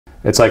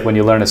it's like when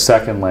you learn a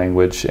second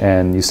language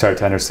and you start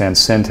to understand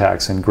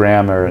syntax and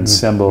grammar and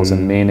symbols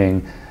and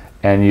meaning,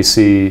 and you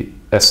see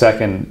a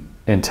second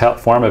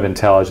form of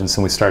intelligence,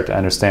 and we start to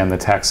understand the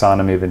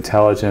taxonomy of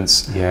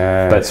intelligence,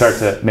 but start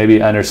to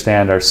maybe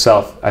understand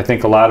ourself. I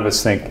think a lot of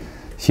us think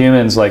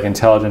humans, like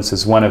intelligence,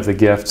 is one of the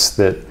gifts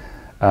that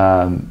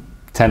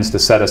tends to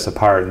set us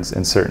apart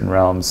in certain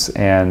realms.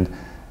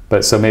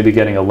 But so maybe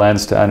getting a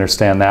lens to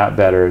understand that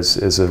better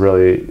is a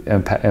really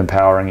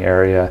empowering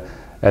area.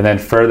 And then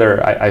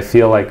further, I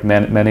feel like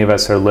many of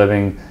us are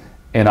living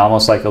in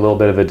almost like a little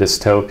bit of a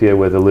dystopia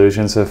with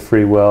illusions of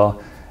free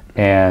will,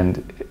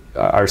 and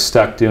are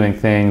stuck doing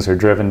things or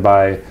driven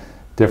by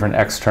different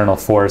external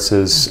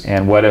forces.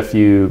 And what if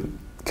you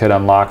could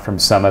unlock from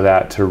some of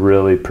that to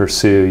really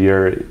pursue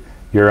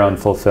your own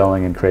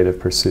fulfilling and creative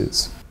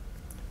pursuits?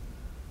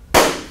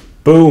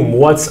 Boom!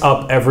 What's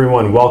up,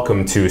 everyone?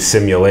 Welcome to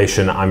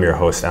Simulation. I'm your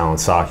host, Alan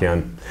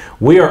Sakian.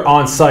 We are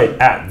on site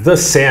at The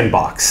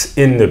Sandbox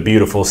in the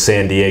beautiful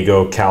San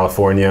Diego,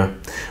 California.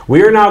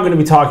 We are now going to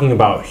be talking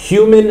about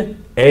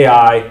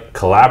human-AI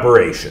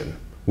collaboration.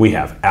 We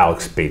have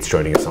Alex Bates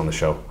joining us on the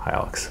show. Hi,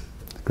 Alex.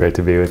 Great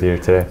to be with you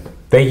today.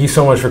 Thank you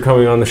so much for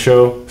coming on the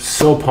show.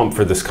 So pumped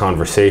for this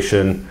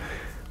conversation.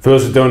 For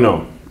those who don't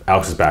know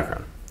Alex's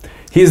background,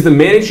 he is the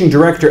managing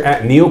director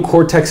at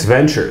Neocortex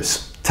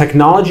Ventures,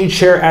 technology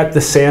chair at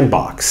The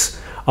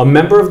Sandbox, a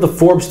member of the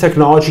Forbes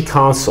Technology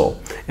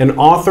Council, and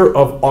author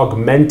of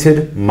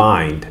Augmented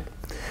Mind.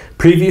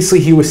 Previously,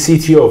 he was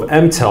CTO of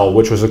MTEL,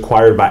 which was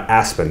acquired by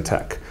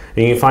AspenTech.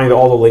 And you can find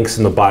all the links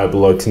in the bio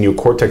below to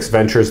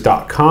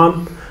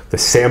neocortexventures.com,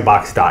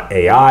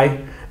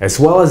 thesandbox.ai, as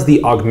well as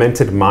the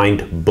Augmented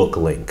Mind book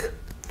link.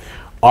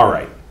 All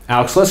right,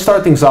 Alex, let's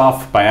start things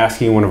off by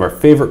asking you one of our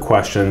favorite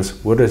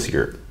questions. What is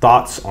your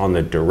thoughts on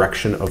the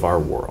direction of our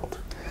world?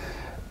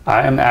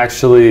 I am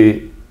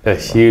actually a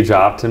huge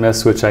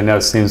optimist, which I know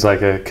seems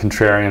like a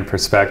contrarian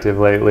perspective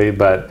lately,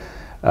 but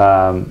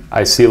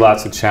I see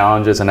lots of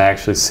challenges, and I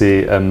actually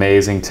see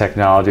amazing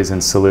technologies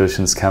and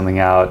solutions coming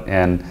out,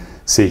 and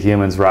see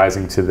humans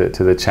rising to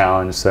the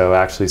challenge. So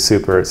actually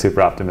super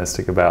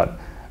optimistic about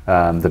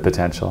the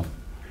potential.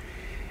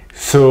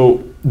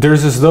 So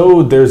there's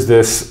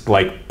this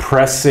like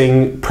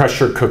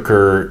pressure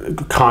cooker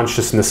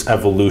consciousness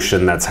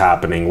evolution that's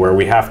happening, where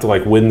we have to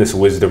like win this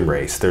wisdom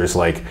race. There's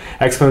like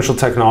exponential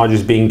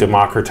technologies being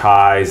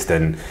democratized,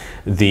 and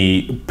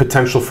the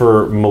potential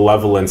for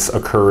malevolence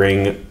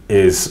occurring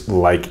is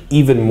like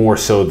even more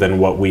so than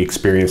what we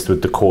experienced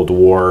with the Cold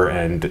War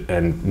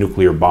and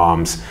nuclear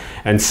bombs.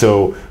 And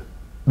so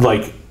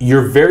like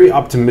you're very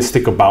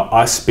optimistic about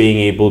us being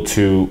able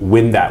to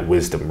win that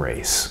wisdom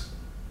race,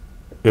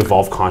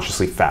 evolve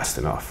consciously fast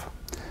enough.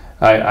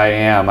 I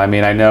am. I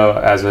mean, I know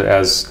as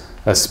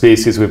a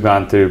species we've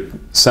gone through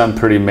some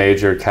pretty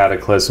major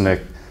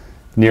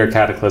near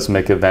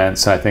cataclysmic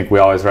events, and I think we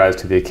always rise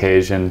to the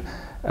occasion.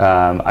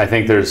 I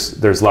think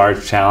there's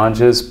large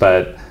challenges,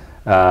 but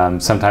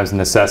sometimes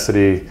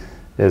necessity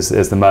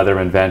is the mother of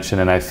invention,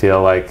 and I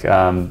feel like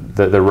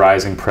the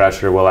rising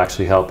pressure will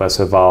actually help us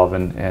evolve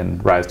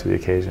and rise to the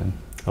occasion.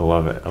 I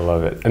love it. I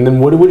love it. And then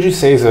what would you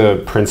say is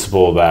a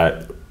principle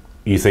that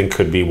you think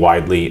could be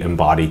widely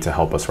embodied to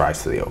help us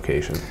rise to the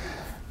occasion?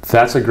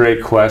 That's a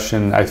great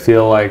question. I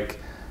feel like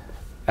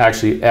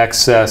actually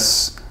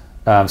excess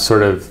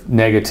sort of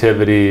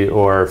negativity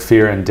or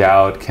fear and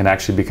doubt can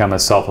actually become a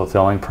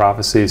self-fulfilling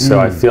prophecy. So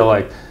I feel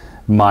like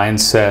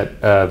mindset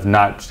of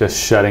not just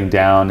shutting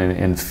down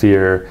in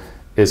fear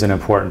is an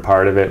important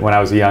part of it. When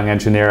I was a young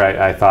engineer,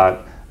 I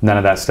thought none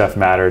of that stuff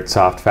mattered,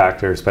 soft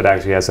factors, but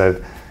actually as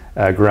I've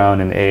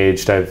grown and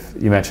aged,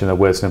 you mentioned the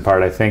wisdom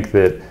part, I think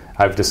that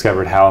I've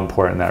discovered how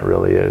important that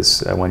really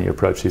is when you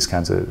approach these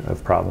kinds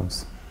of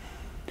problems.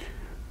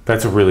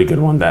 That's a really good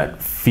one,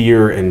 that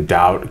fear and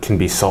doubt can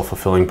be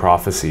self-fulfilling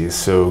prophecies.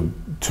 So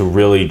to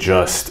really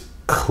just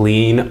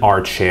clean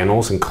our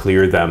channels and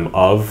clear them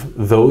of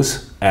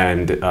those,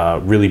 and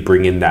really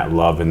bring in that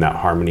love and that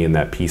harmony and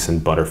that peace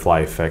and butterfly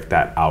effect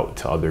that out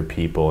to other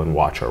people, and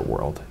watch our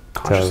world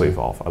consciously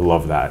evolve. I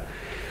love that.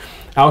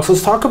 Alex,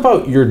 let's talk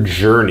about your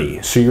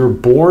journey. So you were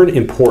born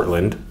in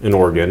Portland, in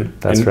Oregon.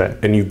 That's right.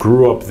 And you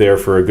grew up there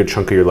for a good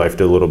chunk of your life,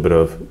 did a little bit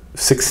of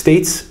 6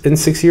 states in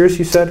 6 years,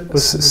 you said?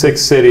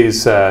 6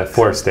 cities,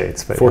 4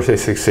 states. But 4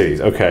 states, 6 cities,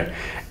 okay.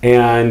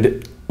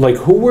 And like,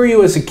 who were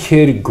you as a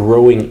kid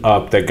growing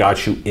up that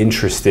got you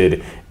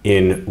interested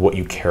in what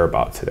you care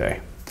about today?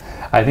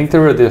 I think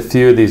there were a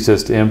few of these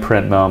just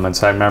imprint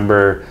moments. I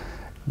remember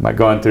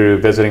going through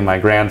visiting my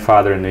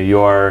grandfather in New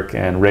York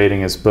and raiding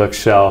his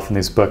bookshelf and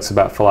these books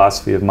about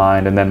philosophy of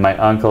mind, and then my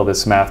uncle,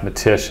 this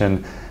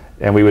mathematician,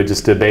 and we would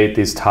just debate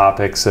these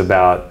topics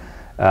about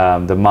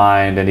the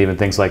mind and even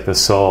things like the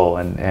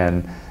soul,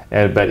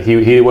 but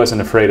he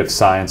wasn't afraid of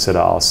science at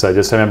all. So I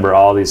remember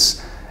all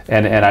these,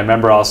 and I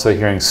remember also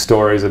hearing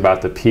stories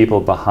about the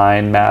people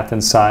behind math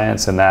and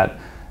science, and that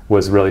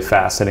was really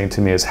fascinating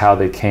to me, is how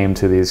they came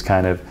to these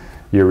kind of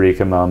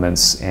eureka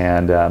moments,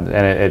 and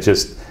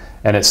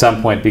at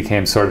some point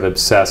became sort of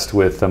obsessed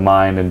with the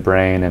mind and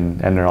brain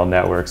and neural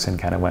networks, and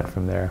kind of went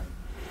from there.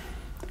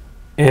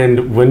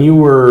 And when you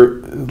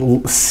were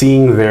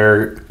seeing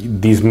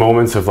these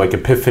moments of like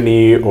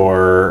epiphany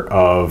or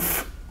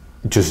of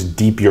just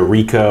deep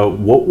eureka,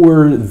 what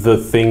were the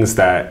things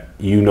that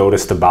you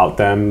noticed about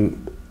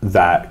them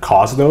that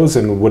caused those,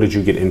 and what did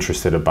you get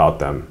interested about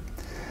them?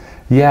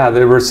 Yeah,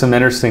 there were some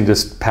interesting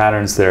just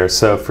patterns there.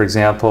 So for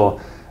example,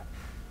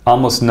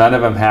 almost none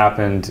of them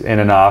happened in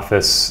an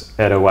office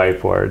at a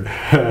whiteboard,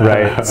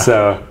 right?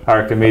 So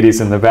Archimedes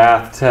in the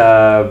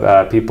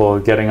bathtub, people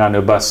getting onto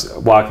a bus,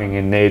 walking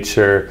in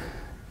nature,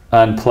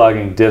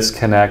 unplugging,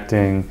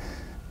 disconnecting,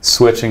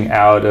 switching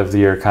out of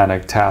your kind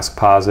of task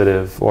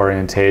positive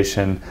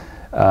orientation.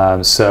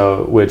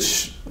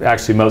 Which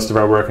actually most of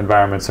our work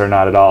environments are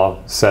not at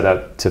all set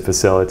up to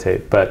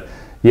facilitate. But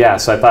yeah,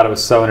 so I thought it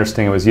was so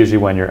interesting. It was usually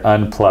when you're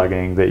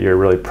unplugging that you're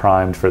really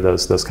primed for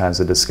those kinds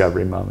of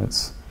discovery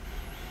moments.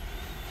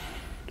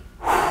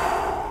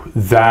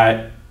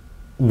 That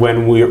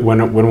when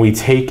we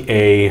take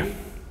a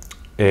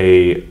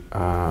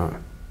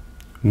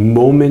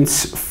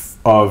moments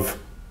of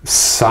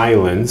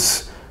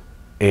silence,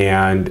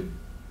 and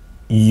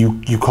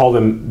you call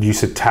them, you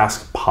said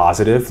task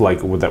positive, like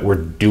that we're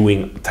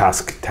doing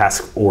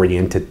task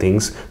oriented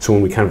things. So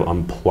when we kind of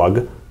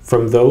unplug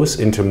from those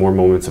into more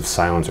moments of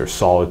silence or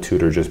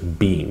solitude or just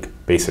being,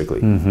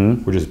 basically,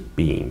 we're just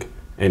being,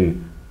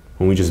 and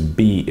when we just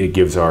be, it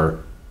gives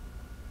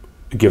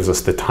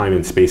us the time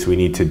and space we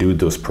need to do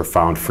those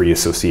profound free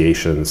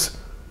associations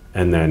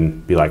and then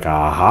be like,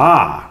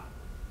 aha,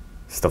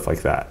 stuff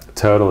like that.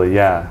 Totally,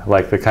 yeah.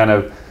 Like the kind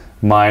of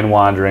mind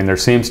wandering, there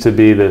seems to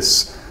be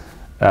this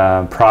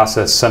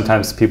process,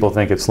 sometimes people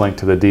think it's linked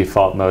to the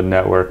default mode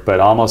network, but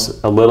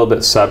almost a little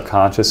bit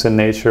subconscious in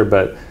nature,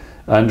 but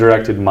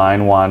undirected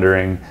mind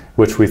wandering,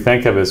 which we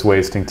think of as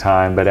wasting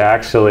time, but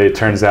actually it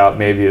turns out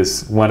maybe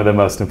is one of the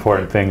most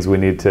important things we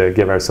need to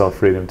give ourselves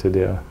freedom to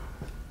do.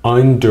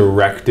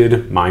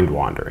 Undirected mind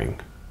wandering.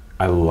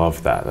 I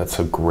love that. That's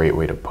a great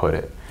way to put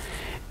it.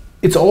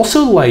 It's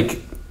also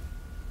like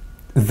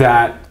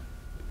that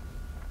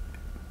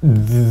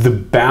the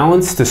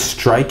balance to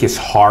strike is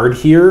hard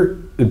here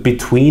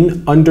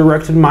between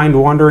undirected mind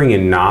wandering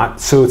and not.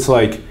 So it's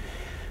like,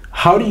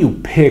 how do you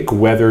pick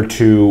whether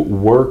to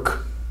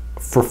work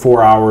for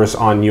 4 hours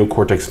on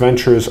Neocortex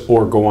Ventures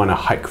or go on a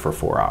hike for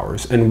 4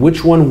 hours? And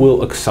which one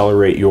will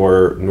accelerate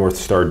your North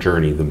Star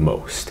journey the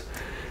most?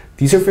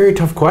 These are very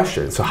tough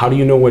questions. So how do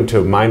you know when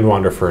to mind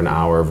wander for an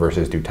hour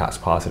versus do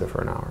task positive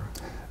for an hour?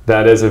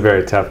 That is a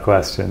very tough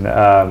question.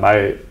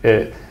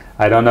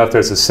 I don't know if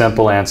there's a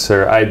simple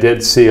answer. I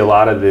did see a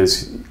lot of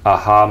these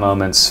aha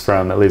moments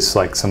from at least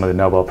like some of the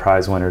Nobel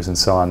Prize winners and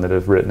so on that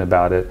have written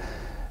about it.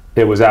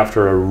 It was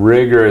after a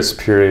rigorous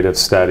period of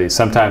study,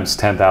 sometimes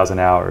 10,000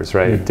 hours,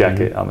 right? A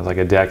decade, almost like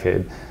a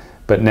decade.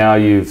 But now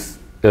you've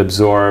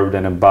absorbed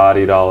and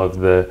embodied all of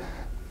the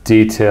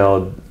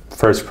detailed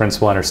first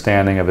principle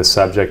understanding of a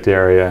subject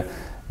area.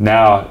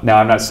 Now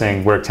I'm not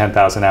saying work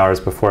 10,000 hours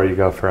before you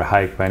go for a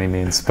hike by any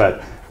means,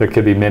 but there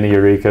could be many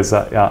eurekas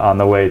on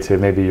the way to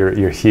maybe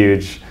your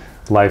huge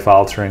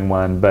life-altering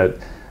one. But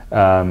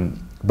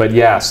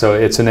yeah, so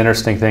it's an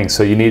interesting thing.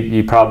 So you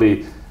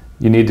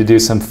need to do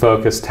some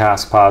focused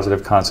task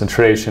positive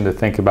concentration to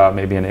think about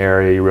maybe an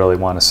area you really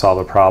want to solve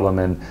a problem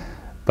in.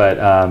 But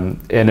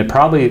and it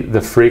probably, the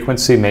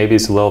frequency maybe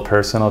is a little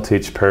personal to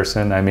each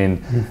person. I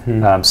mean,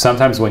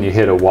 sometimes when you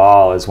hit a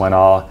wall is when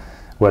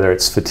whether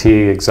it's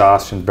fatigue,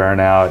 exhaustion,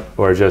 burnout,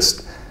 or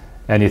just,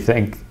 and you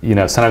think,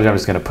 sometimes I'm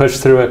just going to push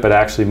through it,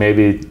 but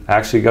maybe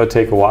go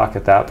take a walk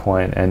at that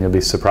point, and you'll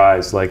be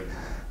surprised. Like,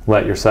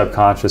 let your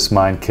subconscious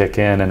mind kick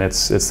in, and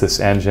it's this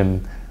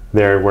engine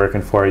there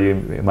working for you.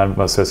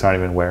 Most of us aren't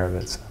even aware of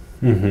it. So.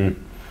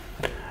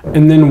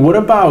 And then what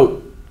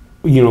about,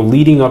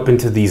 leading up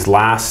into these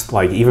last,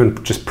 like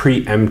even just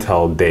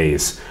pre-MTEL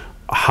days,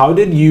 how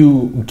did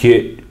you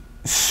get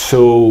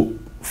so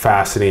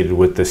fascinated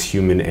with this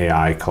human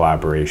AI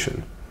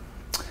collaboration?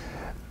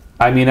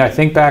 I mean, I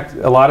think back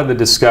a lot of the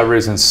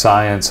discoveries in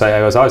science,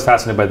 I was always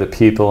fascinated by the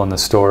people and the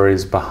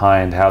stories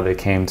behind how they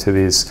came to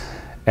these.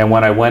 And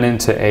when I went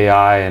into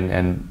AI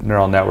and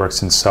neural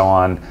networks and so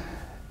on,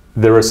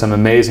 there were some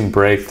amazing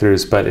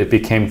breakthroughs, but it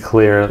became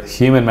clear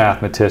human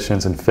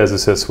mathematicians and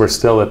physicists were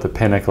still at the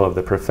pinnacle of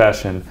the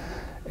profession.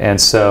 And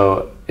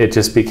so it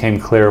just became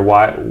clear,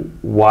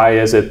 why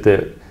is it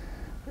that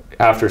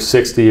after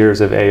 60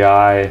 years of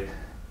AI,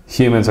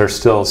 humans are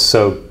still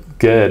so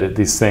good at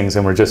these things,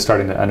 and we're just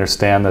starting to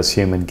understand those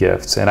human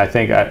gifts. And I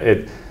think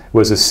it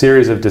was a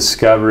series of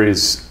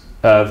discoveries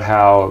of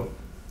how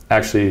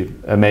actually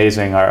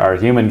amazing our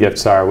human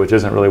gifts are, which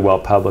isn't really well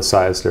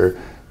publicized or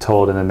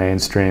told in the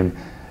mainstream.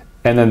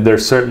 And then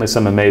there's certainly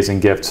some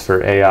amazing gifts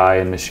for AI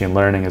and machine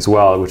learning as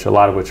well, which a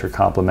lot of which are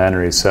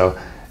complementary. So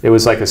it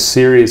was like a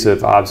series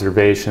of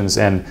observations,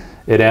 and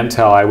at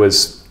MTEL I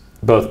was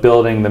both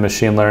building the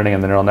machine learning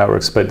and the neural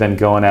networks, but then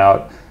going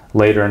out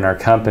later in our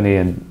company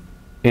and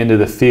into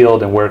the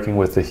field and working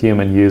with the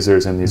human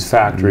users in these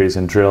factories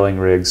and drilling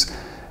rigs,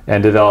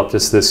 and developed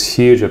just this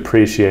huge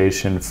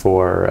appreciation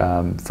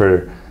for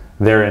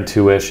their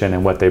intuition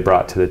and what they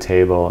brought to the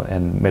table,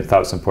 and I thought it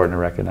was important to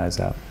recognize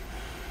that.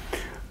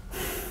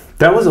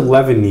 That was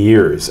 11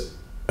 years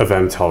of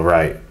MTEL,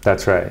 right?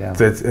 That's right, yeah.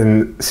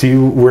 And so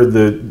you were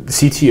the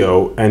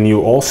CTO, and you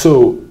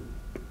also,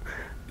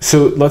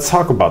 so let's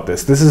talk about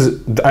this.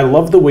 I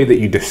love the way that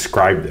you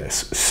describe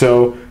this.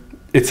 So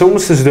it's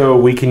almost as though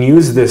we can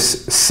use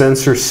this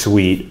sensor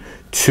suite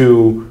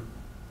to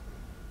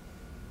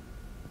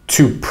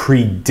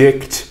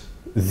predict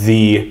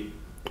the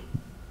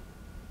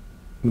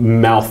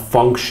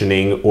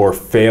malfunctioning or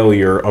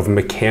failure of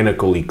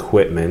mechanical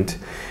equipment.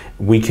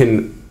 We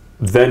can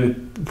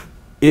then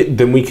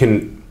we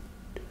can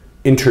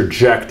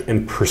interject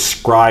and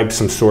prescribe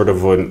some sort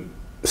of a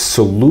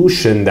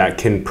solution that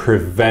can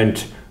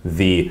prevent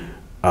the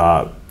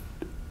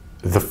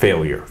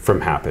failure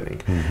from happening.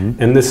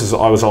 And this is,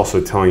 I was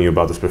also telling you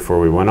about this before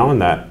we went on,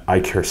 that I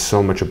care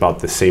so much about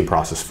the same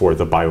process for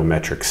the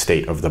biometric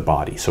state of the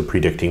body. So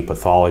predicting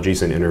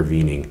pathologies and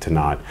intervening to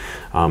not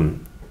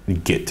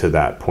get to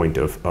that point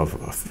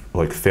of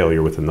like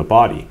failure within the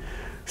body.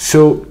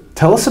 So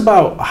tell us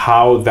about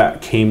how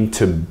that came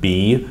to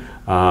be,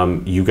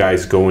 you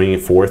guys going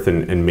forth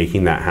and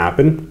making that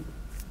happen,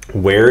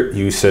 where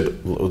you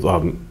said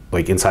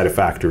like inside of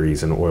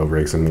factories and oil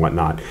rigs and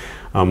whatnot,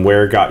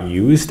 where it got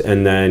used,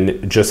 and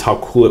then just how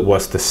cool it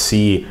was to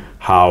see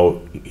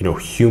how, you know,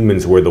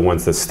 humans were the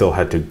ones that still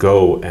had to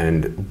go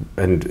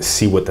and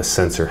see what the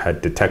sensor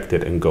had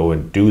detected and go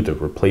and do the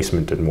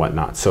replacement and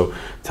whatnot. So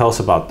tell us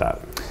about that.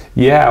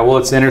 Yeah, well,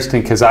 it's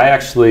interesting because I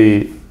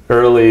actually,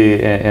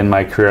 early in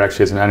my career,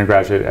 actually as an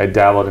undergraduate, I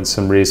dabbled in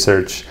some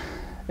research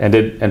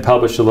and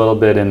published a little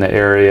bit in the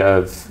area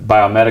of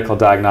biomedical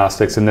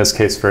diagnostics, in this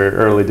case for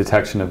early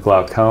detection of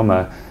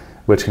glaucoma,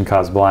 which can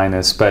cause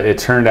blindness. But it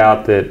turned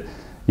out that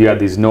you had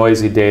these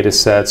noisy data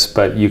sets,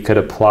 but you could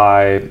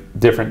apply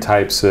different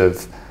types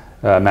of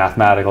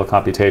mathematical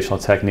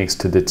computational techniques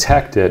to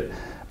detect it.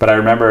 But I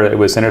remember it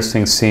was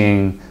interesting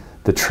seeing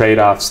the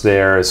trade-offs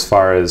there as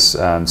far as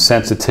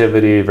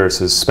sensitivity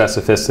versus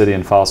specificity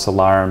and false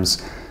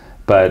alarms.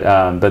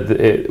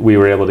 But we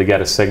were able to get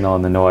a signal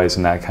in the noise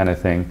and that kind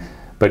of thing.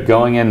 But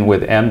going in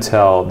with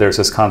MTEL, there's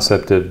this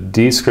concept of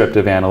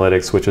descriptive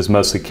analytics, which is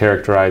mostly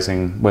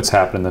characterizing what's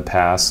happened in the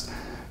past.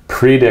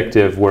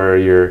 Predictive, where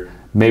you're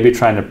maybe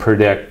trying to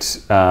predict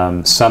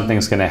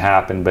something's going to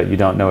happen, but you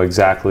don't know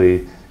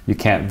exactly, you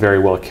can't very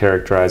well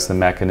characterize the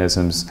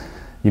mechanisms.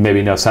 You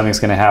maybe know something's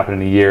going to happen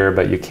in a year,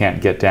 but you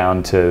can't get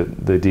down to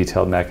the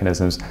detailed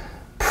mechanisms.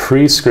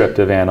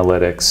 Prescriptive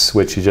analytics,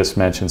 which you just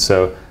mentioned.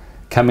 So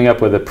coming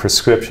up with a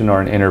prescription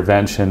or an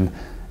intervention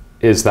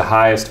is the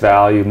highest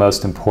value,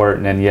 most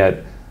important, and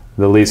yet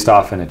the least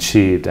often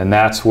achieved. And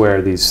that's where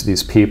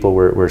these people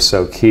were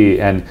so key.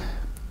 And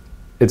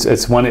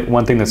it's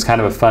one thing that's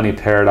kind of a funny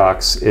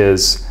paradox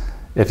is,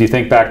 if you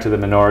think back to the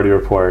Minority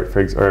Report,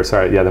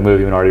 the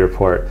movie Minority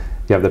Report,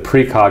 you have the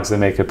precogs that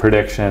make a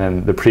prediction,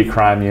 and the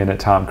pre-crime unit,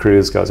 Tom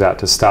Cruise, goes out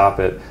to stop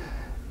it.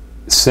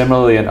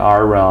 Similarly in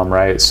our realm,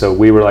 right? So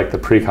we were like the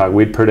precog.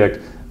 We'd predict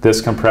this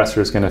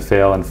compressor is going to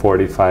fail in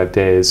 45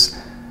 days.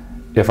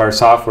 If our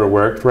software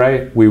worked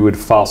right, we would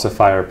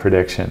falsify our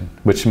prediction,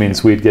 which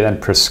means we'd get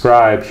and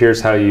prescribe,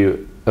 here's how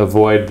you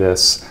avoid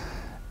this.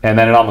 And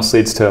then it almost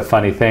leads to a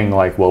funny thing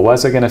like, well,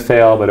 was it going to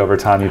fail? But over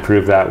time you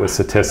prove that with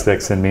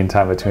statistics and mean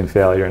time between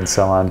failure and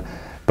so on.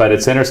 But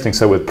it's interesting.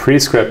 So with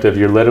prescriptive,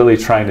 you're literally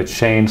trying to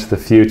change the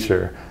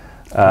future.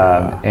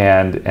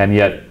 And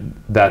yet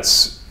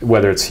that's,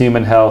 whether it's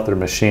human health or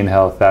machine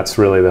health, that's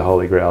really the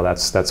holy grail.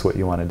 That's what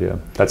you want to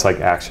do. That's like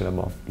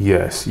actionable.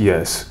 Yes,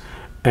 yes.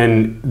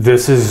 And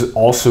this is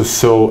also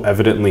so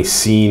evidently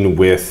seen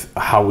with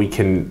how we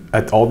can,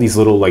 at all these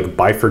little like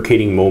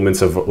bifurcating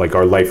moments of like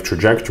our life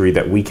trajectory,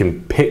 that we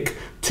can pick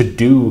to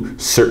do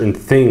certain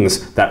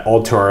things that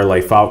alter our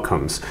life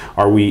outcomes.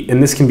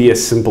 And this can be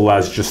as simple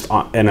as just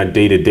on a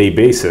day-to-day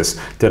basis.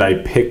 Did I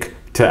pick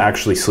to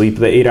actually sleep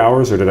the 8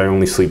 hours, or did I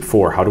only sleep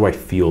 4? How do I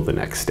feel the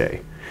next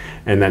day?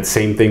 And that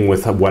same thing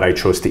with what I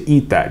chose to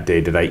eat that day.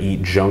 Did I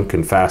eat junk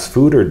and fast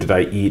food, or did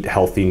I eat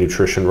healthy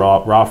nutrition,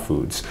 raw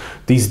foods?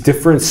 These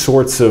different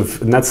sorts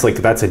of, and that's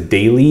a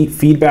daily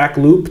feedback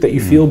loop that you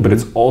feel, but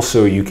it's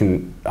also, you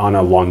can, on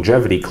a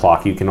longevity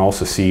clock, you can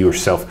also see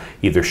yourself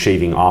either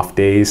shaving off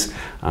days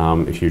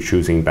if you're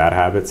choosing bad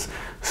habits.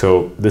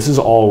 So this is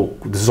all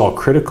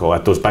critical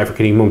at those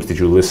bifurcating moments. Did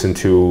you listen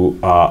to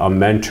a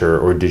mentor,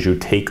 or did you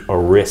take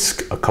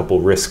a couple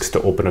risks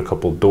to open a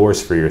couple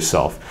doors for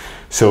yourself?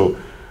 So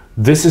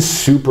this is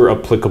super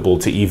applicable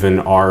to even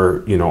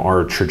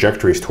our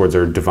trajectories towards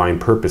our divine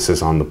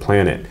purposes on the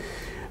planet.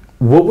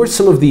 What were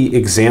some of the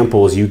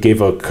examples? You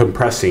gave a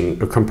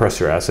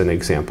compressor as an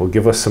example.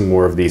 Give us some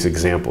more of these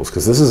examples,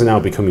 because this is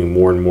now becoming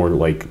more and more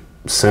like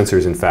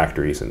sensors in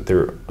factories, and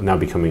they're now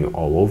becoming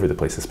all over the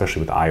place, especially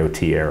with the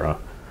IoT era.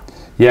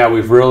 Yeah,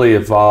 we've really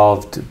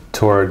evolved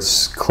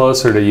towards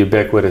closer to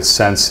ubiquitous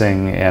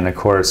sensing and, of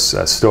course,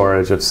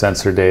 storage of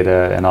sensor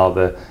data and all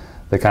the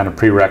kind of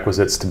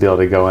prerequisites to be able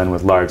to go in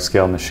with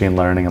large-scale machine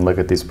learning and look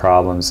at these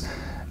problems.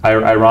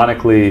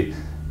 Ironically,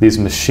 these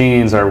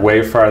machines are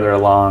way farther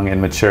along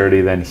in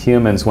maturity than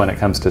humans when it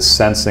comes to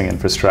sensing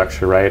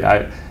infrastructure,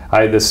 right?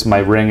 My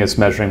ring is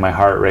measuring my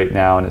heart rate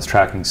now, and it's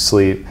tracking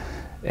sleep.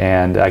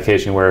 and I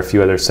occasionally wear a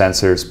few other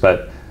sensors,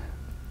 but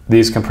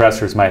these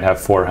compressors might have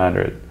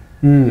 400.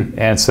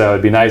 And so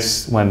it'd be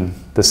nice when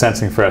the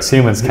sensing for us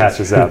humans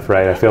catches up,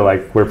 right? I feel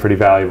like we're pretty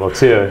valuable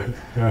too.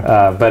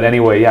 But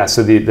anyway, yeah,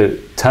 so the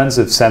tons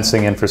of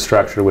sensing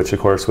infrastructure, which of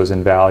course was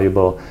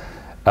invaluable.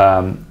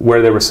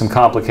 Where there were some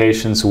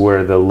complications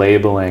were the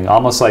labeling,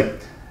 almost like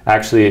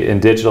actually in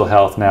digital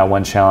health now,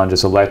 one challenge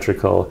is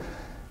electrical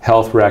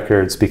health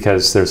records,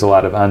 because there's a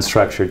lot of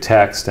unstructured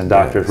text and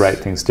doctors write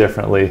things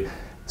differently.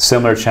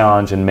 Similar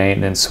challenge in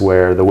maintenance,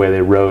 where the way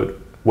they wrote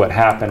what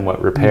happened,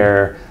 what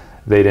repair,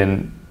 they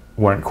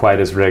weren't quite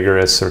as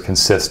rigorous or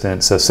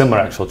consistent. So similar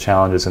actual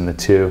challenges in the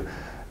two.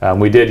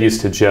 We did used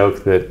to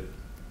joke that,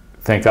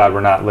 thank God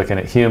we're not looking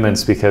at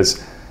humans,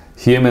 because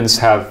humans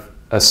have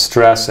a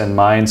stress and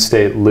mind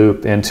state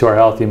loop into our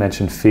health. You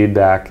mentioned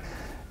feedback,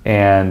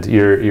 and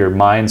your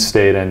mind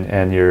state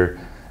and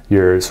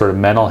your sort of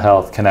mental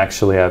health can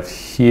actually have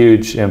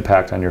huge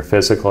impact on your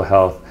physical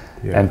health.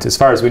 And as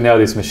far as we know,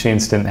 these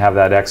machines didn't have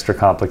that extra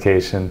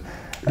complication,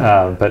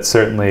 but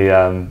certainly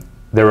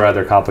there were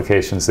other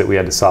complications that we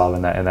had to solve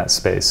in that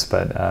space.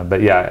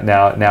 But yeah,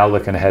 now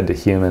looking ahead to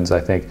humans, I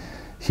think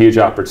huge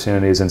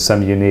opportunities and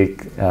some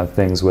unique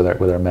things with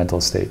our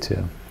mental state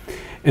too.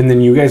 And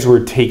then you guys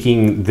were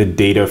taking the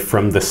data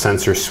from the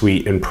sensor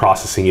suite and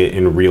processing it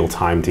in real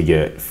time to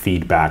get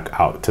feedback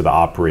out to the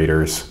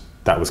operators.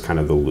 That was kind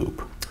of the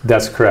loop.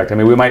 That's correct. I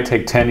mean, we might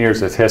take 10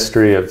 years of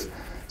history of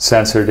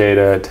sensor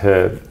data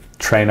to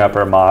train up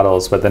our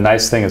models, but the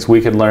nice thing is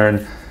we could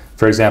learn,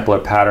 for example, a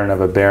pattern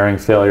of a bearing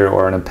failure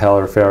or an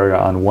impeller failure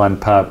on one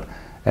pump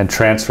and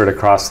transfer it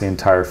across the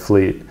entire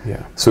fleet.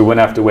 So we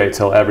wouldn't have to wait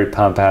till every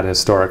pump had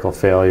historical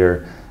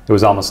failure. It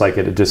was almost like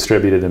a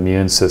distributed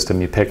immune system.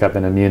 You pick up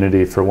an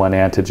immunity for one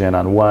antigen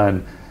on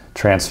one,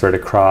 transfer it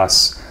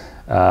across.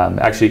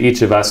 Actually,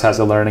 each of us has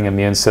a learning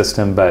immune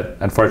system, but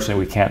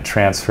unfortunately we can't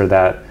transfer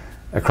that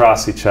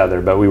across each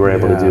other, but we were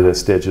able to do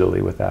this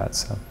digitally with that.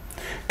 So,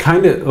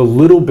 kind of a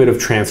little bit of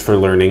transfer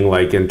learning,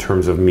 like in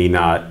terms of me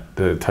not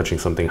touching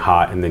something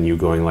hot and then you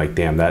going like,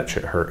 damn, that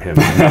shit hurt him.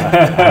 I'm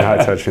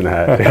not touching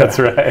that. That's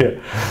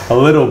right. A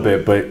little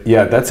bit, but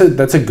yeah, that's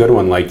a good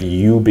one. Like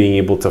you being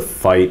able to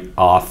fight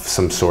off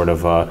some sort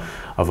of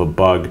a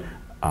bug.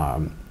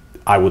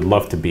 I would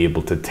love to be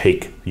able to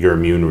take your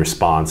immune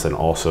response and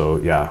also,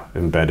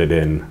 embed it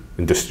in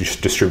and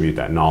distribute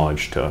that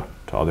knowledge to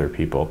other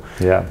people.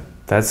 Yeah.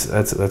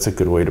 That's a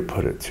good way to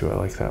put it too. I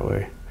like that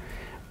way.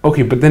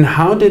 Okay, but then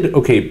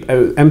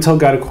MTEL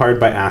got acquired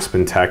by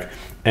AspenTech,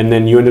 and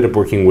then you ended up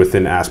working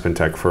within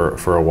AspenTech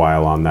for a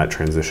while on that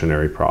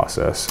transitionary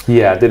process.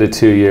 Yeah, I did a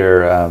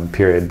 2-year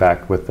period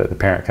back with the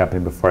parent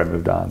company before I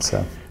moved on.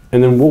 So.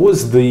 And then what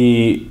was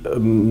the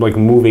like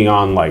moving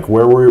on like?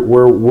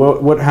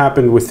 What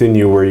happened within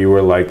you where you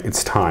were like,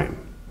 it's time?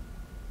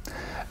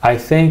 I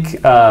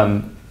think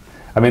I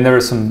mean there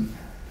were some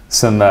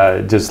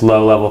just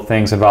low-level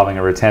things involving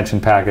a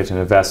retention package and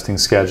a vesting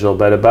schedule,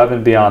 but above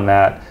and beyond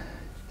that,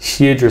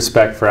 huge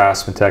respect for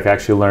AspenTech. I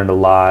actually learned a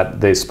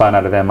lot. They spun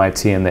out of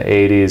MIT in the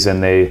 80s,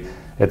 and they,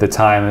 at the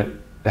time,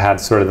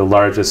 had sort of the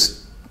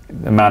largest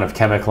amount of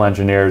chemical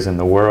engineers in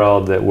the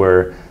world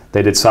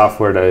they did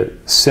software to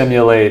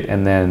simulate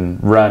and then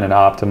run and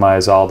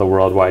optimize all the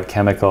worldwide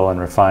chemical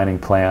and refining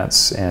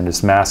plants and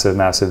just massive,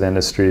 massive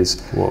industries.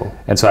 Whoa.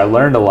 And so I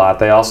learned a lot.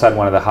 They also had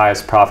one of the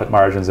highest profit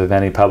margins of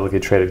any publicly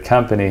traded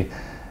company.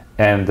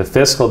 And the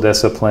fiscal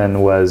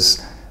discipline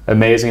was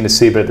amazing to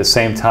see, but at the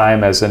same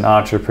time, as an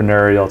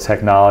entrepreneurial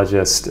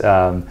technologist,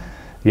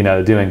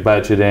 doing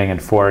budgeting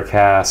and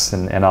forecasts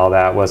and all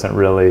that wasn't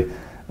really,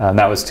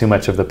 that was too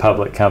much of the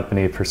public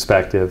company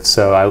perspective.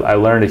 So I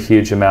learned a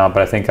huge amount,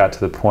 but I think got to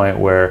the point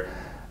where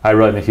I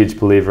really am a huge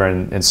believer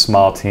in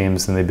small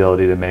teams and the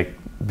ability to make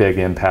big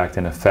impact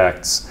and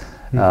effects.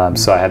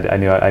 So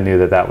I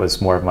knew that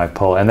was more of my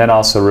pull. And then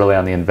also really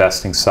on the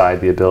investing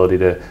side, the ability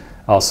to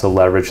also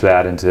leverage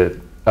that into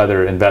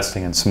other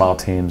investing in small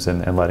teams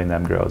and letting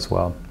them grow as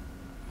well.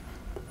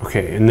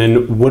 Okay, and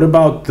then what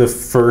about the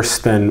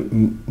first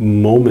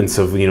moments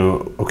of,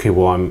 okay,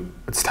 well,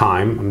 it's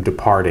time, I'm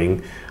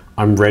departing,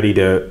 I'm ready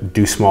to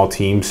do small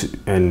teams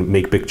and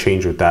make big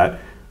change with that.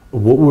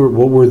 What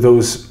were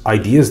those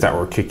ideas that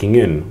were kicking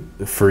in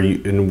for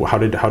you, and how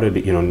did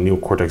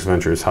NeoCortex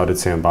Ventures, how did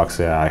Sandbox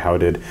AI, how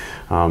did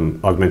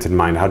Augmented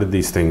Mind, how did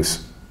these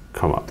things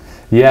come up?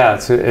 Yeah,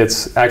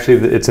 it's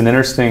an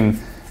interesting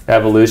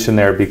evolution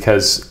there,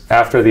 because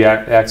after the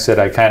exit,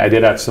 I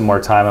did have some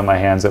more time on my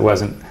hands. It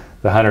wasn't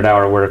the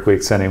 100-hour work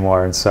weeks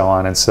anymore and so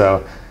on. And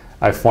so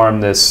I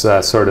formed this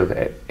sort of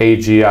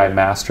AGI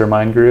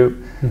mastermind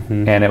group.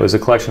 And it was a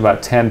collection of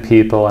about 10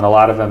 people, and a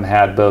lot of them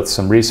had both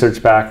some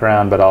research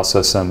background, but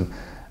also some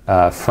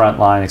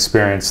frontline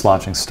experience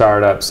launching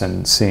startups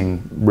and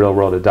seeing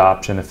real-world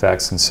adoption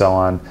effects and so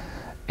on.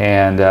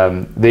 And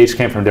they each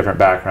came from different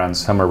backgrounds.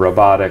 Some were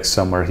robotics,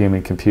 some were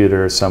human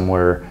computer, some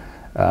were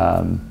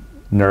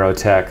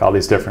neurotech, all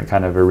these different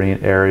kind of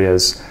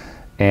areas.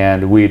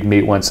 And we'd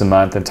meet once a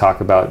month and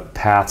talk about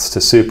paths to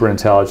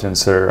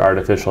superintelligence or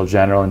artificial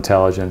general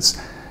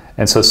intelligence.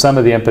 And so some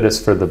of the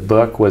impetus for the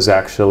book was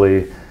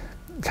actually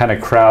kind of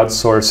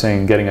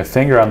crowdsourcing, getting a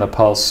finger on the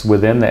pulse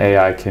within the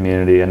AI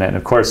community. And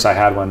of course, I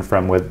had one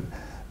from with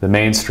the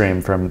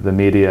mainstream, from the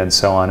media and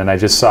so on. And I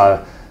just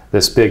saw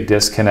this big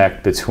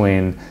disconnect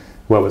between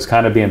what was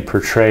kind of being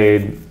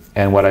portrayed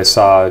and what I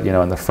saw, you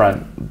know, in the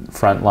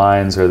front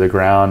lines or the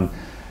ground,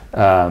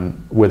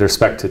 with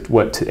respect to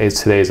what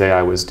today's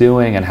AI was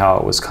doing and how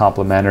it was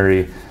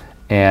complementary.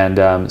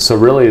 And so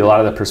really a lot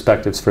of the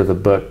perspectives for the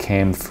book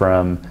came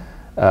from,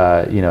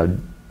 you know,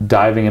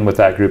 diving in with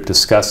that group,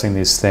 discussing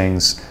these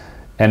things.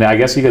 And I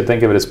guess you could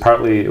think of it as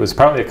it was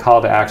partly a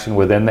call to action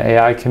within the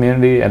AI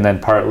community, and then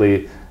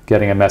partly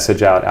getting a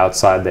message out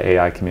outside the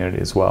AI community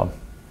as well.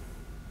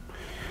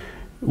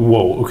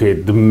 Whoa, okay,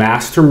 the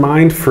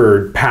mastermind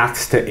for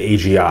Paths to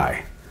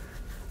AGI.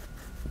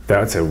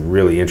 That's a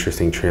really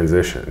interesting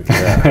transition.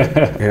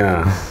 Yeah.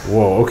 Yeah.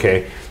 Whoa,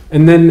 okay.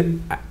 And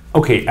then,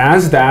 okay,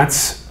 as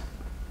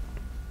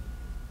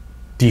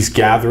these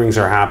gatherings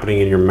are happening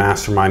and you're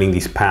masterminding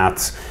these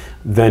paths,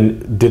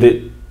 then did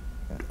it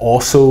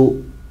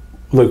also,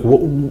 like,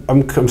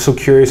 I'm so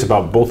curious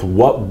about both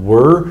what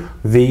were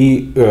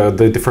the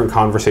different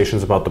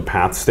conversations about the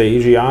paths to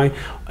AGI,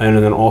 and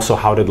then also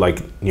how did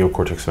like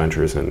Neocortex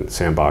Ventures and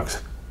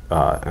Sandbox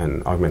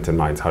and Augmented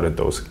Minds, how did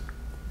those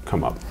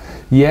come up?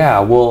 Yeah,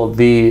 well,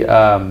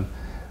 so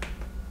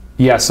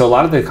a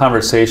lot of the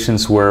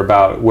conversations were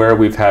about where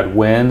we've had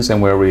wins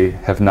and where we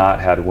have not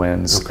had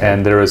wins. Okay.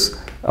 And there was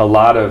a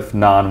lot of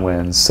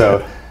non-wins.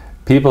 So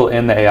people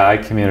in the AI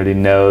community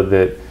know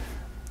that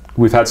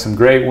we've had some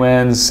great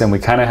wins, and we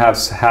kind of have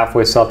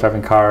halfway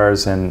self-driving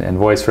cars and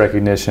voice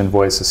recognition,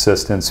 voice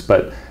assistance,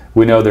 but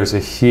we know there's a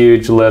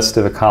huge list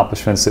of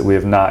accomplishments that we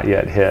have not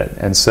yet hit.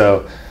 And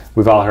so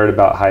we've all heard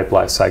about hype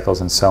life cycles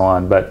and so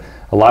on, but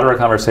a lot of our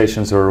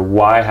conversations were,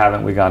 why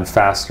haven't we gone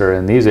faster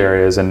in these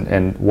areas,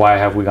 and why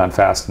have we gone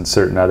fast in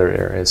certain other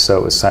areas? So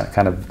it was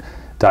kind of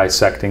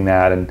dissecting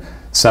that, and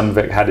some of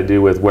it had to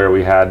do with where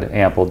we had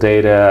ample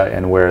data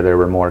and where there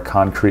were more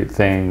concrete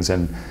things,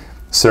 and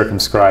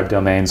circumscribed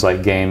domains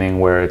like gaming,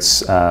 where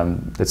it's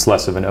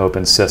less of an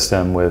open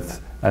system with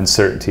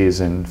uncertainties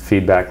and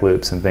feedback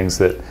loops and things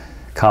that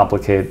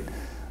complicate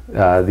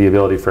the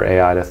ability for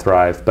AI to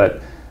thrive.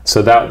 But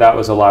so that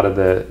was a lot of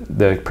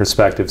the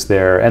perspectives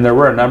there. And there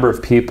were a number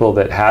of people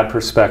that had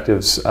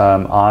perspectives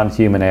on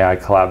human AI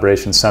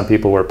collaboration. Some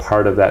people were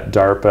part of that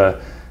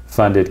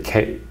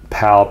DARPA-funded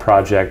PAL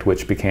project,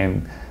 which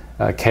became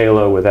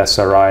Kalo with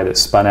SRI, that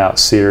spun out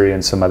Siri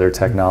and some other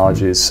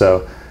technologies.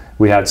 So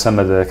we had some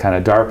of the kind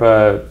of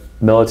DARPA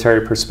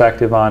military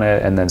perspective on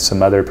it, and then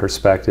some other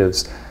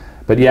perspectives.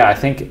 But yeah, I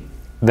think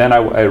then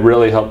it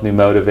really helped me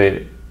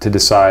motivate to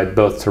decide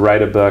both to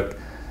write a book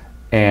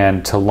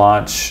and to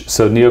launch.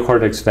 So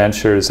Neocortex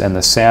Ventures and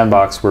the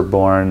Sandbox were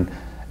born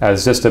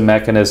as just a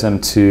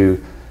mechanism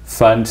to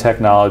fund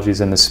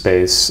technologies in the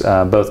space,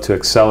 both to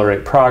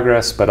accelerate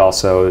progress, but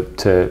also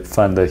to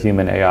fund the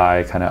human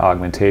AI kind of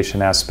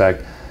augmentation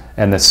aspect.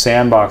 And the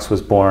Sandbox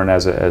was born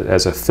as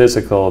a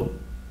physical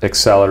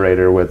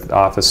accelerator with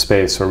office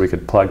space where we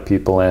could plug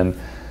people in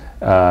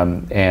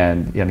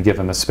and give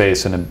them a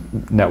space and a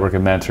network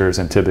of mentors,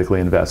 and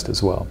typically invest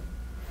as well.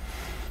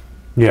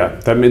 Yeah,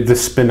 that made the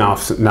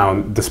spin-outs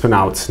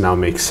now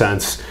make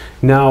sense.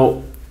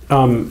 Now,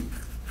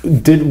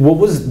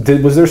 was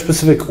there a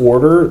specific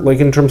order, like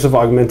in terms of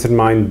Augmented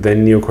Mind,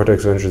 then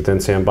Neocortex Ventures, then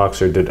Sandbox,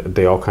 or did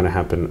they all kind of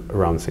happen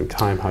around the same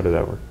time? How did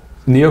that work?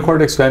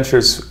 Neocortex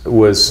Ventures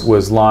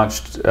was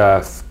launched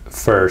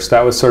first.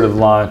 That was sort of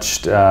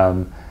launched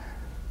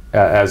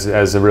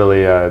as a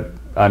really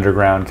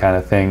underground kind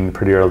of thing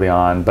pretty early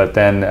on. But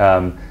then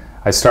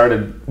I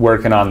started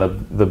working on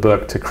the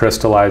book to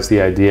crystallize the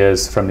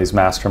ideas from these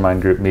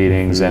mastermind group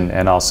meetings,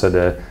 and also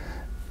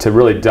to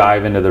really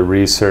dive into the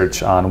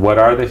research on what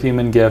are the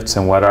human gifts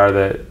and what are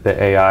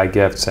the AI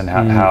gifts, and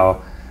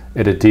how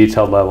at a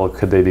detailed level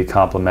could they be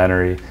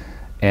complementary.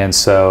 And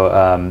so,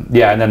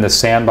 yeah, and then the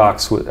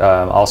Sandbox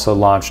also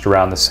launched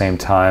around the same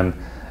time.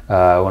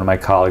 One of my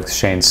colleagues,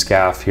 Shane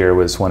Scaff here,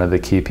 was one of the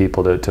key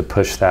people to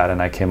push that, and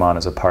I came on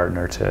as a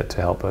partner to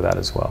help with that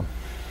as well.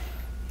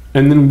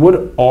 And then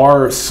what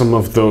are some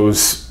of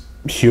those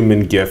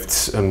human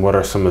gifts, and what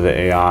are some of the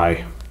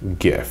AI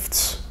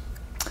gifts?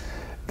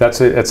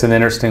 That's an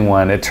interesting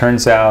one. It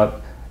turns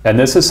out, and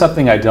this is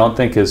something I don't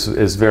think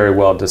is very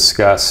well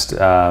discussed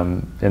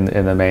in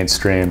the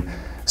mainstream.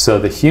 So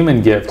the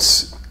human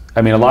gifts,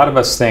 I mean, a lot of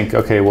us think,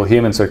 okay, well,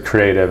 humans are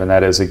creative, and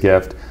that is a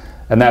gift.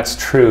 And that's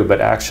true,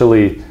 but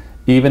actually,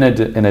 even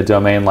in a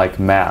domain like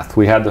math,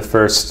 we had the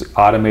first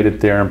automated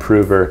theorem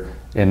prover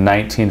in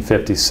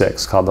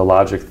 1956 called the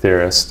Logic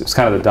Theorist. It was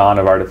kind of the dawn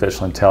of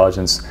artificial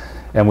intelligence,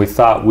 and we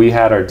thought we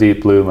had our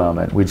deep blue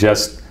moment.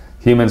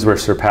 Humans were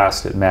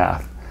surpassed at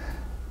math.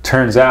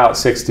 Turns out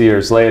 60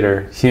 years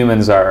later,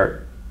 humans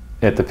are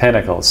at the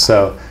pinnacle.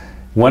 So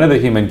one of the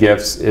human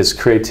gifts is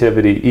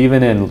creativity,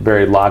 even in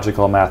very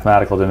logical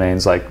mathematical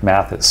domains like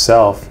math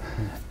itself,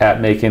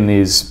 at making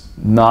these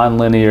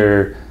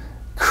nonlinear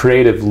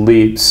creative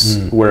leaps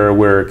where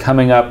we're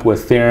coming up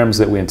with theorems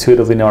that we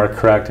intuitively know are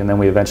correct, and then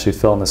we eventually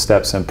fill in the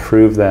steps and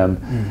prove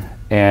them.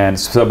 And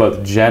so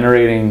both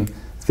generating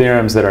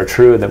theorems that are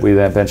true and that we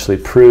then eventually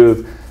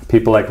prove.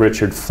 People like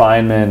Richard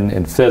Feynman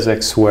in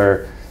physics,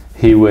 where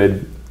he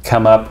would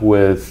come up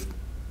with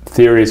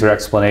theories or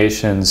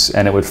explanations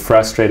and it would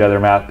frustrate other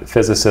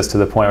physicists to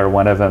the point where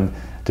one of them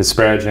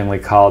disparagingly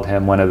called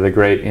him one of the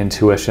great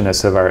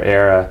intuitionists of our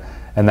era.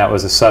 And that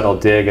was a subtle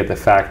dig at the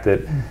fact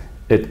that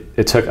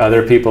it took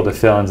other people to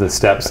fill in the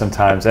steps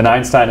sometimes. And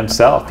Einstein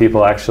himself,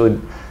 people actually,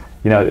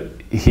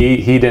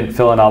 he didn't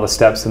fill in all the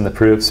steps in the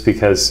proofs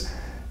because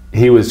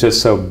he was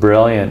just so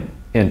brilliant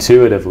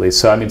intuitively.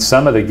 So I mean,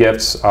 some of the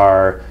gifts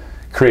are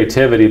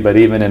creativity, but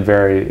even in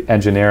very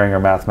engineering or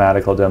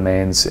mathematical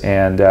domains,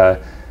 and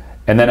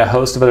then a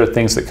host of other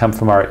things that come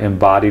from our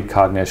embodied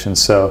cognition.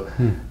 So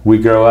we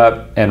grow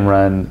up and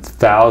run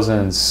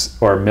thousands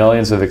or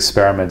millions of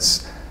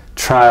experiments,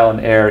 trial and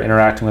error,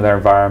 interacting with our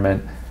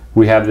environment.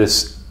 We have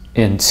this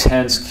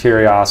intense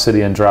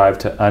curiosity and drive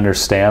to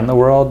understand the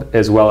world,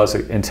 as well as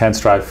an intense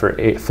drive for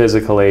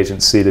physical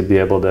agency to be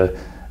able to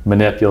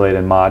manipulate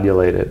and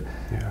modulate it.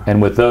 Yeah.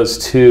 And with those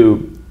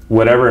two,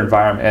 whatever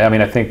environment, I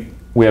mean, I think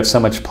we have so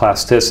much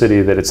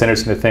plasticity that it's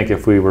interesting to think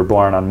if we were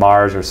born on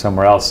Mars or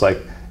somewhere else,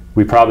 like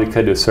we probably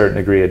could to a certain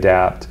degree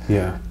adapt.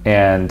 Yeah.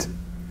 And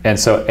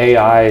so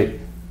AI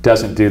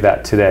doesn't do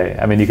that today.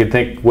 I mean, you can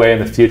think way in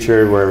the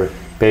future where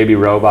baby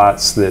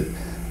robots that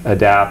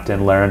adapt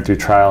and learn through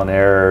trial and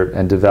error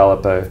and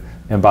develop a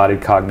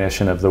embodied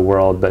cognition of the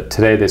world, but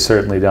today they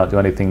certainly don't do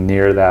anything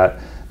near that.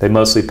 They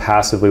mostly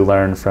passively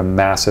learn from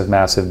massive,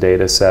 massive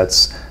data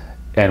sets.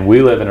 And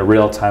we live in a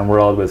real-time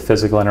world with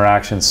physical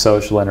interactions,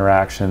 social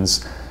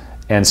interactions.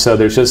 And so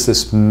there's just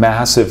this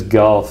massive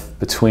gulf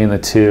between the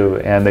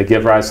two, and they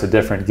give rise to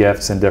different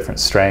gifts and different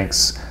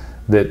strengths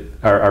that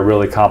are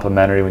really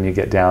complementary when you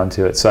get down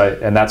to it. So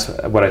and that's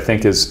what I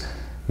think is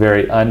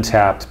very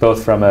untapped,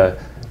 both from a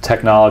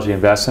technology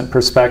investment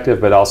perspective,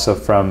 but also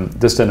from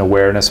just an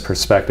awareness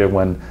perspective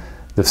when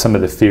some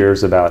of the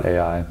fears about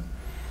AI.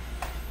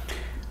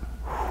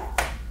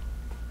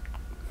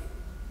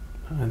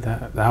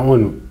 That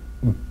one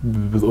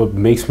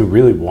makes me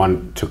really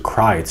want to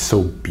cry. It's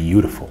so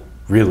beautiful.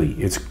 Really,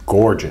 it's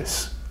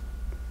gorgeous.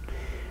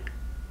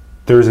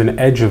 There's an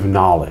edge of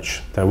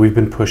knowledge that we've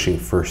been pushing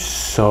for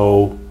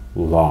so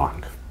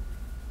long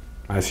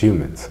as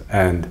humans,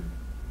 and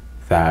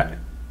that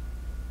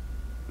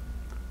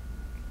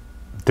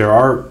there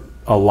are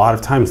a lot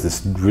of times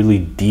this really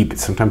deep,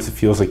 sometimes it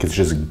feels like it's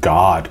just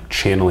God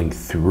channeling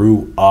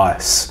through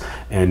us,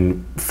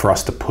 and for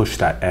us to push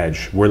that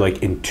edge, we're like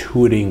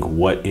intuiting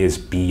what is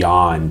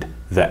beyond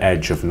the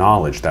edge of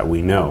knowledge that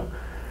we know.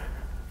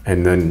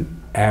 And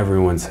then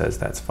everyone says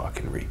that's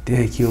fucking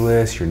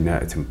ridiculous,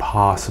 it's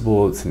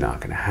impossible, it's not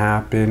going to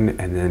happen.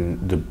 And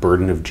then the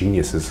burden of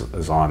genius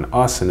is on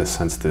us in a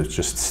sense to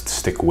just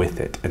stick with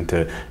it and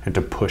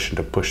to push and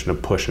to push and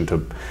to push and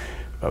to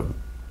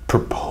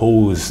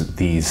propose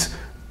these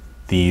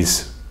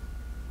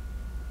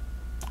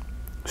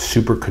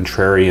super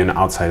contrarian,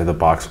 outside of the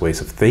box ways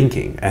of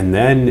thinking. And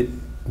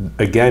then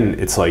again,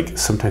 it's like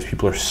sometimes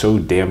people are so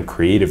damn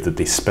creative that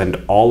they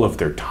spend all of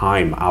their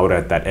time out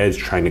at that edge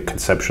trying to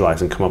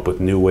conceptualize and come up with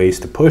new ways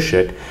to push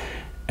it.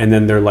 And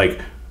then they're like,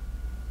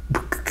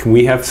 can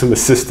we have some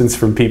assistance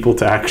from people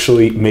to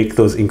actually make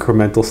those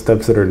incremental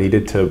steps that are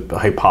needed to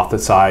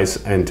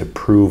hypothesize and to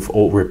prove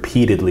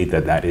repeatedly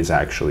that that is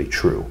actually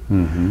true?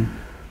 Mm-hmm.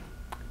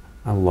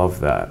 I love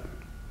that.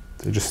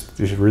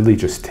 It really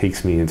just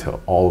takes me into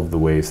all of the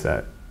ways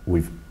that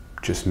we've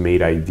just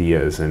made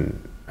ideas and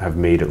have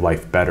made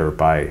life better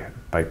by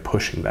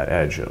pushing that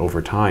edge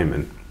over time.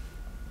 And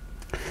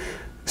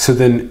so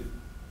then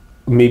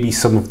maybe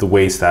some of the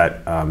ways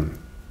that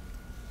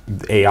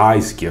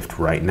AI's gift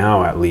right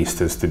now, at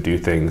least, is to do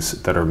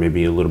things that are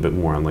maybe a little bit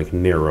more on like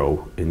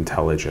narrow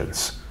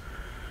intelligence.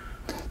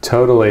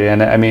 Totally.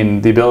 And I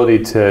mean, the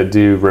ability to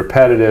do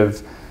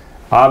repetitive,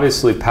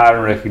 obviously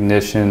pattern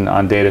recognition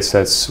on data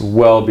sets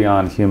well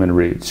beyond human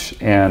reach,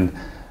 and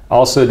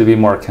also to be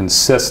more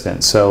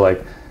consistent. So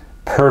like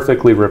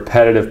perfectly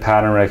repetitive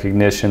pattern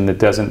recognition that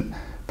doesn't,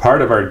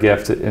 part of our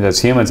gift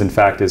as humans, in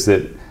fact, is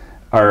that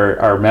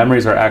our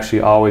memories are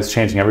actually always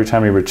changing. Every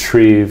time we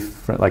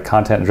retrieve like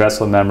content and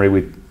addressable memory,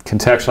 we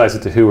contextualize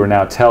it to who we're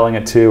now telling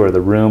it to or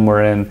the room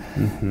we're in.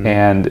 Mm-hmm.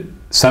 And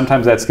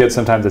sometimes that's good,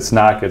 sometimes it's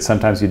not good.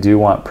 Sometimes you do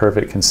want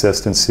perfect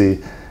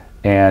consistency.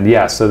 And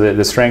yeah, so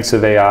the strengths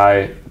of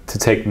AI to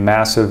take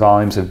massive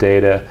volumes of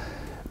data.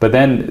 But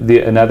then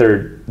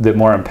the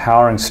more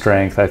empowering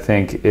strength, I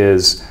think,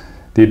 is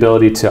the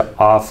ability to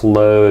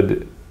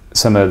offload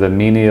some of the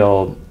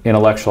menial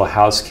intellectual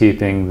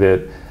housekeeping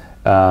that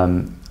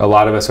a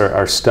lot of us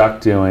are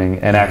stuck doing,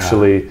 and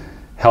actually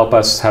help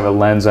us have a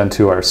lens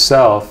unto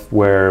ourself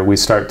where we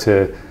start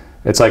to,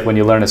 it's like when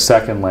you learn a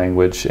second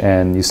language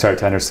and you start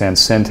to understand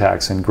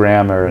syntax and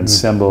grammar and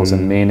symbols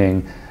and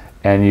meaning,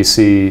 and you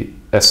see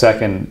a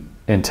second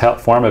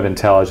form of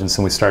intelligence,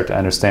 and we start to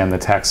understand the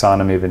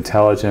taxonomy of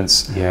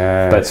intelligence,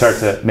 but start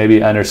to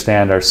maybe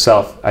understand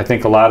ourselves. I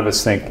think a lot of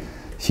us think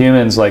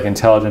humans, like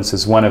intelligence,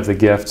 is one of the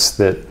gifts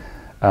that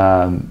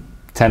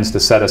tends to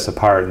set us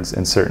apart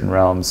in certain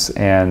realms,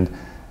 and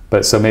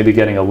But so maybe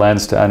getting a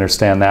lens to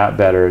understand that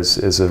better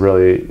is a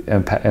really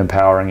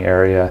empowering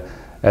area.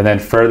 And then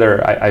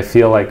further, I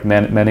feel like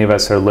many of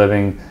us are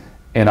living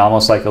in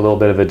almost like a little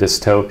bit of a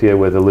dystopia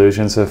with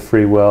illusions of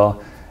free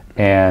will,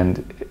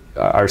 and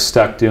are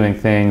stuck doing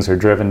things or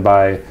driven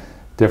by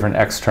different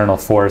external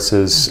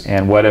forces.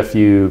 And what if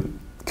you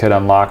could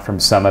unlock from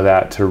some of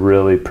that to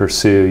really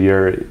pursue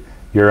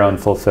your own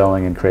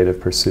fulfilling and creative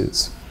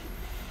pursuits?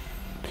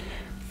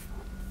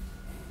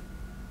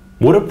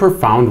 What a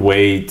profound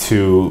way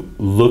to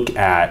look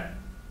at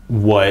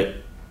what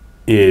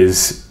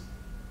is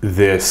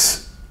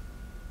this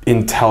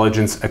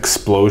intelligence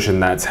explosion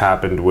that's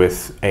happened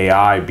with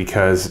AI,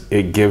 because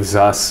it gives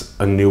us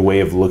a new way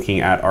of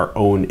looking at our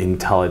own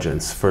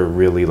intelligence. For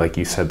really, like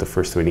you said, the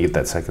first way to get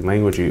that second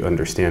language, you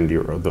understand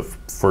the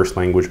first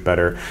language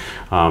better,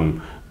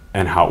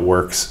 and how it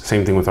works.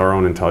 Same thing with our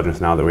own intelligence.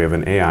 Now that we have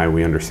an AI,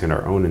 we understand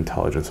our own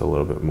intelligence a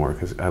little bit more,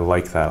 because I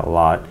like that a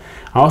lot.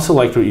 I also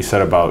liked what you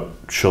said about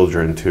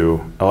children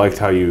too. I liked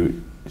how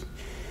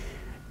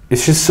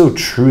it's just so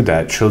true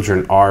that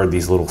children are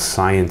these little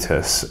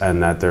scientists,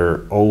 and that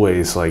they're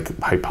always like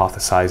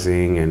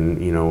hypothesizing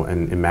and, you know,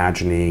 and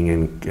imagining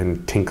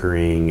and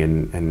tinkering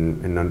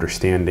and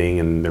understanding,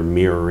 and they're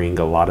mirroring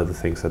a lot of the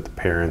things that the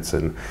parents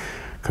and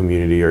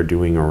community are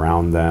doing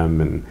around them.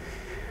 And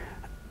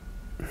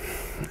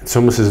it's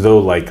almost as though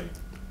like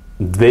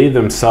they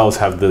themselves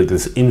have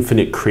this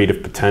infinite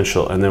creative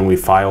potential, and then we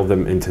file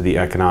them into the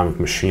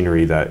economic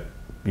machinery that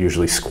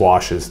usually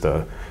squashes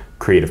the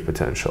creative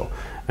potential.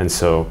 And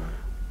so,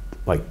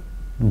 like,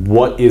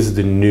 what is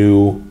the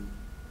new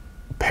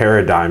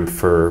paradigm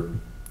for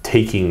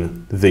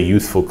taking the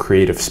youthful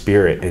creative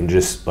spirit and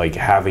just like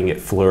having it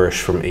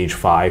flourish from age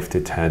 5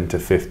 to 10 to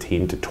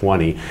 15 to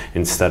 20,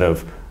 instead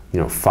of, you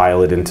know,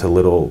 file it into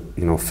little,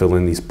 you know, fill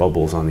in these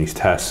bubbles on these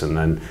tests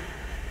and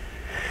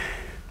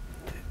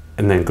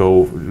then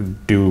go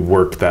do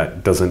work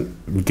that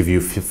doesn't give you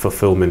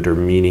fulfillment or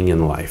meaning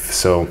in life.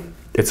 So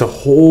it's a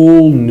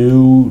whole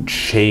new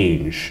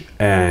change,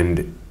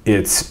 and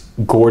it's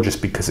gorgeous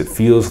because it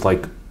feels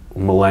like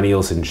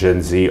millennials and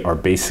Gen Z are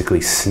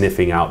basically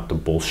sniffing out the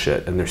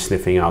bullshit, and they're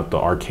sniffing out the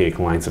archaic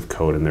lines of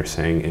code, and they're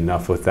saying,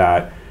 enough with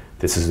that.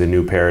 This is the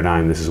new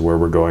paradigm. This is where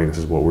we're going. This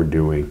is what we're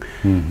doing.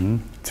 Mm-hmm.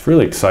 It's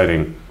really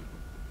exciting.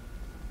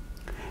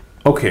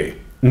 Okay,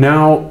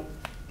 now,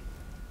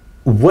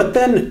 what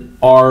then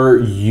are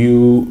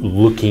you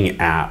looking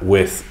at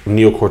with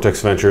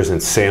Neocortex Ventures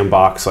and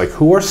Sandbox? Like,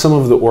 who are some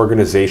of the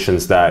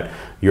organizations that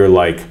you're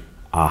like,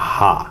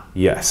 aha,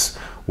 yes,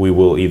 we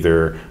will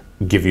either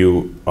give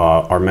you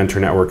our mentor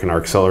network and our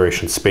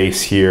acceleration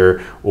space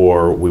here,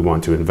 or we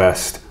want to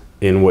invest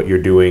in what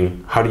you're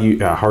doing? How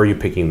are you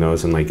picking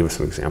those, and like give us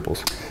some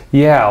examples?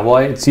 Yeah, well,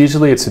 it's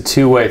a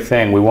two-way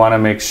thing. We want to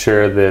make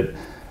sure that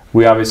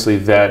we obviously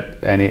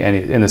vet any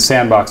in the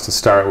Sandbox to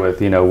start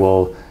with. You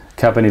know,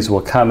 companies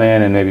will come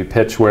in and maybe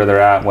pitch where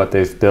they're at, what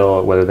they've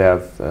built, whether they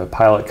have a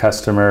pilot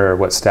customer or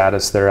what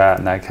status they're at,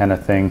 and that kind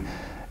of thing.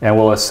 And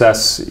we'll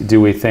assess: do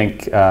we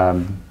think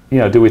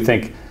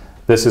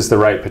this is the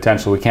right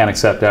potential? We can't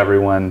accept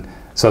everyone,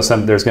 so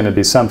there's going to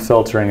be some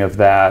filtering of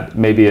that.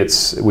 Maybe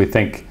we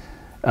think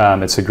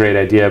it's a great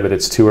idea, but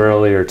it's too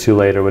early or too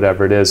late or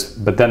whatever it is.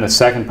 But then the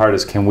second part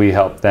is, can we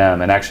help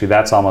them? And actually,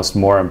 that's almost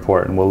more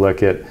important. We'll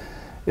look at,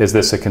 is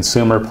this a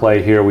consumer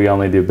play here? We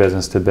only do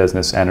business to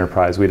business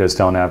enterprise. We just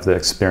don't have the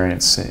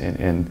experience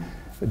in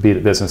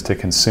business to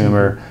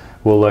consumer. Mm-hmm.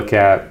 We'll look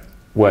at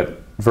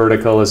what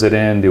vertical is it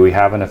in? Do we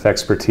have enough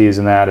expertise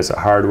in that? Is it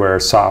hardware or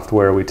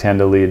software? We tend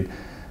to lead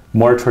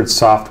more towards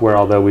software,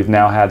 although we've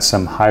now had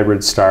some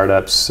hybrid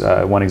startups.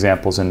 One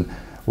example is in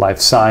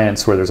life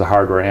science, where there's a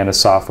hardware and a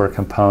software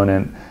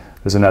component.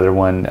 There's another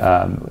one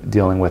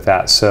dealing with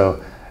that.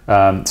 So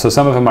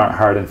some of them aren't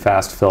hard and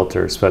fast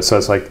filters, but so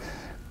it's like,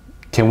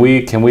 can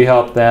we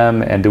help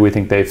them, and do we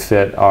think they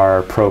fit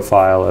our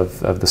profile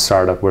of the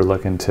startup we're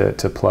looking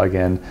to plug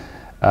in?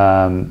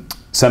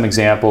 Some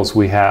examples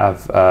we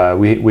have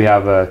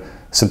a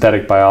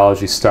synthetic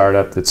biology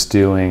startup that's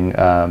doing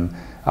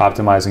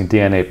optimizing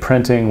DNA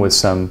printing with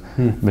some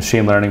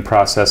machine learning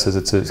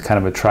processes. It's kind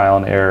of a trial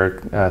and error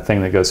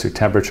thing that goes through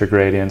temperature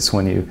gradients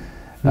when you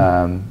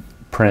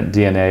print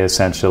DNA,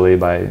 essentially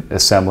by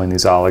assembling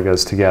these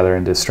oligos together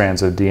into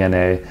strands of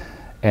DNA.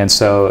 And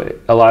so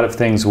a lot of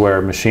things where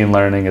machine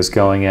learning is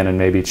going in and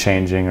maybe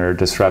changing or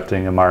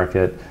disrupting a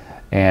market,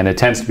 and it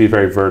tends to be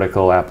very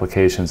vertical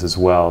applications as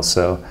well.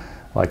 So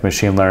like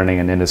machine learning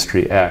and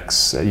industry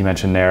X, you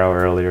mentioned narrow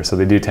earlier, so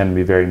they do tend to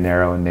be very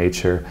narrow in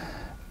nature.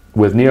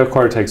 With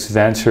Neocortex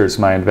Ventures,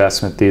 my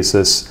investment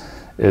thesis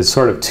is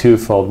sort of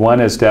twofold. One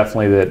is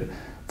definitely that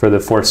for the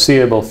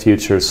foreseeable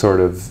future, sort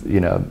of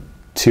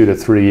 2 to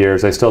 3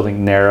 years, I still think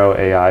narrow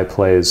AI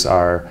plays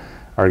are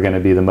going to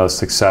be the most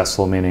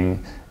successful,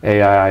 meaning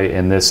AI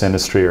in this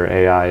industry or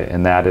AI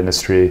in that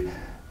industry.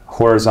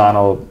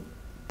 Horizontal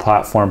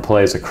platform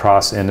plays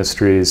across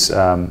industries.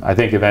 I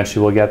think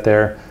eventually we'll get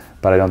there,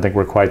 but I don't think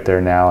we're quite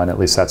there now, and at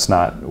least that's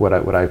not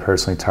what I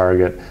personally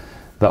target.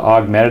 The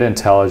augmented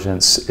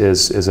intelligence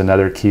is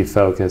another key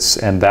focus,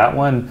 and that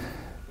one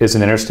is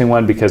an interesting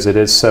one because it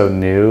is so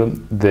new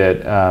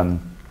that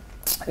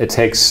it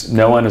takes,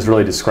 no one is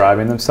really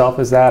describing themselves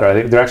as that, or I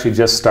think they're actually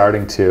just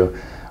starting to.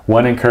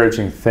 One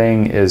encouraging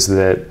thing is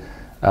that,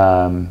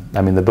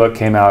 I mean, the book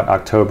came out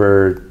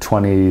October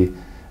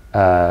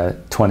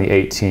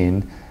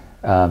 2018,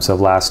 so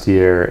last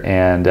year,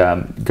 and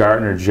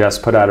Gartner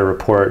just put out a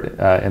report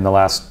in the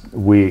last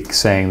week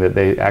saying that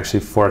they actually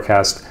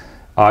forecast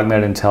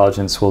augmented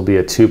intelligence will be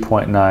a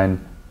 $2.9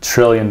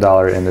 trillion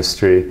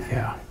industry.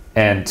 Yeah.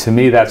 And to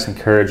me, that's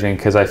encouraging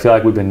because I feel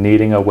like we've been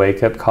needing a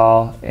wake-up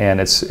call, and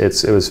it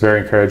was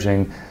very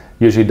encouraging.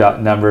 Usually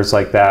numbers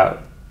like that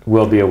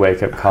will be a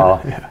wake-up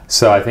call. Yeah.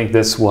 So I think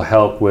this will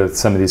help with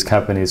some of these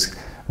companies.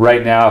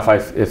 Right now,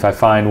 if I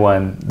find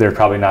one, they're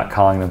probably not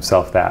calling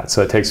themselves that.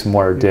 So it takes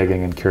more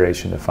digging and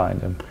curation to find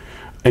them.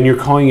 And you're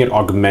calling it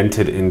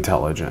augmented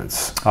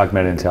intelligence.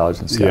 Augmented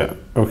intelligence, yeah.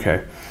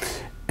 Okay.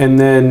 And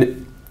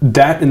then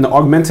that in the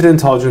augmented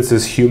intelligence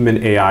is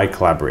human AI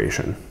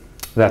collaboration.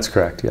 That's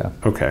correct, yeah.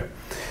 Okay.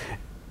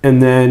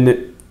 And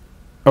then,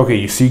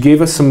 okay, so you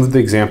gave us some of the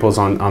examples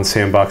on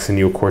Sandbox and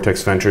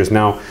Neocortex Ventures.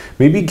 Now,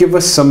 maybe give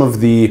us some of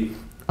the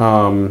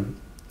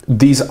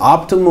these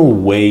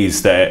optimal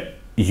ways that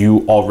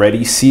you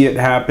already see it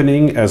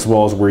happening, as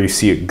well as where you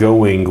see it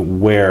going,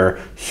 where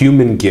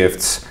human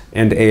gifts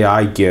and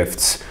AI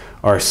gifts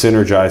are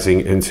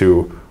synergizing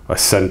into a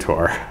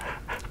centaur.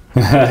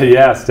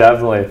 Yes,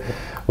 definitely.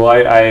 Well,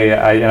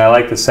 I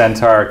like the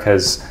centaur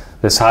because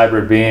this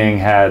hybrid being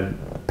had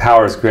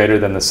powers greater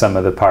than the sum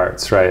of the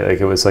parts, right?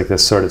 Like it was like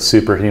this sort of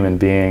superhuman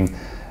being.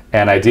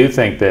 And I do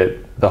think that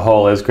the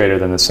whole is greater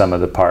than the sum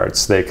of the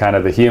parts. They kind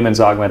of, the humans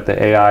augment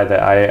the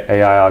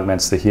AI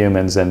augments the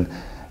humans, and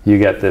you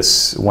get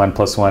this 1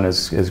 + 1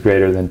 is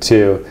greater than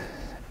 2.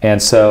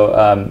 And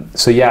so,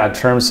 so yeah, in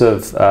terms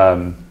of,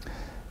 I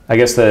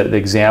guess the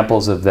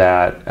examples of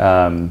that,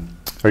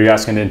 are you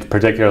asking in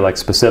particular like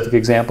specific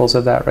examples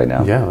of that right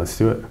now? Yeah, let's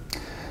do it.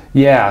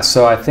 Yeah,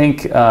 so I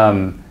think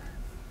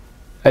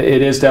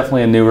it is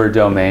definitely a newer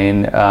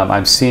domain.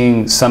 I'm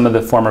seeing some of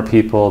the former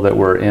people that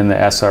were in the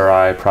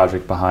SRI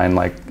project behind,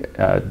 like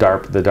the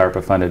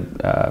DARPA-funded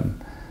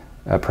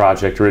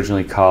project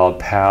originally called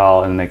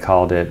PAL, and they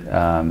called it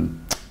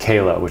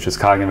Kayla, which is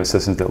cognitive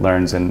assistant that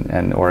learns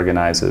and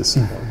organizes.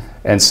 Mm-hmm.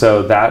 And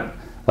so that,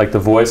 like the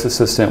voice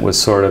assistant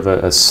was sort of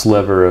a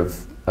sliver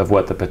of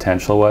what the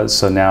potential was.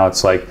 So now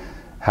it's like,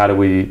 how do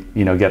we,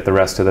 get the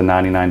rest of the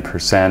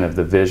 99% of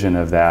the vision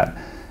of that?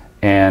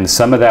 And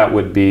some of that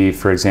would be,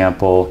 for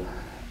example,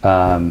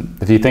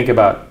 if you think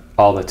about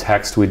all the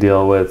text we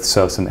deal with,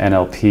 so some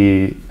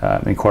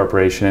NLP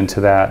incorporation into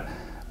that,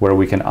 where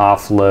we can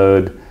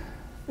offload.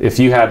 If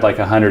you had like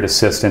 100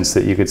 assistants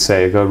that you could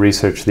say, go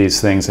research these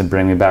things and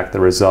bring me back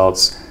the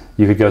results,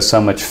 you could go so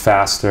much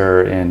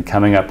faster in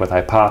coming up with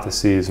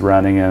hypotheses,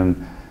 running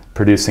them,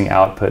 producing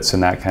outputs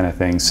and that kind of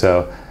thing.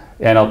 So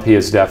NLP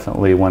is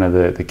definitely one of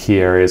the key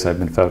areas I've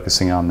been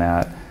focusing on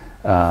that.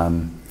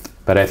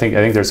 But I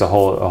think there's a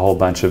whole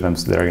bunch of them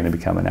that are going to be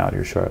coming out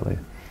here shortly.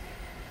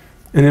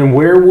 And then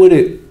where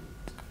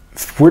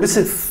does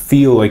it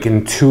feel like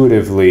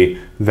intuitively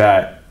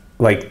that,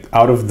 like,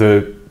 out of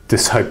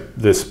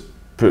this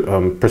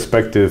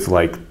perspective,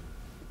 like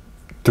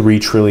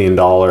 $3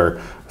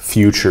 trillion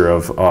future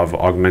of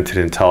augmented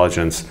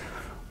intelligence,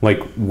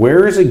 like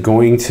where is it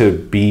going to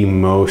be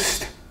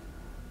most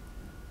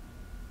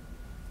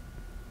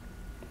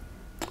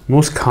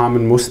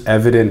common, most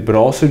evident, but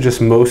also just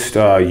most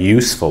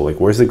useful? Like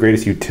where's the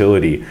greatest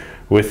utility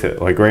with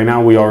it? Like right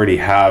now we already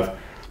have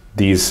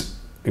these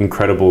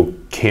incredible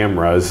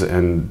cameras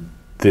and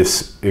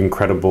this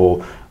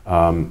incredible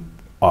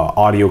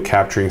audio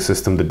capturing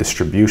system, the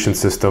distribution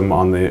system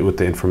with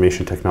the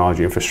information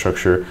technology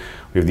infrastructure.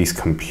 We have these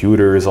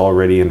computers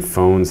already and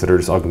phones that are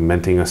just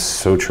augmenting us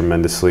so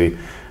tremendously.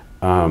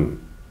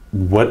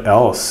 What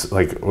else,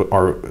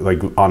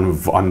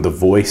 on the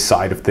voice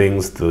side of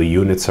things, the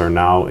units are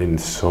now in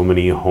so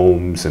many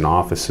homes and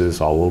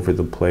offices all over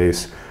the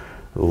place.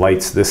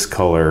 Lights this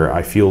color,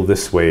 I feel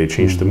this way,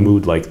 change the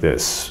mood like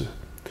this.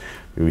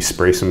 Maybe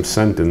spray some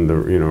scent in the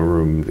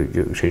room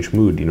to change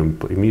mood,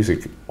 play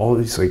music, all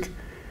these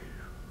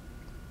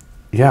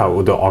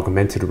the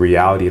augmented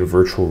reality and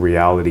virtual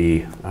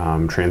reality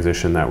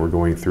transition that we're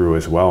going through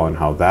as well, and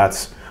how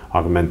that's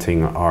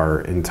augmenting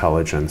our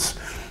intelligence.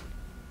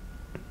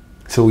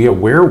 So yeah,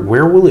 where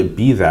will it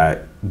be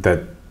that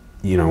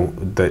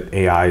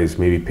AI is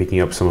maybe picking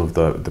up some of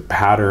the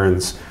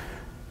patterns,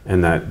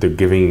 and that they're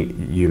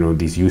giving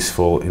these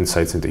useful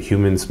insights into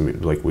humans?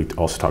 Like we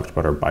also talked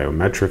about our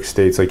biometric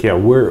states. Like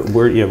where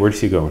do you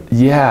see going?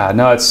 Yeah,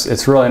 no,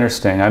 it's real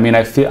interesting. I mean,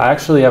 I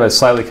actually have a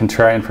slightly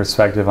contrarian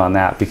perspective on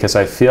that, because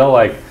I feel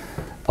like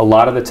a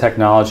lot of the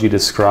technology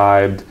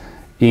described,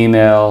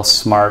 email,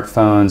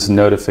 smartphones,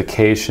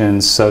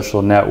 notifications,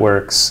 social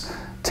networks,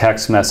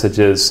 text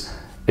messages,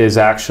 is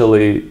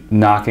actually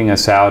knocking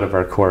us out of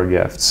our core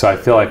gifts. So I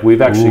feel like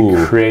we've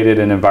actually created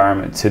an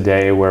environment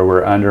today where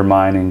we're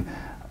undermining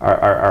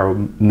our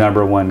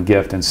number one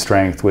gift and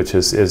strength, which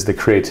is the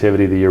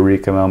creativity, the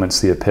eureka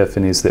moments, the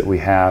epiphanies that we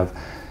have.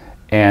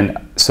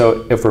 And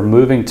so if we're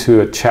moving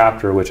to a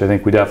chapter, which I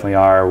think we definitely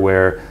are,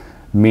 where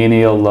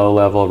menial,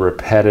 low-level,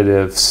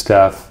 repetitive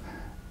stuff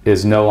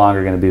is no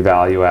longer going to be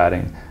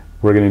value-adding.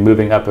 We're going to be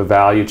moving up a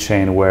value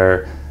chain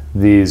where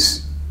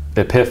these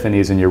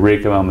epiphanies and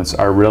eureka moments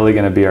are really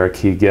going to be our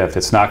key gift.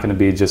 It's not going to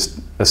be just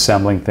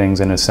assembling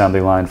things in an assembly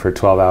line for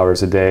 12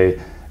 hours a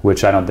day,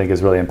 which I don't think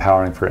is really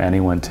empowering for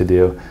anyone to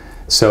do.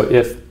 So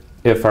if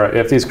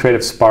these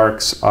creative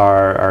sparks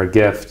are our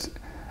gift,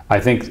 I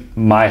think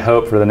my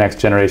hope for the next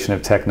generation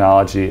of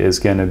technology is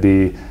going to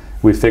be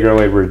we figure a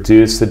way to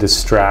reduce the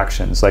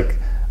distractions. Like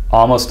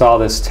almost all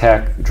this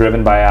tech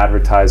driven by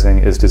advertising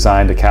is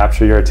designed to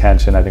capture your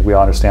attention. I think we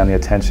all understand the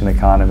attention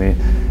economy,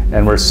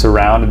 and we're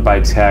surrounded by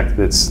tech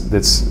that's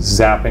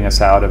zapping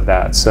us out of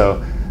that.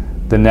 So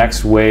the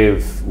next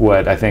wave,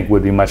 what I think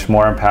would be much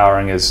more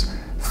empowering, is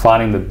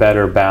finding the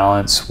better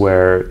balance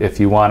where if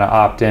you want to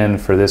opt in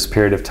for this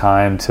period of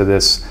time to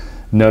this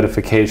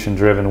notification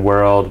driven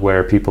world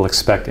where people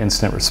expect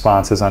instant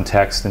responses on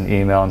text and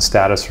email and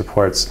status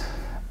reports,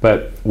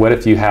 but what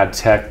if you had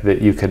tech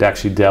that you could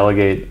actually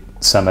delegate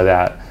some of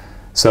that?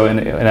 So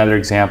another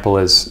example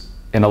is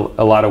in a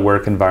lot of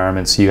work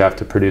environments you have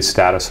to produce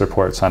status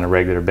reports on a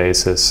regular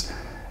basis,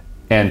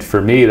 and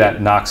for me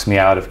that knocks me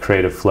out of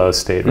creative flow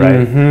state,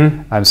 right?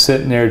 Mm-hmm. I'm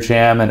sitting there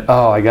jamming,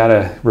 oh, I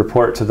gotta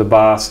report to the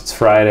boss, it's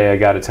Friday, I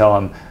gotta tell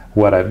him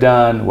what I've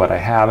done, what I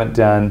haven't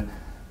done.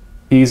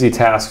 Easy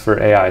task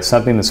for AI,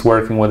 something that's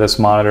working with us,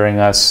 monitoring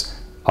us,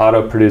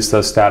 auto-produce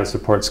those status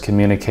reports,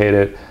 communicate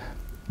it,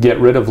 get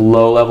rid of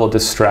low-level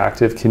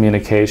distractive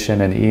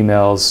communication and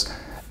emails.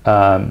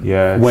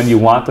 Yes. When you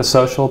want the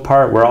social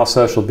part, we're all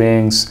social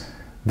beings,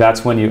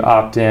 that's when you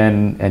opt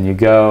in and you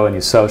go and you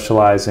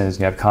socialize and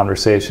you have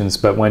conversations,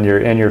 but when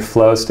you're in your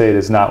flow state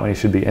is not when you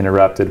should be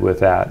interrupted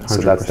with that. 100%.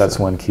 So that's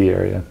one key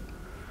area.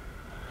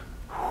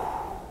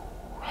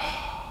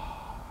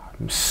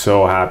 I'm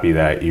so happy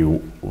that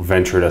you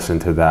ventured us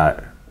into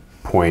that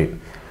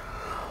point.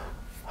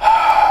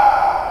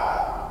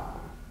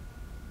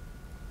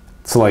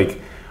 It's like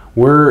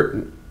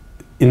we're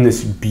in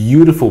this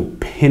beautiful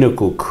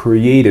pinnacle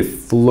creative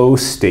flow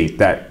state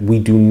that we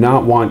do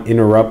not want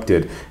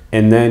interrupted,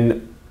 and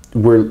then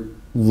we're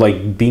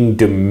like being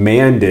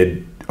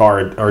demanded,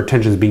 our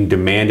attention is being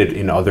demanded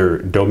in other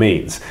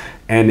domains,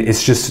 and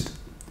it's just,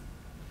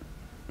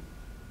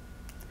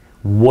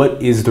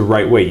 what is the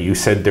right way? You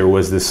said there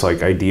was this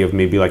like idea of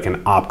maybe like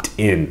an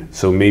opt-in.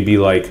 So maybe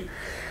like,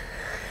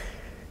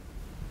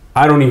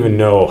 I don't even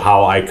know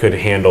how I could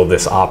handle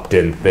this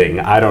opt-in thing.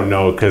 I don't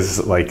know,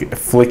 because like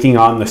flicking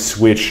on the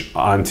switch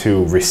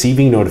onto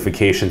receiving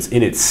notifications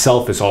in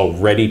itself is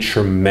already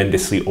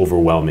tremendously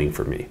overwhelming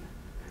for me.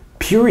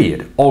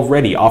 Period.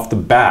 Already off the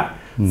bat.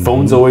 Mm-hmm.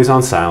 Phone's always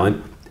on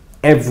silent.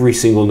 Every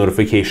single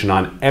notification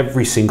on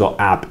every single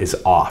app is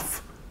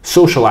off.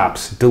 Social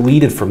apps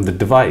deleted from the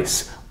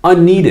device.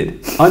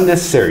 Unneeded,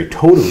 unnecessary,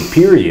 totally,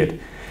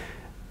 period.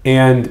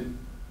 And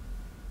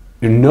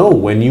no,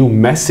 when you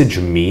message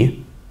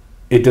me,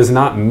 it does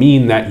not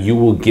mean that you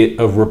will get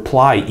a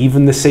reply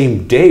even the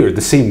same day or the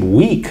same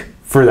week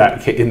for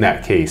that in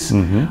that case.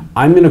 Mm-hmm.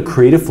 I'm in a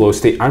creative flow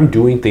state. I'm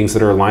doing things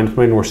that are aligned with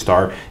my North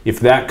Star. If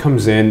that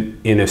comes in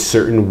a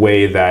certain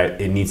way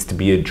that it needs to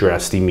be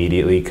addressed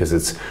immediately, because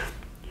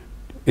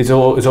it's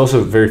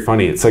also very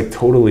funny. It's like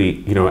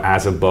totally,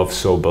 as above,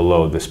 so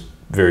below, this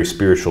very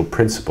spiritual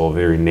principle,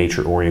 very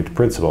nature-oriented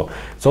principle.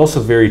 It's also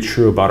very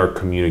true about our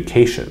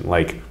communication,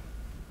 like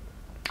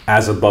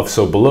as above,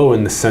 so below,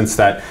 in the sense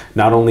that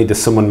not only does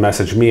someone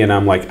message me and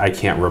I'm like, I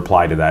can't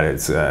reply to that,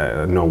 it's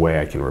no way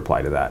I can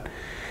reply to that.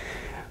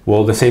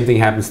 Well, the same thing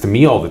happens to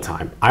me all the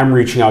time. I'm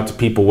reaching out to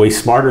people way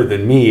smarter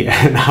than me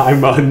and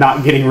I'm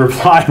not getting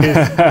replies.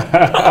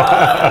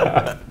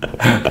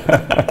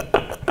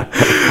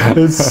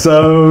 It's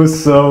so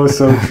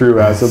true.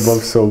 As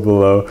above, so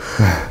below,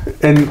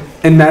 and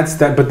that's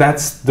that. But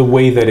that's the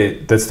way that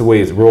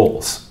it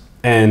rolls.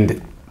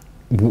 And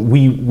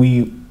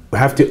we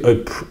have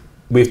to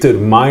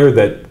admire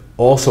that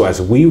also,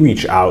 as we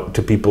reach out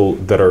to people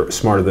that are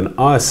smarter than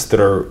us, that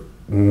are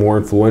more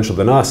influential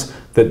than us,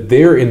 that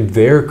they're in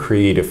their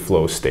creative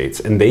flow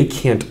states and they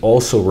can't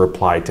also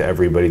reply to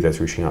everybody that's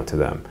reaching out to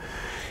them.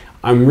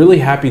 I'm really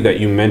happy that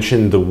you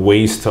mentioned the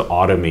ways to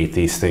automate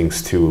these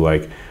things too,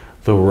 like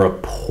the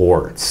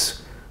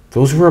reports.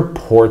 Those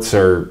reports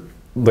are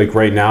like,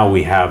 right now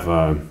we have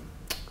an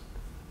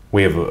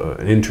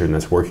intern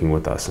that's working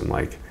with us, and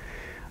like,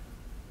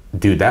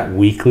 dude, that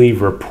weekly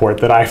report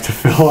that I have to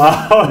fill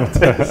out,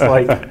 it's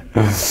like,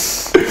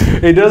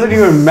 it doesn't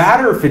even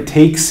matter if it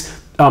takes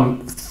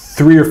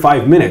 3 or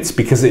 5 minutes,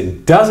 because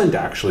it doesn't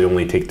actually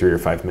only take 3 or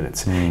 5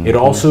 minutes. Mm-hmm. It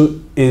also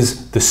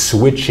is the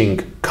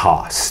switching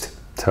cost.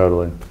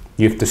 Totally.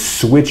 You have to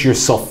switch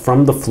yourself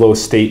from the flow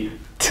state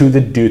to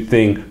the do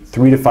thing,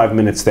 3 to 5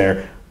 minutes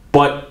there,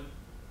 but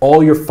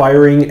all your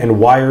firing and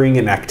wiring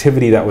and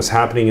activity that was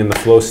happening in the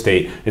flow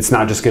state, it's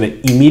not just going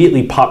to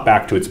immediately pop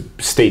back to its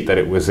state that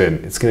it was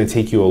in. It's going to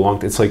take you a long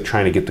time. It's like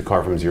trying to get the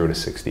car from 0 to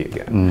 60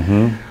 again.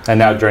 Mm-hmm. And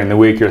now during the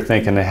week you're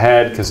thinking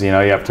ahead, because you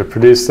have to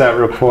produce that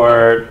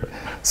report,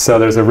 So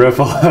there's a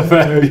ripple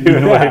effect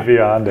even way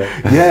beyond it.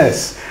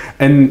 Yes,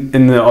 and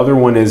the other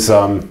one is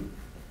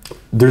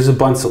there's a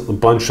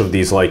bunch of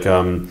these like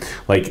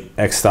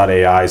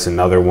X.AI is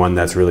another one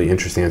that's really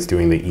interesting. It's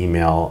doing the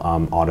email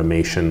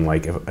automation.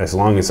 Like as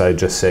long as I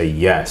just say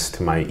yes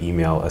to my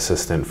email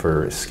assistant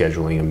for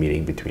scheduling a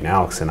meeting between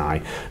Alex and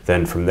I,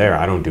 then from there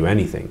I don't do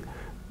anything.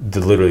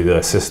 Literally the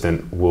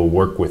assistant will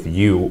work with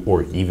you,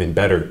 or even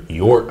better,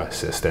 your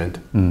assistant,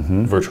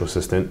 virtual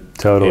assistant,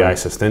 totally. AI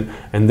assistant,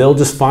 and they'll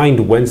just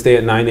find Wednesday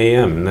at 9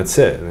 a.m. and that's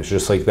it. And it's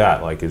just like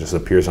that. Like it just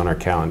appears on our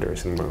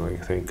calendars, and we're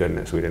like, thank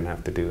goodness we didn't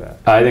have to do that.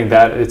 I think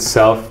that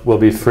itself will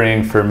be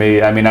freeing for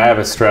me. I mean, I have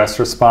a stress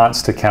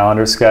response to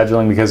calendar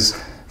scheduling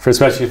because,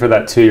 especially for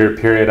that 2-year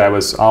period, I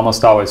was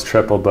almost always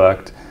triple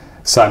booked.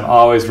 So I'm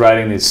always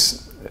writing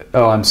these,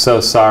 oh, I'm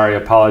so sorry,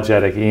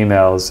 apologetic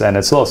emails, and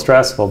it's a little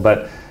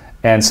stressful,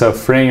 and so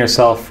freeing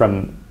myself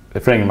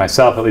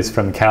at least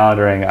from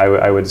calendaring,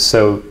 I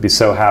would be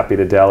so happy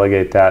to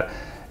delegate that.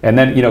 And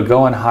then,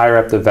 going higher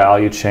up the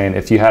value chain.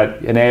 If you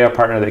had an AI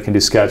partner that can do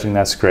scheduling,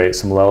 that's great,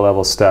 some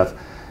low-level stuff.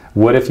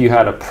 What if you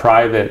had a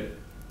private,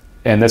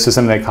 and this is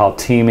something they call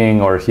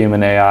teaming or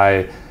human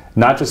AI,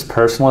 not just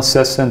personal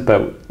assistant,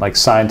 but like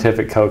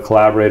scientific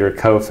co-collaborator,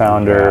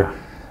 co-founder.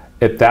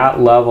 Yeah. At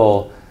that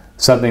level,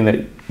 something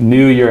that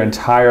knew your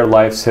entire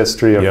life's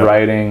history of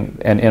writing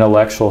and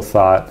intellectual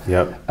thought.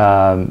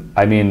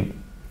 I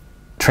mean,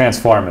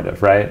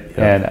 transformative, right?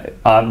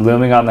 And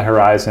looming on the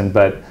horizon,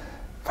 but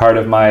part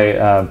of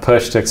my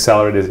push to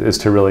accelerate is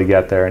to really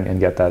get there and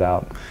get that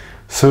out.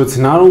 So it's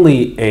not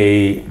only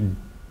a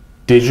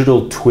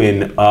digital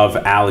twin of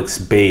Alex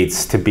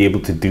Bates to be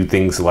able to do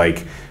things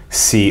like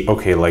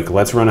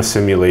let's run a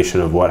simulation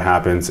of what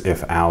happens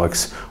if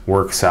Alex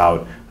works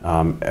out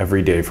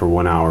every day for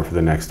 1 hour for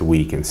the next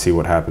week, and see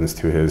what happens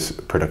to his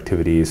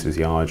productivity, his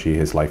physiology,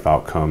 his life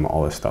outcome,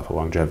 all this stuff,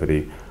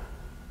 longevity.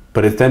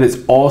 But then it's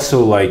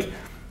also like,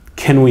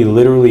 can we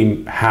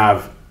literally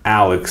have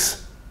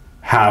Alex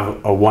have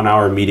a 1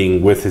 hour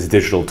meeting with his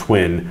digital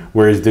twin,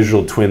 where his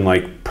digital twin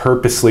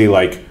purposely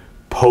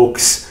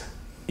pokes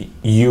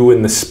you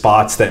in the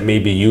spots that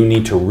maybe you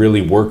need to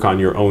really work on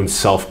your own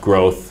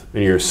self-growth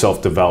and your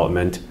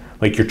self-development,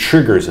 like your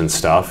triggers and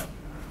stuff,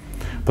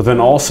 but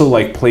then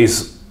also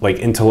plays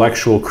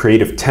intellectual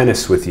creative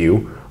tennis with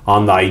you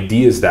on the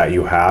ideas that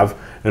you have,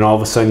 and all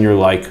of a sudden you're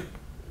like,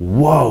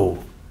 whoa,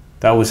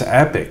 that was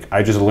epic.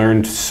 I just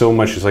learned so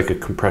much. It's like a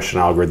compression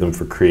algorithm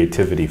for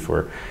creativity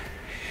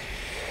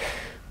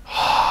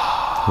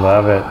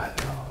Love it.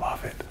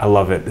 I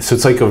love it. So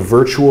it's like a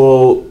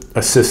virtual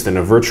assistant,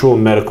 a virtual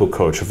medical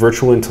coach, a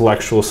virtual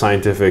intellectual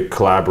scientific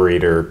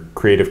collaborator,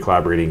 creative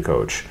collaborating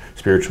coach,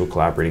 spiritual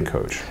collaborating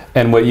coach.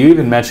 And what you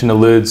even mentioned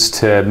alludes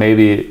to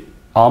maybe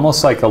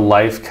almost like a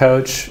life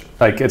coach.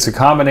 Like it's a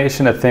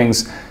combination of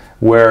things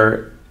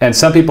where, and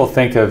some people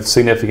think of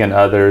significant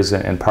others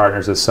and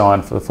partners and so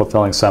on for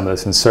fulfilling some of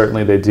this, and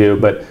certainly they do,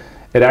 but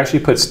it actually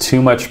puts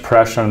too much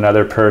pressure on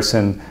another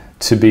person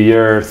to be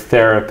your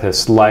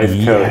therapist, life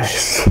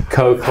coach,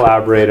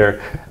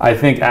 co-collaborator. I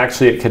think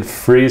actually it could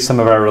free some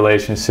of our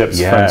relationships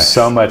from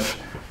so much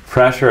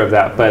pressure of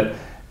that. But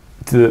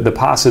the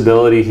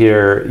possibility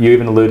here, you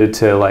even alluded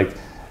to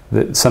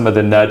some of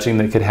the nudging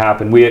that could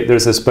happen.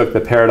 There's this book,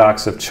 The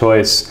Paradox of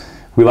Choice.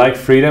 We like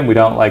freedom, we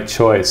don't like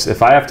choice.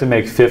 If I have to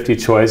make 50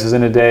 choices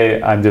in a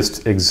day, I'm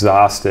just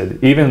exhausted.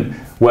 Even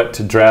what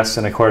to dress,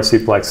 and of course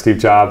people like Steve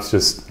Jobs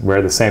just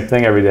wear the same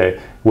thing every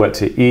day. What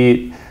to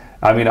eat.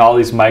 I mean, all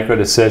these micro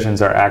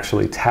decisions are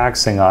actually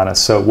taxing on us.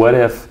 So what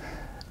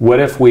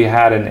if we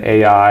had an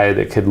AI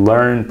that could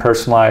learn,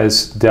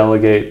 personalize,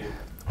 delegate?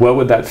 What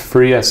would that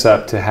free us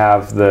up to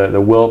have the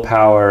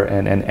willpower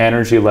and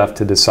energy left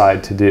to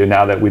decide to do,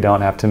 now that we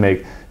don't have to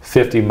make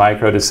 50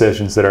 micro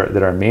decisions that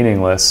are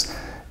meaningless?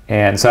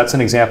 And so that's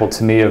an example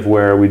to me of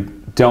where we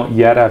don't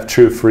yet have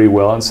true free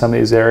will in some of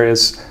these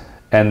areas,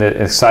 and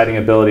the exciting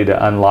ability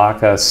to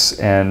unlock us,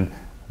 and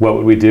what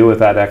would we do with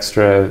that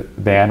extra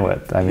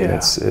bandwidth? I mean,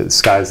 it's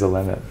sky's the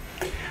limit.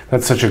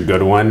 That's such a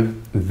good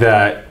one,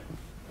 that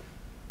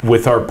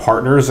with our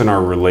partners and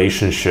our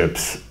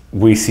relationships,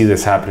 we see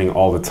this happening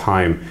all the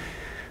time.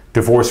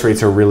 Divorce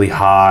rates are really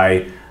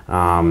high.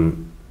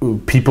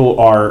 People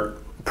are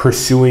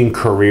pursuing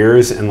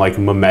careers and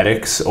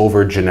memetics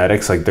over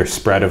genetics, like their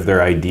spread of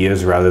their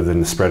ideas rather than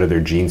the spread of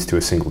their genes to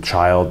a single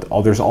child.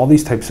 There's all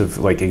these types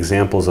of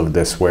examples of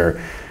this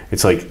where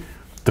it's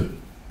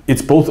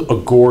it's both a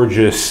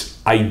gorgeous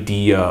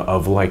idea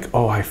of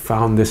oh, I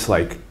found this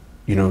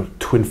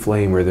twin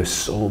flame or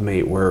this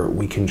soulmate where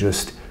we can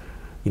just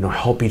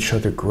help each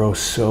other grow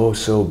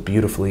so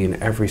beautifully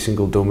in every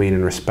single domain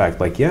and respect.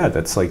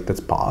 That's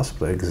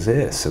possible, it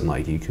exists,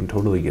 and you can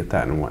totally get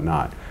that and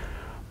whatnot.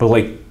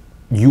 But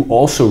you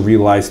also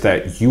realize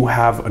that you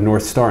have a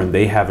North Star and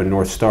they have a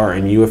North Star,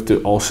 and you have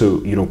to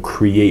also,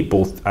 create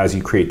both. As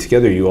you create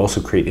together, you also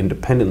create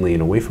independently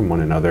and away from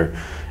one another,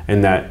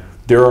 and that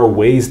there are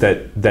ways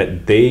that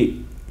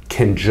they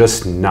can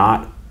just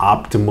not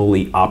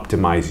optimally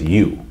optimize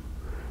you.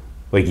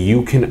 Like,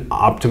 you can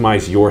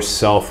optimize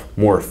yourself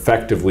more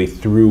effectively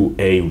through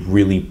a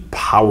really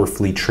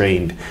powerfully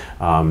trained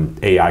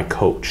AI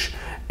coach.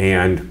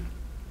 And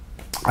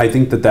I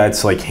think that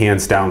that's like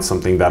hands down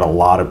something that a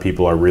lot of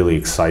people are really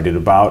excited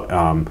about.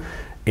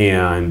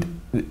 And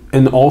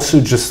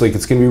also just like,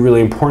 it's going to be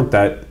really important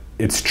that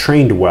it's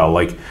trained well.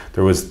 Like,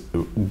 there was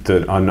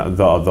the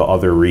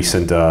other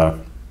recent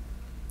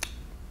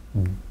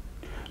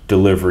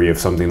delivery of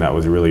something that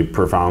was really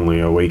profoundly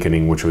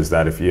awakening, which was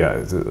that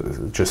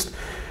just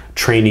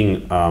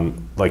training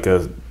like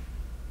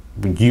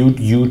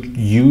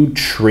you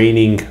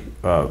training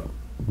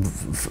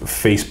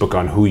Facebook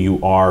on who you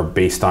are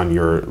based on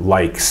your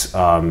likes,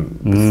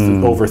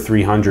 over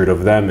 300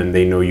 of them, and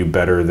they know you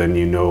better than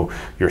you know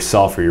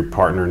yourself, or your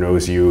partner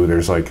knows you.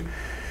 There's like,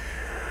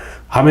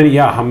 how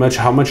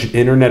much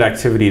internet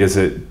activity does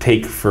it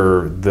take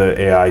for the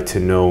AI to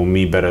know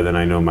me better than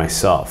I know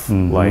myself?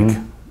 Like,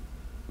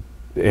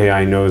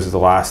 AI knows the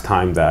last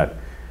time that,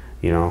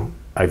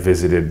 I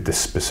visited this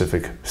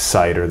specific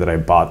site, or that I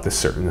bought this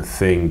certain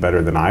thing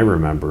better than I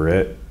remember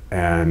it.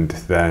 And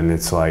then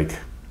it's like,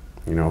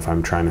 if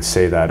I'm trying to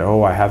say that,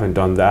 oh, I haven't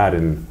done that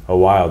in a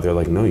while, they're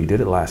like, no, you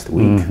did it last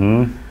week.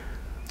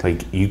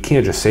 Like, you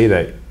can't just say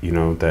that,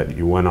 that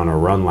you went on a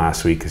run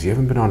last week, because you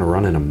haven't been on a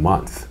run in a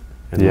month.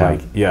 And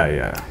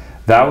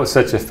that was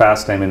such a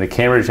fascinating. The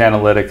Cambridge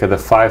Analytica, the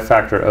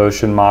 5-factor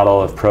ocean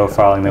model of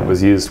profiling that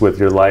was used with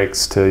your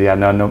likes to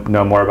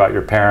know more about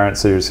your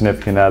parents or your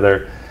significant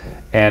other,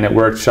 and it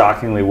worked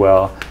shockingly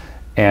well,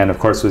 and of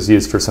course was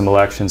used for some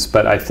elections.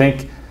 But I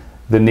think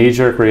the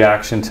knee-jerk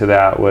reaction to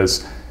that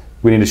was,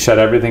 we need to shut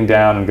everything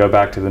down and go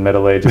back to the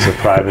Middle Ages of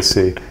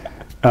privacy.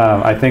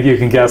 I think you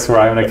can guess where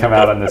I'm going to come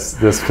out on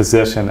this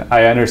position.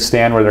 I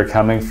understand where they're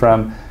coming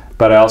from,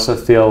 but I also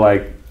feel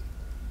like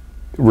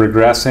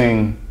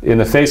regressing in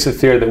the face of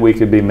fear that we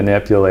could be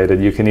manipulated.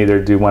 You can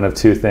either do one of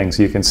two things.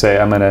 You can say,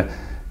 I'm going to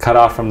cut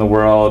off from the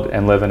world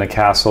and live in a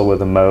castle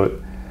with a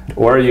moat,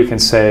 or you can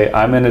say,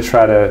 I'm going to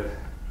try to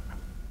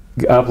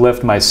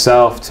uplift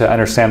myself to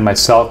understand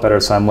myself better,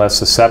 so I'm less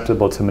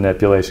susceptible to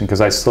manipulation, because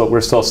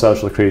we're still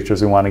social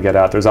creatures. We want to get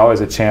out. There's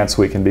always a chance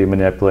we can be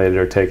manipulated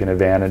or taken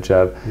advantage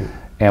of.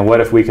 And what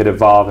if we could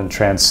evolve and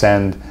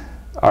transcend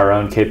our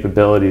own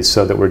capabilities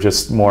so that we're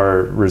just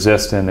more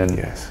resistant?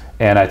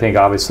 And I think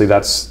obviously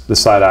that's the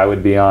side I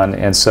would be on.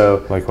 And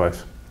so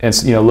likewise,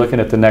 and looking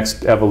at the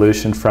next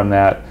evolution from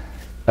that,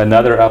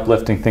 another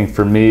uplifting thing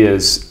for me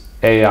is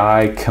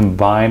AI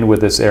combined with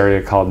this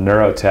area called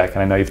neurotech. And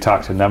I know you've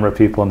talked to a number of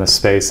people in this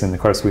space, and of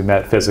course we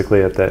met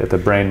physically at the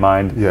Brain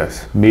Mind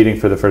meeting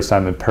for the first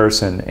time in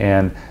person.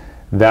 And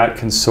that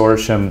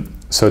consortium,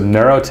 so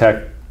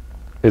neurotech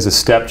is a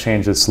step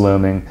change that's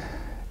looming.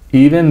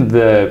 Even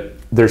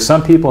there's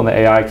some people in the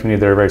AI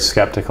community that are very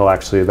skeptical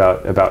actually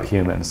about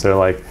humans. They're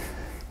like,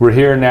 we're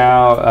here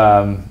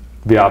now,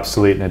 be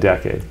obsolete in a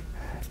decade.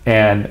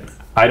 And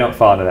I don't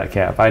fall into that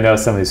camp. I know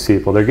some of these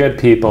people. They're good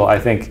people. I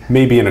think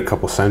maybe in a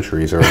couple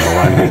centuries or a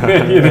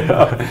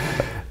millennia.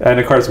 And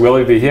of course, will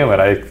we be human?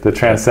 The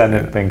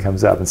transcendent thing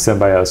comes up in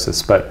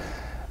symbiosis. But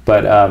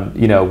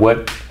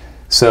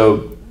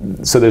so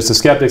there's the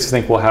skeptics who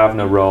think we'll have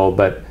no role,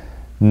 but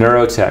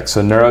neurotech.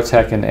 So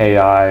neurotech and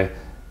AI.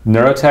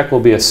 Neurotech will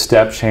be a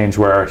step change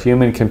where our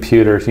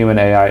human-computer,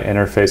 human-AI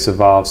interface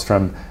evolves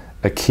from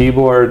a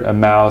keyboard, a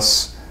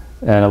mouse,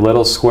 and a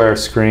little square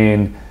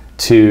screen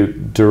to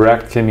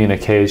direct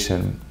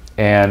communication,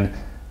 and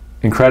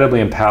incredibly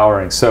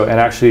empowering. So, and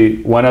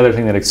actually, one other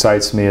thing that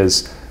excites me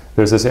is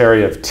there's this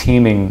area of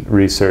teaming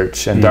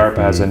research, and DARPA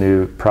has a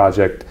new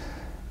project.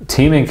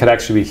 Teaming could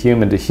actually be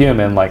human to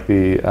human, like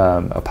the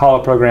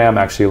Apollo program,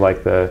 actually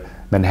like the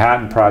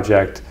Manhattan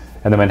Project.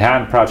 And the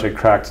Manhattan Project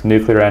cracked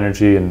nuclear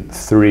energy in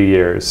 3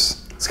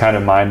 years. It's kind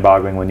of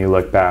mind-boggling when you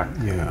look back.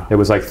 It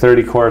was like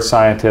 30 core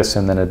scientists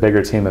and then a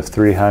bigger team of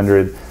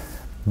 300.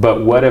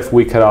 But what if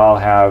we could all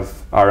have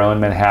our own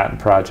Manhattan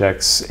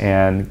projects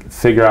and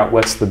figure out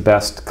what's the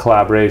best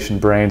collaboration,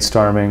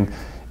 brainstorming,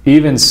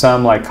 even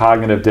some like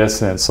cognitive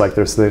dissonance, like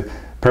there's the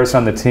person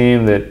on the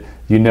team that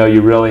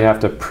you really have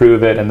to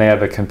prove it, and they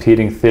have a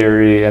competing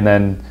theory, and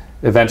then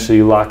eventually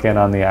you lock in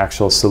on the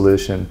actual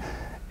solution.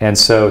 And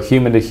so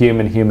human to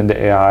human, human to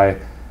AI,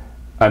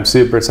 I'm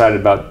super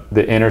excited about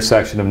the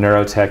intersection of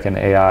neurotech and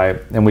AI.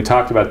 And we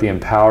talked about the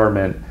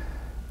empowerment,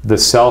 the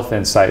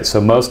self-insight.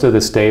 So most of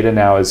this data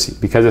now is,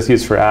 because it's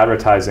used for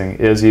advertising,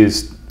 is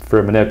used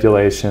for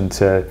manipulation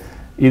to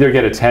either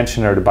get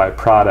attention or to buy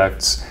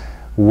products.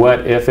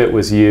 What if it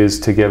was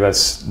used to give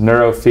us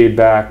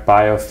neurofeedback,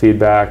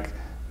 biofeedback,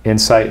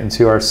 insight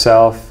into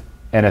ourselves?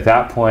 And at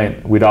that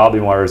point, we'd all be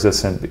more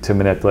resistant to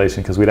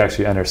manipulation because we'd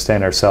actually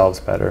understand ourselves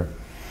better.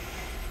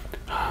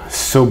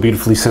 So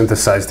beautifully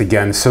synthesized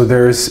again. So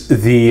there's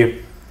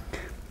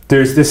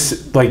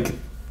this like,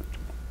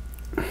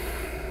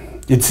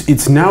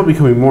 it's now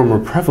becoming more and more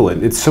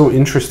prevalent. It's so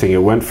interesting.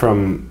 It went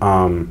from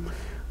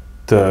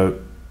the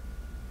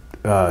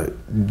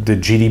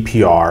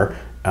GDPR.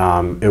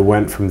 It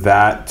went from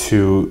that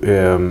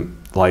to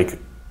like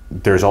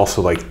there's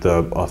also like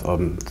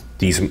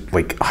these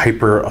like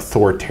hyper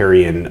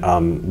authoritarian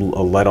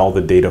let all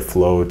the data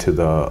flow to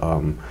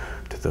the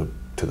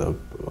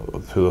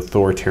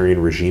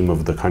authoritarian regime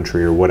of the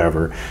country or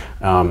whatever,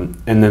 and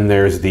then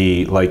there's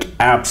the like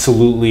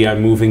absolutely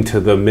I'm moving to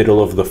the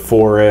middle of the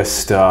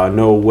forest,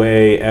 no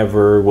way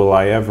ever will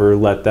I ever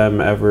let them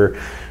ever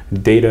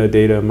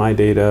my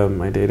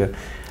data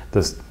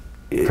This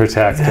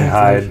protect and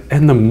hide.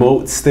 And the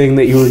moats thing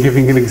that you were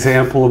giving an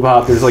example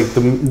about, it's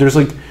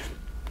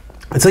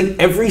like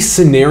every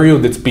scenario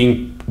that's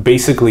being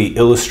basically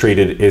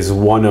illustrated is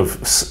one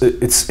of,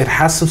 it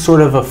has some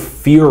sort of a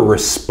fear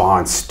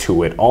response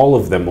to it. All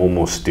of them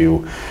almost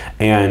do.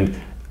 And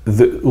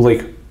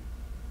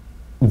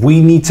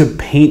we need to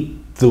paint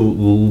the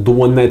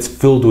one that's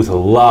filled with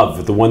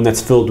love, the one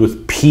that's filled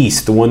with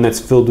peace, the one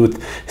that's filled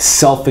with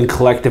self and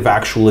collective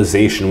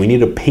actualization. We need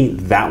to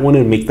paint that one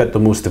and make that the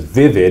most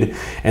vivid,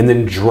 and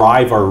then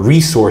drive our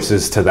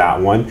resources to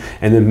that one,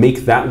 and then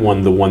make that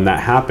one the one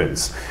that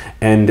happens.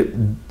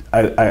 And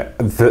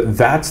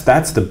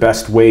that's the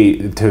best way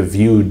to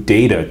view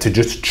data, to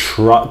just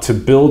to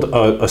build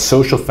a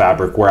social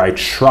fabric where I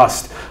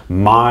trust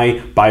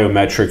my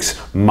biometrics,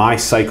 my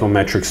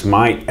psychometrics,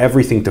 my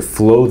everything to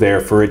flow there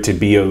for it to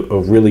be a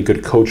really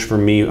good coach for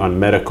me on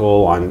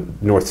medical, on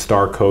North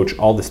Star coach,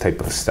 all this type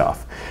of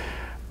stuff.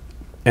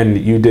 And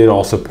you did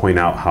also point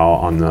out how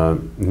on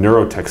the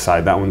neurotech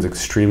side, that one's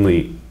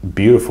extremely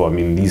beautiful. I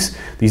mean, these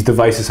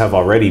devices have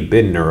already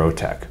been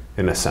neurotech.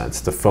 In a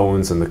sense, the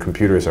phones and the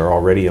computers are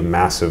already a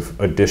massive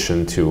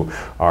addition to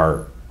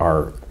our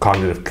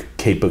cognitive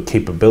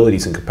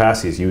capabilities and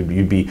capacities.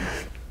 You'd be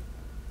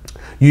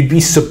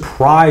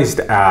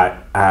surprised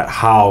at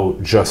how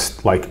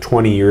just like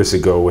 20 years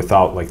ago,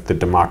 without like the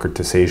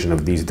democratization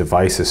of these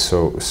devices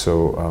so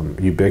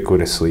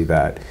ubiquitously,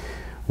 that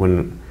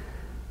when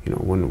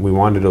we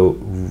wanted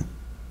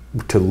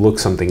to look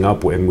something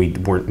up and we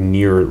weren't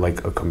near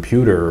like a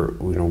computer,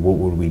 what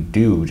would we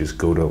do? Just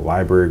go to the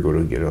library, go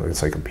to get an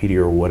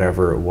encyclopedia or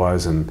whatever it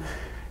was, and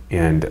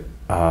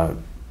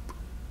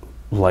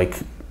like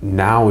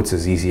now it's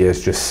as easy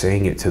as just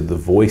saying it to the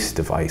voice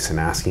device and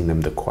asking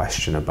them the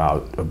question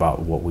about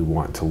what we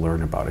want to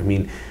learn about. I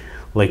mean,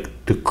 like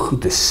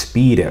the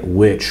speed at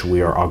which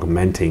we are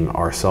augmenting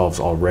ourselves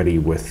already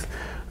with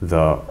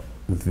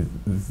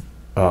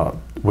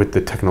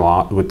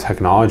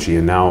technology,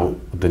 and now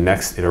the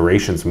next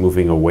iterations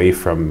moving away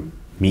from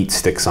meat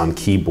sticks on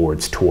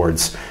keyboards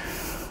towards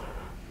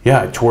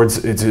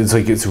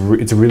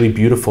it's really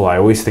beautiful. I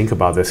always think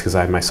about this because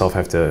I myself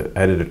have to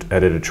edit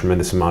a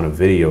tremendous amount of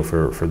video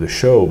for the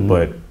show,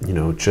 but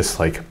just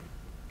like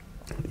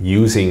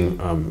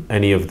using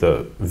any of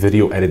the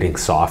video editing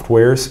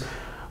softwares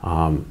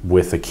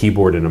with a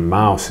keyboard and a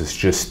mouse is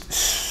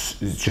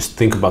just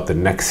think about the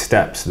next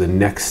steps. The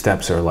next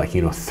steps are like,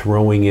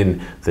 throwing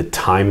in the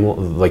time,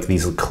 like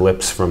these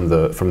clips from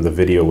the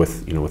video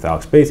with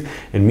Alex Bates,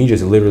 and me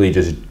just literally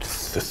just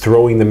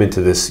throwing them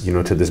into this,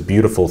 to this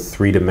beautiful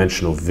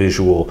three-dimensional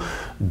visual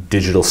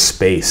digital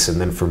space. And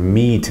then for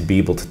me to be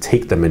able to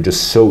take them and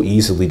just so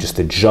easily just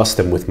adjust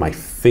them with my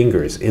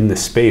fingers in the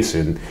space.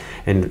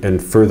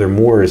 And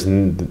furthermore, is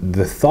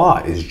the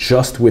thought is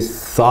just with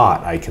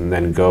thought, I can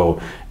then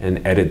go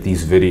and edit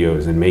these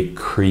videos and make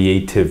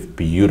creative,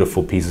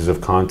 beautiful pieces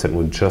of content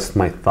with just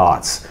my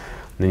thoughts.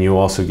 And then you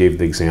also gave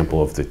the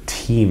example of the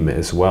team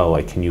as well.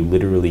 Like, can you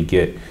literally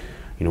get,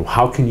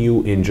 how can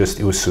you in just,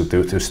 it was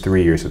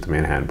 3 years with the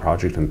Manhattan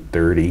Project and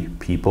 30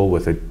 people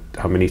with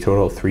how many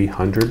total?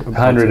 300?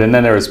 100, and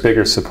then there was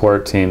bigger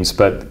support teams,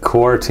 but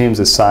core teams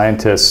of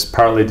scientists,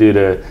 partly due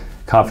to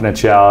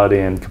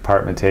confidentiality and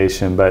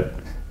compartmentation, but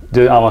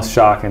almost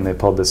shocking they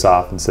pulled this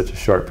off in such a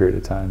short period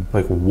of time.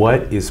 Like,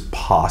 what is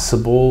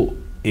possible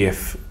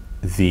if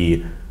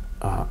the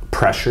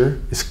pressure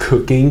is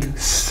cooking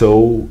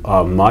so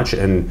much,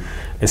 and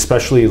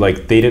especially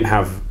like they didn't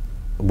have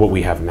what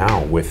we have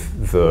now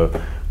with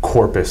the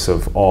corpus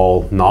of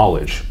all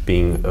knowledge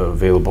being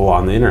available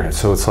on the internet.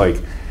 So it's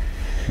like,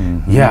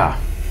 yeah,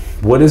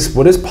 what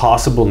is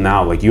possible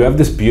now? Like, you have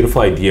this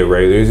beautiful idea,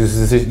 right?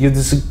 There's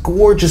this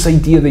gorgeous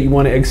idea that you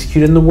want to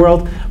execute in the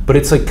world, but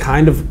it's like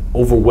kind of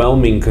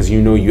overwhelming because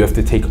you have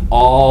to take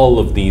all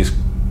of these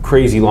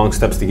crazy long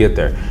steps to get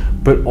there.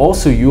 But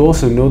also, you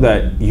also know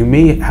that you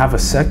may have a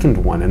second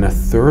one and a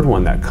third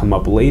one that come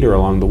up later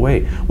along the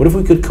way. What if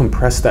we could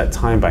compress that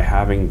time by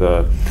having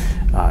the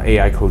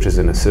AI coaches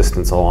and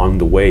assistants along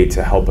the way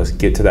to help us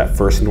get to that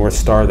first North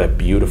Star, that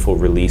beautiful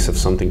release of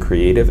something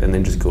creative, and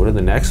then just go to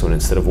the next one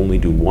instead of only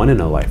do one in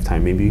a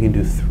lifetime. Maybe you can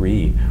do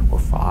 3 or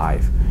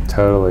 5.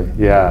 Totally,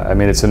 yeah. I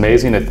mean, it's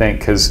amazing to think,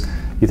 because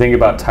you think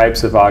about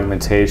types of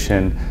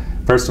augmentation.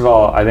 First of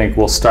all, I think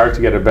we'll start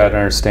to get a better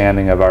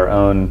understanding of our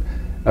own,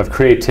 of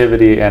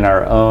creativity and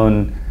our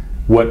own,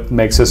 what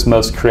makes us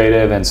most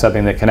creative, and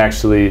something that can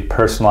actually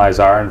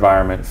personalize our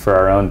environment for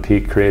our own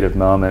peak creative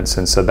moments.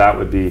 And so that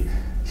would be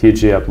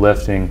hugely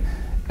uplifting.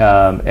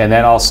 And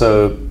then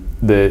also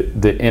the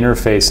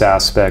interface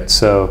aspect.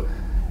 So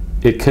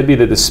it could be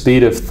that the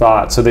speed of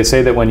thought, so they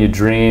say that when you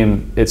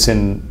dream, it's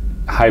in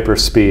hyper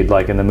speed,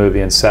 like in the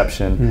movie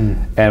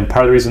Inception. And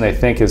part of the reason they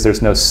think is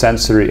there's no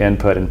sensory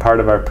input, and part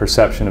of our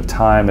perception of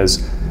time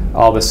is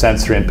all the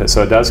sensory input.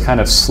 So it does kind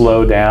of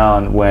slow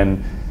down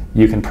when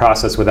you can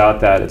process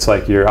without that. It's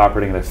like you're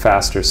operating at a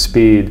faster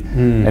speed.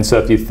 And so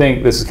if you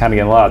think, this is kind of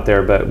getting a lot out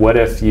there, but what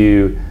if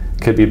you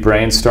could be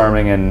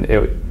brainstorming and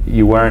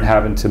you weren't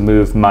having to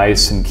move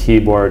mice and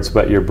keyboards,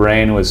 but your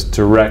brain was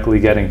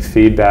directly getting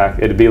feedback?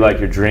 It'd be like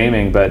you're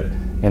dreaming, but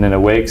in an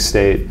awake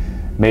state.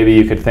 Maybe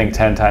you could think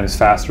 10 times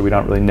faster. We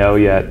don't really know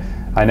yet.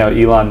 I know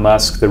Elon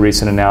Musk, the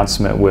recent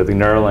announcement with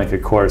Neuralink,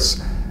 of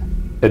course,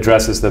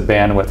 addresses the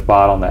bandwidth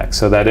bottleneck.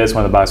 So that is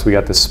one of the boxes. We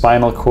got the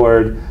spinal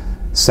cord,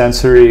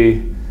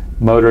 sensory,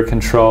 motor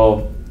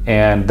control,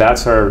 and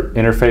that's our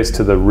interface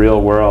to the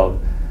real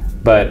world.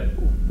 But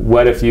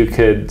what if you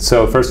could,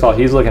 so first of all,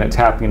 he's looking at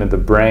tapping into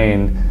the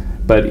brain,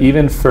 but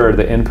even for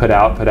the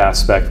input-output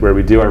aspect where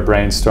we do our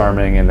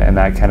brainstorming and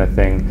that kind of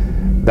thing,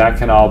 that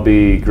can all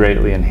be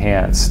greatly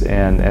enhanced.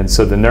 And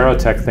so the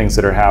neurotech things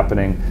that are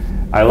happening,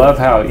 I love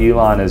how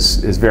Elon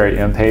is very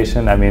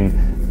impatient. I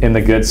mean, in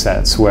the good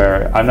sense,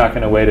 where I'm not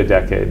going to wait a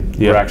decade.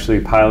 We're actually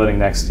piloting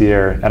next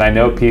year. And I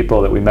know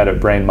people that we met at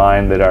Brain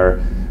Mind that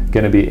are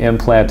going to be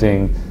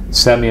implanting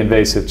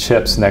semi-invasive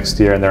chips next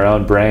year in their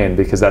own brain,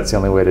 because that's the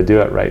only way to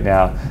do it right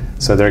now.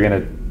 So they're going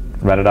to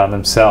run it on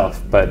themselves.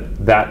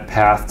 But that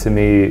path to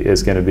me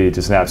is going to be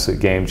just an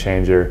absolute game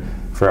changer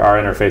for our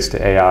interface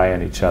to AI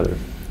and each other.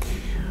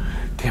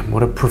 Damn,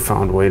 what a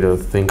profound way to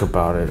think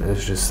about it.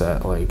 It's just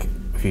that, like,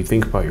 if you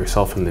think about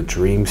yourself in the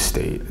dream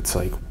state, it's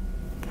like,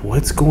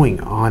 what's going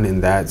on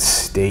in that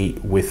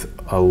state with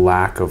a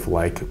lack of,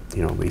 like,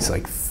 you know, at least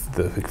like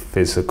the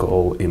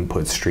physical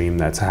input stream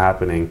that's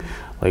happening?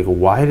 Like,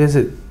 why does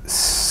it,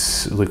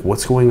 like,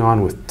 what's going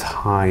on with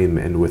time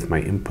and with my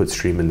input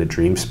stream in the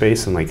dream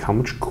space? And like, how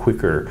much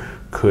quicker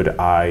could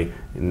I,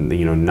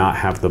 you know, not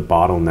have the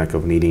bottleneck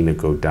of needing to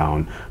go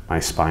down my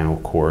spinal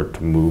cord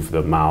to move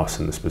the mouse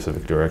in the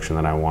specific direction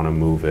that I want to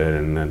move it,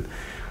 and then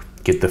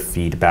get the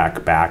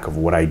feedback back of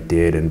what I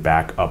did and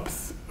back up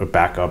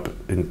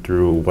and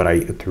through what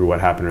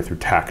happened, or through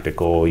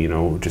tactical, you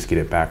know, just get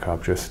it back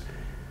up. Just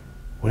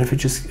what if it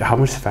just, how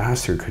much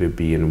faster could it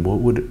be, and what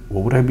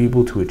would I be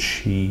able to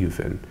achieve?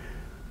 And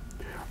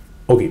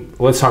okay,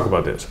 let's talk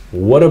about this.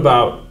 What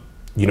about,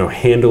 you know,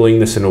 handling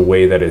this in a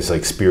way that is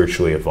like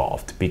spiritually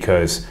evolved?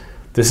 Because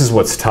this is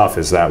what's tough,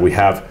 is that we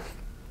have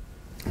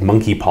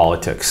monkey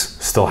politics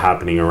still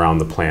happening around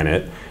the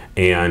planet,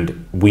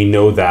 and we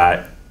know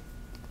that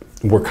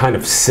we're kind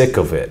of sick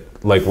of it.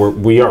 Like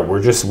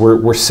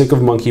we're sick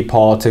of monkey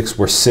politics.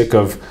 We're sick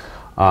of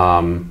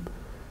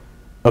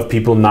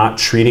people not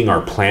treating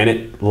our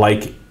planet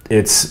like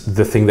it's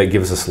the thing that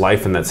gives us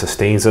life and that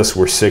sustains us.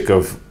 We're sick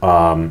of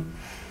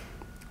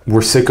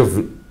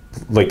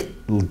like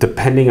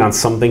depending on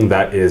something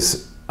that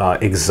is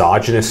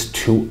exogenous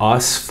to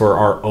us for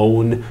our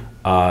own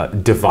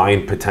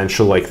divine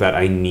potential, like that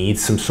I need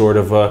some sort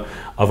of a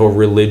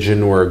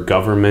religion or a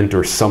government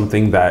or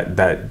something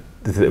that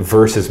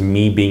versus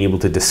me being able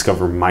to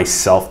discover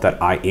myself, that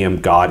I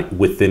am God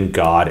within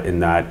God,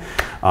 and that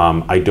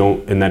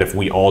and that if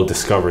we all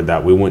discovered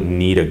that, we wouldn't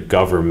need a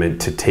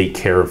government to take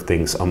care of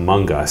things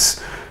among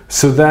us.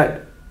 So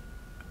that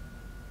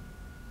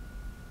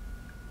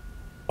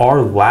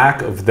our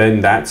lack of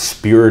then that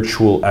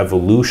spiritual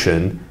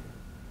evolution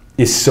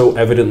is so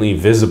evidently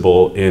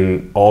visible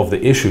in all of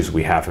the issues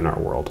we have in our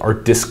world. Our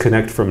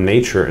disconnect from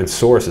nature and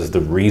source is the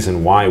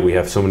reason why we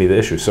have so many of the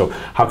issues. So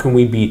how can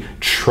we be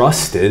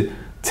trusted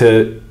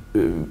to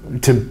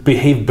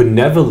behave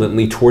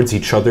benevolently towards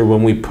each other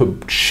when we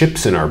put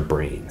chips in our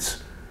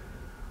brains?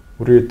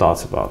 What are your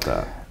thoughts about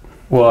that?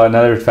 Well,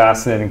 another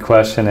fascinating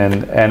question,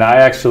 and I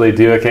actually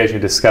do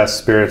occasionally discuss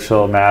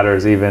spiritual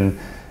matters, even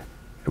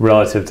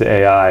relative to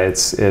AI.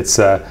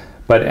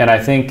 And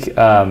I think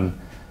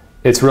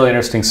it's really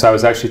interesting. So I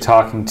was actually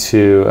talking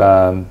to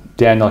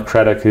Daniel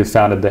Kretick, who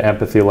founded the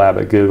Empathy Lab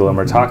at Google, and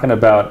we're talking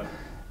about,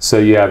 so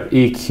you have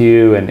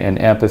EQ and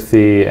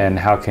empathy, and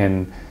how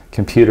can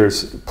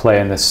computers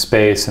play in this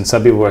space. And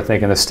some people are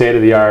thinking the state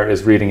of the art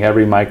is reading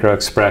every micro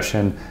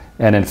expression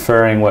and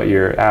inferring what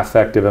your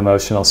affective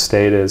emotional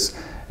state is.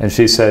 And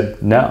she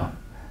said, no.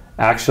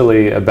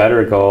 Actually, a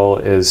better goal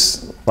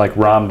is like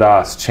Ram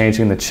Dass,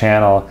 changing the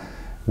channel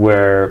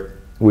where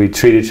we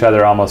treat each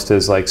other almost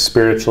as like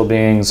spiritual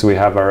beings. We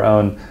have our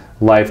own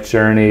life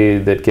journey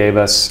that gave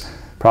us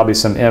probably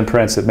some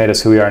imprints that made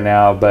us who we are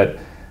now. But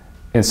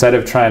instead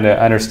of trying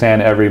to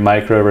understand every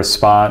micro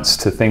response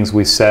to things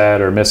we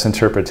said or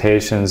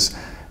misinterpretations,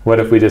 what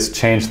if we just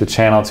change the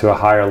channel to a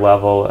higher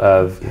level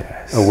of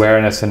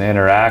awareness and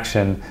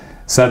interaction?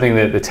 Something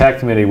that the tech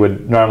community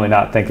would normally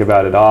not think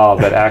about at all,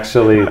 but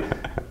actually,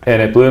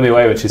 and it blew me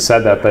away when she said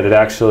that, but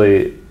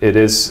it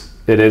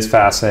is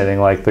fascinating.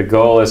 Like, the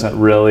goal isn't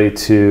really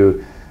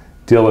to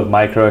deal with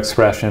micro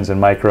expressions and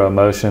micro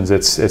emotions.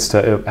 It's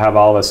to have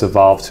all of us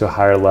evolve to a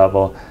higher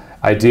level.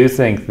 I do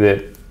think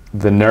that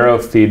the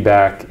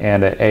neurofeedback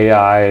and an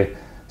AI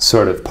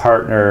sort of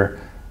partner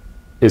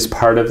is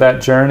part of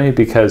that journey,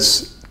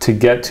 because to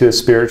get to a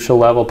spiritual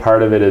level,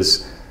 part of it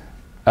is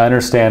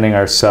understanding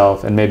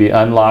ourselves and maybe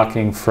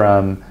unlocking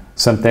from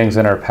some things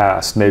in our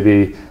past.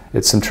 Maybe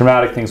it's some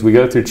traumatic things. We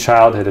go through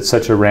childhood. It's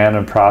such a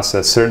random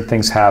process. Certain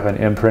things happen,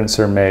 imprints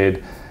are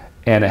made,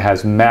 and it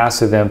has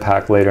massive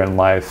impact later in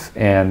life.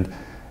 And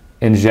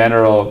in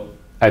general,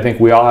 I think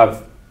we all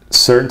have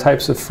certain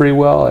types of free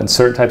will and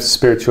certain types of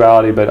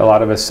spirituality, but a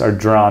lot of us are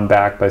drawn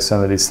back by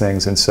some of these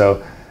things. And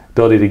so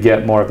ability to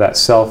get more of that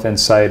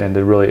self-insight and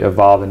to really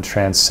evolve and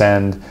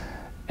transcend.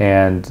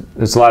 And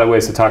there's a lot of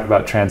ways to talk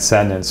about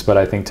transcendence, but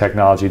I think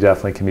technology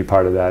definitely can be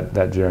part of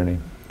that journey.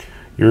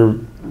 You're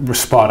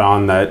spot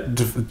on that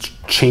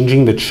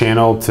changing the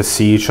channel to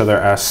see each other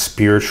as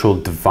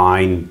spiritual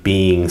divine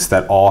beings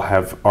that all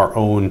have our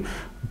own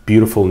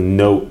beautiful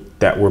note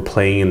that we're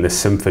playing in the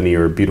symphony,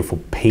 or a beautiful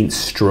paint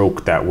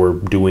stroke that we're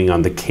doing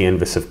on the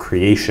canvas of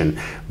creation.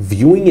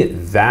 Viewing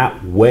it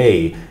that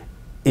way,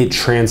 it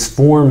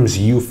transforms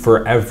you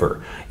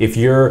forever. If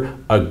you're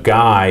a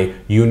guy,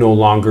 you no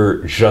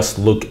longer just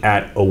look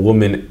at a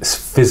woman's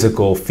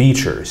physical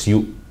features.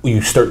 You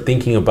start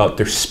thinking about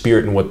their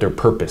spirit and what their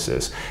purpose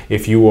is.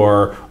 If you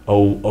are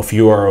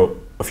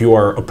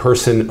a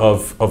person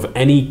of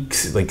any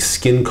like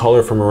skin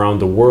color from around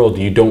the world,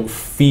 you don't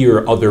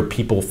fear other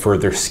people for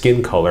their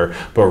skin color,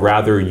 but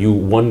rather you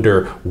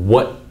wonder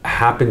what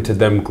happened to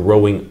them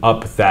growing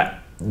up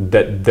that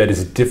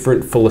is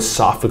different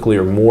philosophically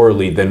or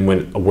morally than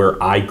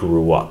where I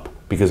grew up,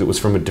 because it was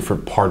from a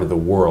different part of the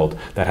world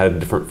that had a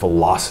different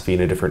philosophy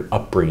and a different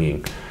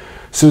upbringing.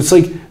 So it's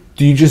like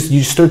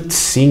you start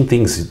seeing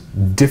things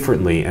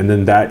differently, and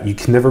then that you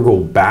can never go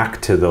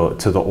back to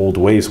the old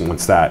ways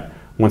once that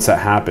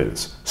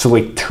happens. So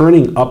like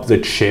turning up the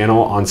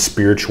channel on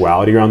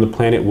spirituality around the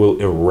planet will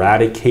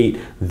eradicate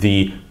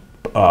the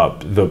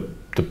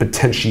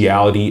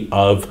potentiality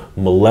of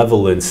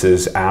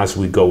malevolences as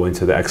we go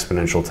into the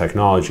exponential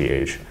technology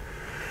age.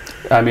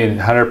 I mean,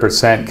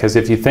 100%, because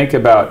if you think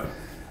about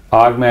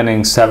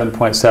augmenting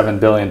 7.7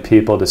 billion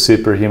people to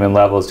superhuman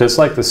levels, just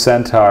like the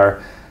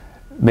Centaur,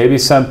 maybe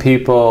some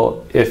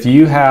people, if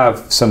you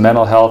have some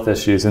mental health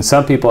issues, and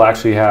some people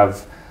actually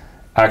have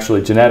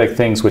genetic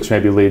things which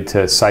maybe lead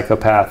to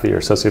psychopathy or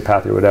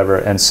sociopathy or whatever,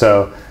 and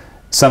so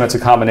some it's a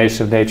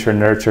combination of nature and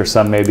nurture,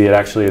 some maybe it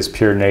actually is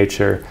pure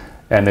nature,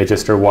 and they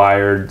just are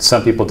wired.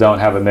 Some people don't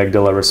have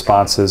amygdala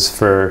responses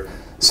for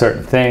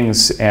certain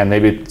things, and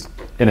maybe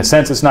in a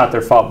sense it's not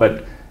their fault,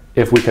 but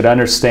if we could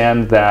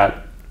understand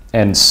that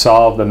and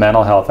solve the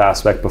mental health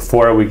aspect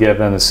before we give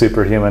them the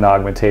superhuman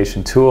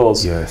augmentation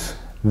tools, yes,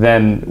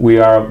 then we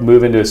are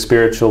moving to a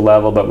spiritual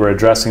level, but we're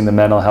addressing the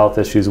mental health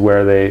issues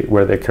where they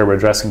occur. We're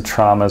addressing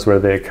traumas where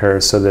they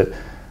occur, so that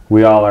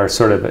we all are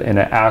sort of in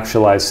an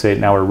actualized state.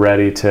 Now we're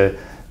ready to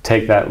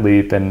take that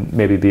leap and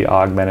maybe be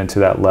augmented to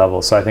that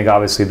level. So I think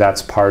obviously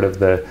that's part of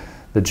the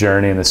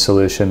journey and the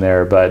solution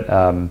there.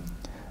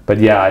 But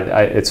yeah,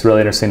 it's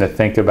really interesting to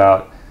think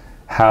about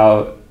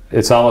how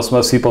it's almost,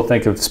 most people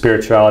think of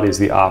spirituality as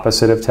the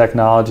opposite of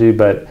technology,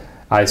 but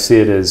I see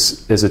it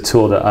as a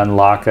tool to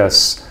unlock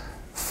us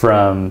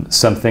from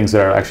some things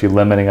that are actually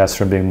limiting us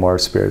from being more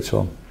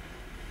spiritual.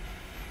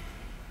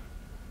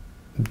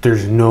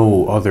 There's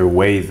no other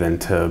way than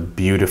to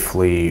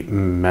beautifully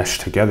mesh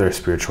together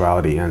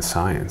spirituality and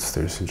science.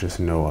 There's just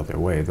no other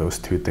way. Those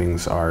two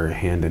things are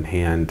hand in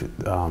hand,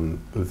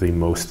 the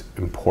most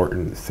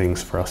important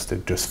things for us to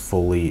just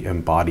fully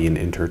embody and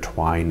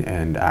intertwine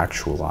and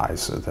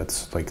actualize.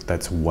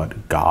 That's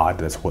what God,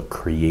 that's what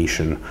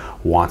creation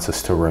wants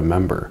us to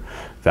remember.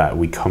 That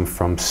we come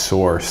from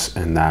source,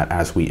 and that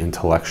as we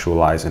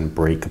intellectualize and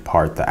break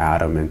apart the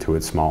atom into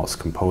its smallest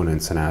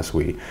components, and as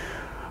we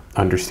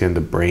understand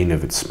the brain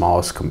of its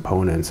smallest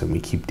components, and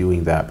we keep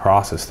doing that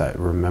process, that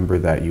remember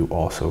that you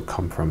also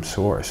come from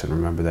source, and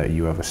remember that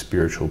you have a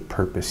spiritual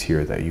purpose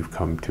here that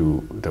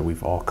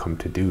we've all come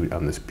to do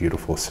on this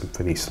beautiful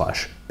symphony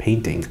 /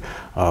 painting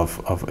of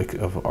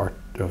art,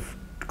 of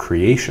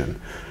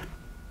creation.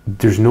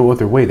 There's no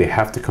other way. They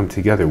have to come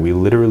together. We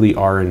literally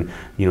are in,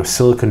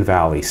 Silicon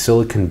Valley,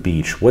 Silicon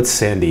Beach. What's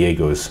San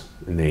Diego's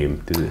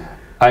name?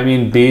 I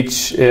mean,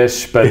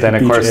 beach-ish, but then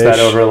of course that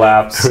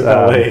overlaps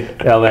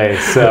LA.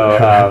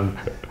 So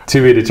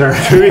to be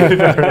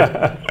determined.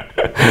 I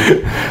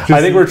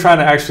think we're trying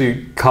to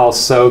actually call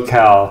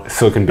SoCal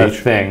Silicon Beach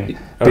thing.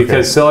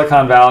 Because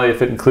Silicon Valley,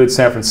 if it includes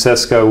San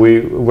Francisco,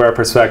 where our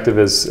perspective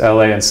is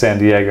LA and San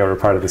Diego are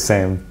part of the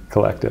same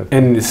collective.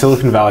 And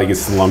Silicon Valley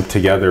gets lumped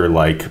together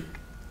like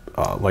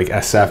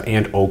SF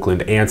and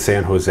Oakland and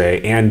San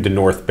Jose and the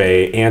North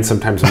Bay and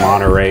sometimes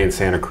Monterey and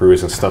Santa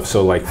Cruz and stuff.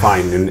 So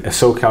fine, and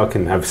SoCal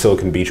can have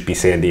Silicon Beach be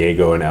San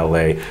Diego and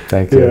LA.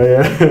 Thank you.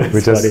 Yeah.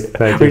 We just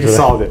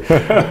solved it.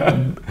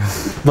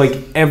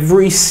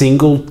 Every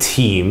single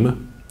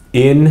team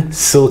in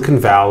Silicon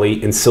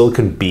Valley and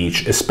Silicon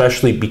Beach,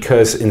 especially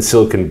because in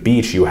Silicon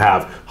Beach you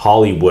have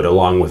Hollywood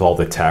along with all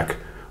the tech,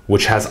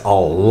 which has a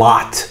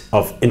lot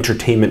of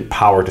entertainment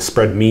power to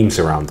spread memes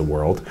around the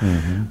world.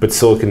 Mm-hmm. But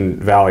Silicon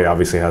Valley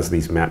obviously has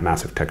these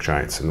massive tech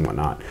giants and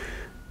whatnot.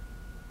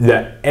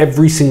 That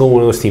every single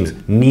one of those teams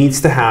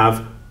needs to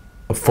have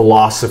a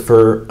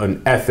philosopher, an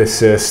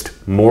ethicist,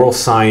 moral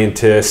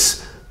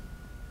scientist,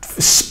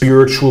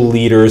 spiritual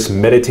leaders,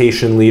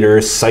 meditation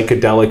leaders,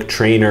 psychedelic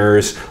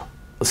trainers,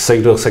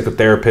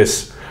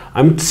 psychotherapists.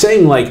 I'm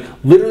saying, like,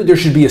 literally there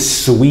should be a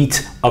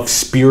suite of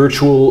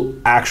spiritual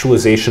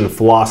actualization,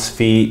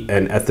 philosophy,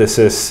 and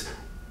ethicists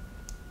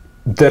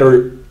that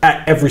are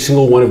at every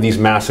single one of these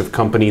massive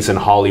companies and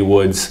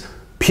Hollywoods,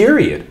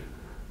 period.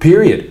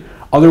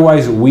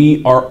 Otherwise,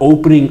 we are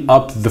opening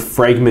up the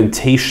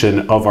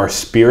fragmentation of our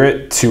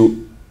spirit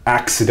to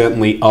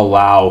accidentally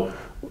allow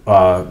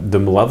the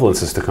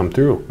malevolences to come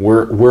through.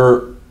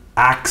 We're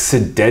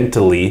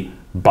accidentally,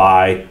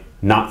 by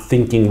not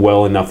thinking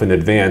well enough in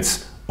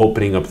advance,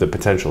 opening up the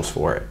potentials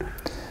for it.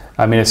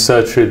 I mean, it's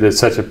so true. There's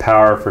such a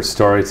power for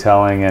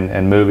storytelling,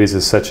 and movies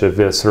is such a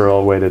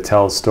visceral way to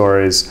tell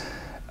stories.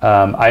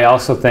 I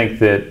also think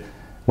that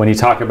when you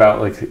talk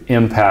about like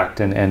impact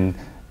and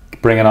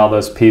bringing all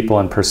those people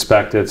and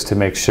perspectives to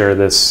make sure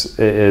this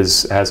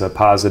has a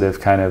positive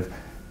kind of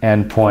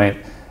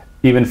endpoint,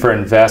 even for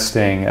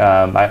investing,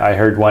 I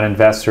heard one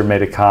investor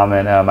made a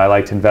comment, I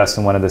like to invest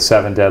in one of the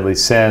 7 deadly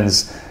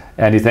sins,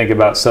 and you think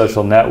about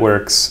social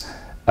networks.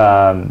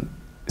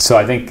 So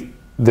I think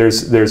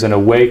there's an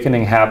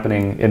awakening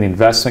happening in the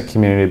investment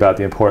community about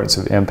the importance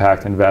of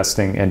impact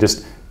investing, and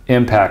just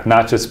impact,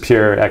 not just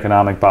pure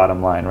economic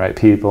bottom line, right?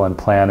 People and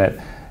planet.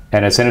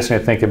 And it's interesting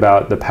to think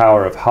about the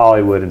power of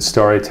Hollywood and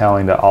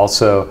storytelling to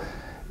also,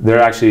 they're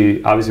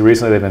actually, obviously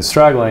recently they've been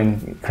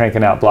struggling,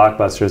 cranking out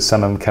blockbusters.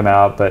 Some of them come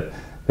out, but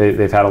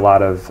they've had a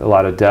lot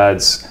of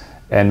duds.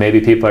 And maybe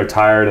people are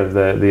tired of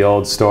the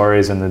old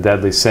stories and the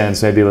deadly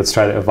sins. Maybe let's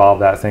try to evolve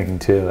that thinking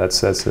too.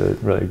 That's a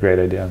really great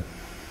idea.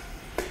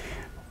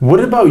 What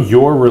about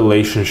your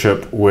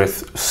relationship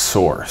with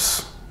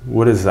Source?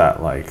 What is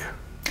that like?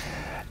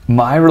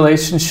 My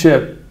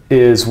relationship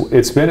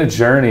it's been a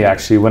journey,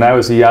 actually. When I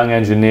was a young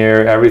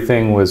engineer,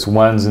 everything was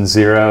ones and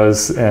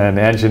zeros and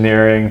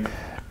engineering,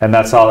 and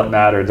that's all that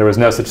mattered. There was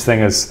no such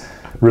thing as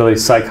really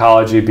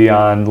psychology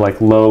beyond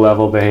like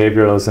low-level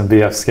behavioralism,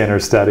 B.F.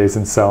 Skinner studies,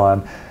 and so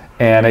on.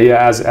 And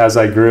as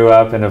I grew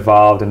up and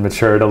evolved and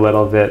matured a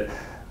little bit,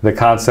 the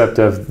concept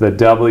of the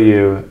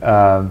W,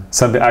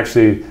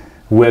 actually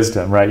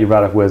wisdom, right? You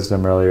brought up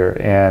wisdom earlier,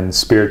 and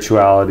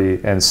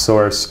spirituality and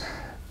source.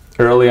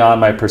 Early on,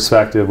 my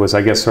perspective was,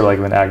 I guess, sort of like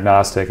an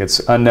agnostic.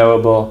 It's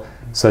unknowable,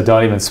 so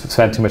don't even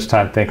spend too much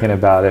time thinking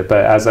about it.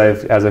 But as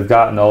I've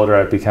gotten older,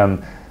 I've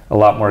become a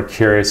lot more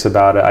curious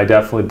about it. I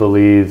definitely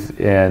believe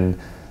in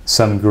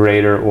some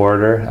greater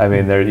order. I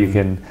mean, you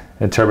can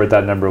interpret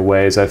that a number of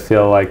ways. I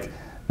feel like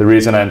the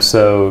reason I'm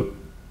so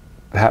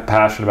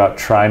passionate about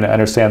trying to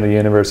understand the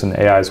universe, and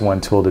AI is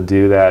one tool to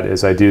do that,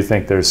 is I do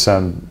think there's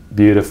some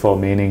beautiful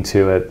meaning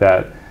to it,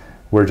 that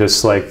we're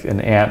just like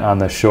an ant on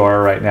the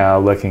shore right now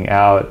looking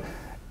out,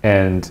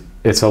 and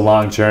it's a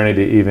long journey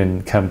to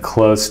even come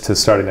close to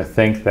starting to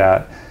think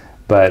that.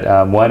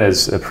 But one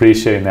is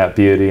appreciating that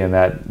beauty and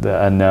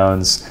the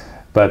unknowns,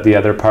 but the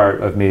other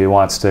part of me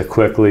wants to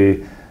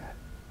quickly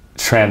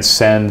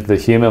transcend the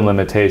human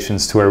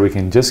limitations to where we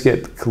can just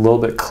get a little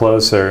bit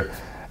closer.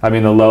 I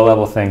mean, the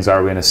low-level things,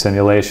 are we in a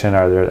simulation?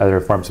 Are there other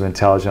forms of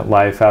intelligent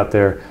life out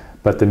there?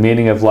 But the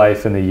meaning of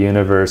life in the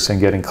universe and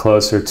getting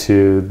closer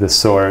to the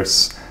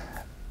source,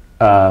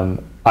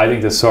 I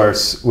think the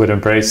source would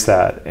embrace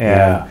that.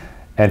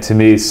 And to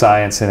me,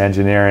 science and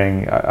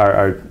engineering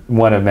are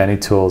one of many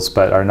tools,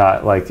 but are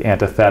not like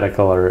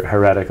antithetical or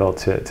heretical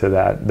to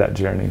that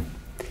journey.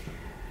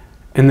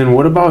 And then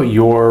what about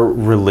your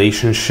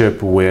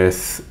relationship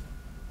with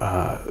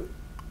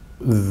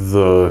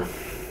the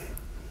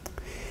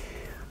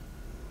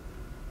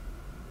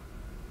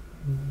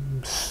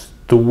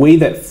way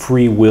that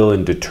free will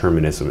and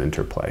determinism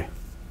interplay?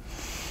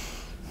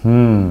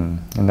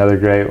 Another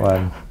great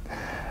one.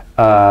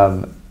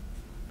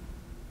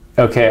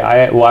 Okay,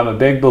 I'm a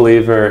big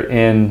believer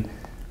in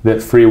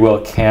that free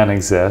will can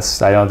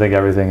exist. I don't think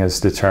everything is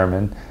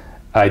determined.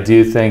 I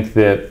do think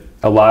that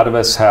a lot of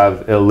us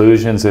have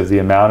illusions of the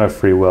amount of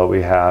free will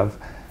we have,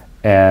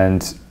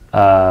 and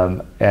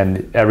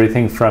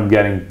everything from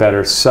getting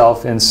better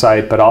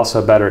self-insight, but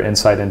also better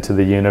insight into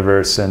the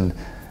universe and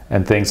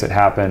things that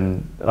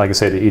happen, like I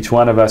say, to each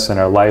one of us in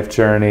our life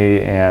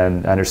journey,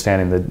 and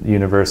understanding the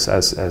universe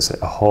as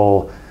a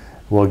whole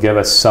will give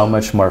us so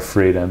much more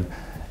freedom.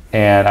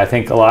 And I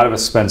think a lot of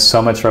us spend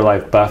so much of our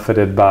life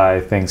buffeted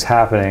by things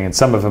happening, and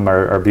some of them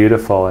are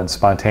beautiful and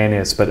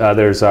spontaneous, but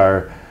others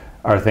are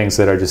things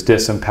that are just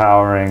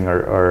disempowering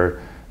or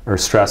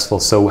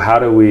stressful. So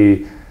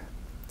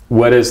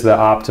what is the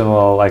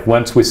optimal, like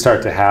once we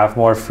start to have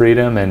more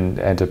freedom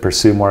and to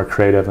pursue more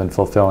creative and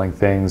fulfilling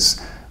things,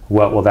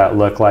 what will that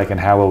look like, and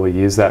how will we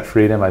use that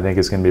freedom? I think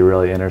is going to be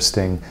really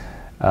interesting.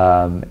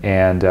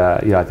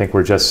 I think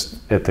we're just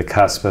at the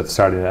cusp of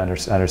starting to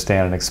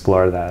understand and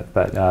explore that.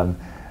 But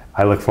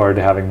I look forward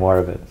to having more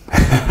of it.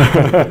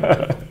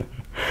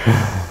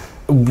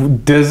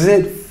 Does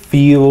it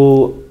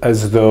feel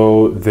as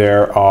though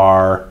there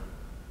are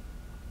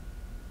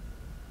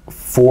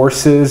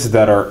forces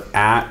that are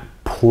at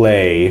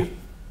play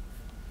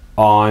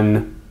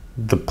on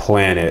the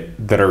planet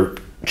that are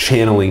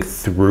channeling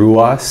through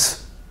us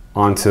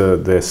onto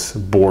this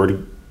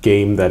board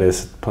game that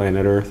is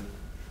planet Earth?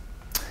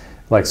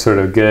 Like sort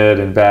of good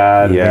and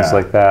bad and things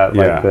like that,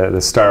 like the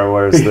Star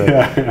Wars,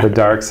 the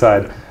dark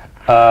side.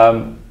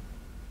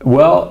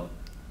 Well,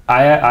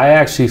 I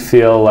actually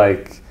feel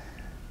like,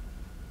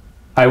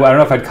 I don't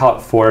know if I'd call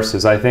it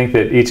forces. I think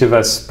that each of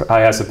us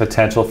probably has a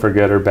potential for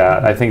good or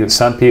bad. I think that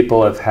some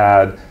people have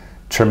had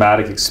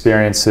traumatic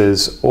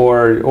experiences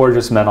or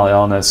just mental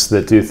illness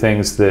that do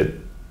things that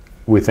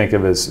we think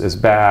of as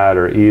bad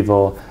or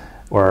evil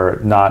or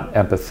not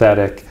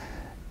empathetic.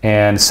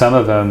 And some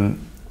of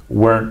them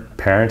weren't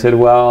parented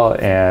well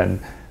and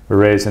were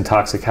raised in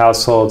toxic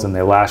households, and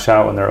they lash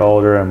out when they're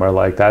older, and we're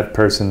like, that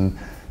person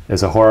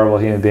is a horrible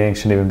human being,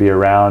 shouldn't even be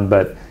around.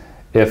 But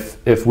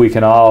if we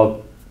can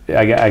all,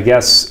 I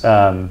guess,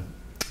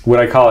 what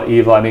I call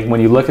evil, I mean, when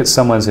you look at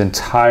someone's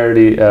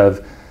entirety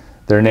of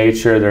their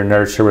nature, their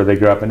nurture, where they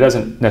grew up, it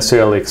doesn't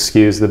necessarily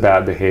excuse the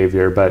bad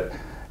behavior, but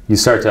you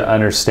start to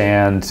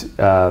understand,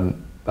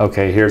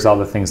 okay, here's all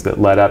the things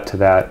that led up to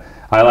that.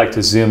 I like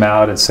to zoom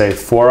out and say,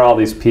 for all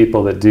these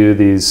people that do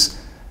these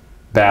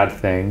bad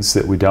things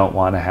that we don't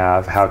want to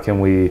have, how can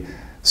we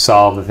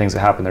solve the things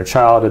that happen in their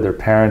childhood, their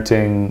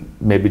parenting,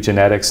 maybe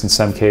genetics in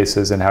some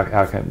cases, and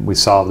how can we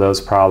solve those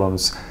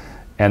problems?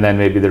 And then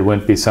maybe there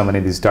wouldn't be so many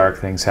of these dark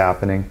things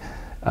happening.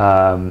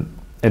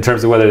 In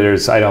terms of whether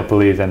there's, I don't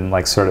believe in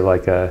like sort of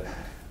like a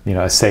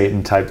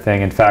Satan type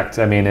thing. In fact,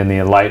 I mean, in the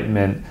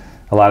Enlightenment,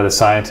 a lot of the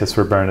scientists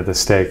were burned at the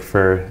stake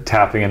for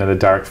tapping into the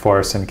dark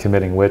force and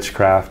committing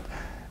witchcraft.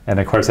 And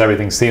of course,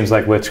 everything seems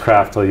like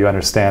witchcraft till you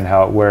understand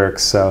how it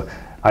works. So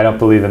I don't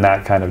believe in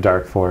that kind of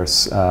dark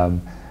force.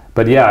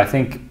 But yeah, I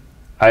think,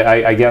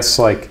 I guess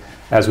like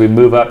as we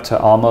move up to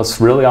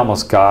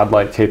almost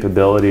godlike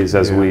capabilities,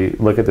 as we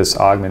look at this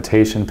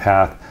augmentation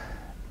path,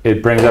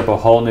 it brings up a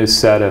whole new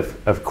set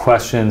of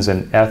questions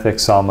and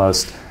ethics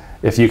almost.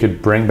 If you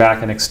could bring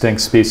back an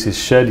extinct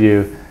species, should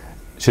you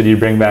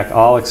bring back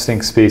all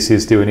extinct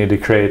species? Do we need to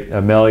create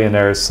a million?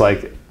 There's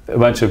like a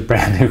bunch of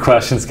brand new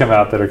questions come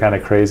out that are kind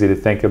of crazy to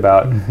think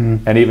about,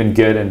 and even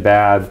good and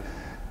bad.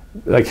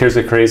 Like here's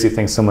a crazy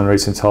thing someone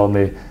recently told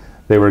me.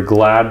 They were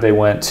glad they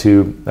went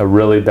to a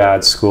really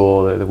bad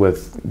school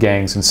with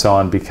gangs and so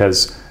on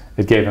because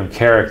it gave them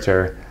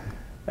character.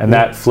 And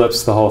that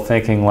flips the whole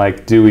thinking,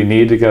 like, do we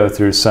need to go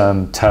through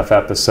some tough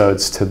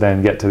episodes to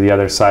then get to the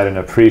other side and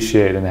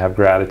appreciate and have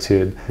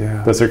gratitude?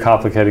 Yeah. Those are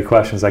complicated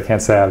questions I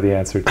can't say I have the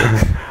answer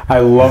to. I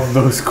love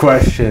those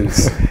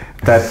questions.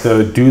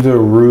 Do the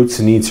roots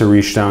need to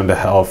reach down to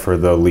hell for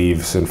the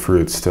leaves and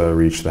fruits to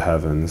reach the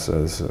heavens?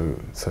 Is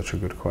such a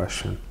good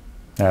question.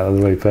 Yeah, that's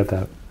the way you put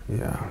that.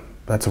 Yeah,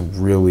 that's a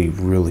really,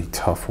 really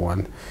tough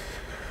one.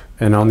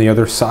 And on the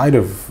other side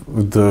of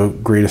the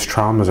greatest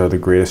traumas are the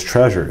greatest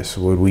treasures.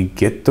 Would we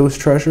get those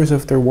treasures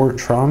if there weren't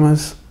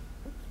traumas?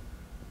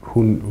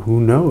 Who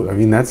knows? I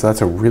mean, that's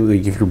a really,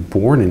 if you're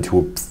born into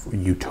a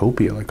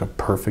utopia, like a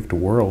perfect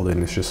world,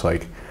 and it's just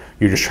like,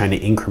 you're just trying to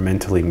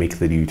incrementally make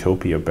the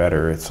utopia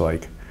better. It's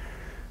like,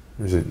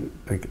 is it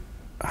like,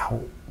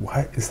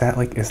 what is that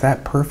like? Is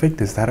that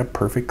perfect? Is that a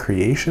perfect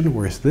creation,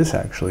 or is this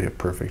actually a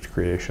perfect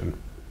creation?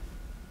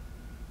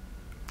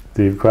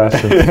 Deep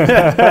question.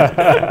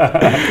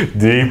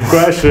 Deep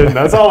question.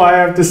 That's all I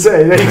have to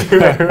say. Thank you.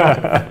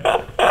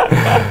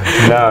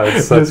 No,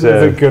 it's such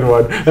a good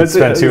one. Let's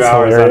spend 2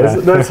 hours on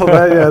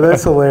that.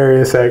 That's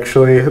hilarious.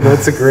 Actually,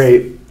 that's a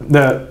great.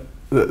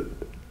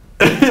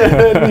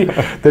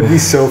 That'd be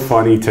so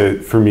funny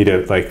for me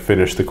to like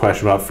finish the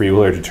question about free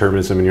will or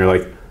determinism, and you're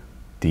like,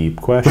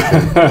 deep question.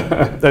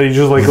 Then you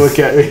just like look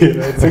at me.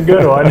 That's a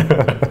good one.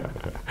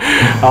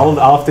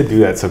 I'll have to do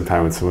that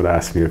sometime when someone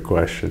asks me a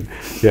question.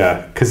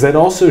 Yeah, because that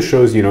also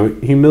shows,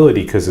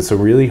 humility, because it's a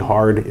really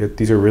hard,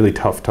 these are really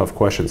tough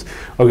questions.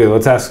 Okay,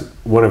 let's ask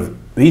one of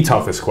the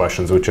toughest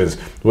questions, which is,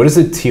 what is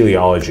the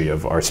teleology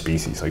of our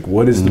species? Like,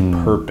 what is the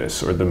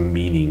purpose or the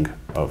meaning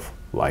of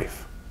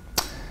life?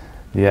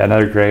 Yeah,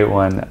 another great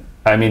one.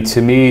 I mean,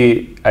 to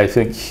me, I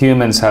think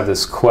humans have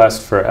this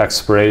quest for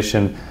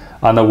exploration.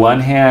 On the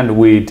one hand,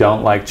 we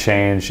don't like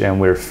change,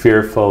 and we're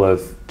fearful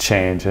of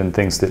change and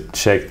things that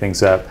shake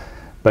things up,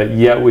 but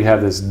yet we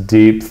have this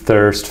deep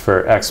thirst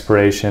for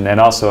exploration and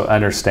also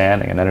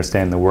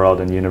understanding the world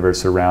and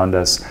universe around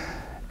us.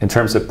 In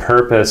terms of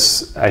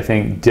purpose, I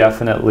think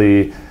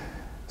definitely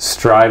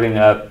striving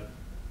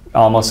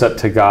almost up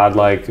to God,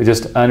 like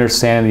just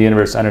understanding the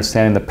universe,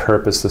 understanding the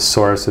purpose, the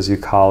source as you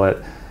call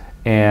it.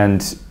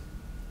 And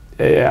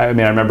I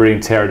mean, I remember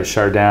reading Teilhard de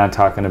Chardin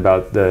talking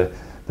about the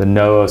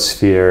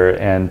noosphere,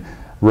 and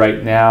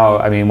right now,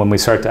 I mean, when we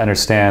start to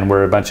understand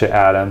we're a bunch of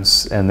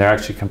atoms and they're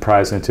actually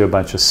comprised into a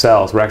bunch of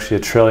cells. We're actually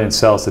 1 trillion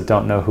cells that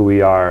don't know who we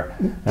are,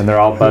 and they're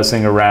all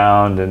buzzing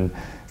around and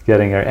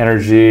getting our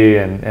energy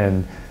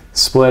and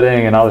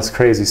splitting and all this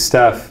crazy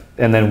stuff.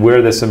 And then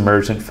we're this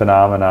emergent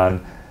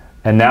phenomenon.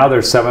 And now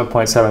there's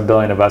 7.7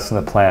 billion of us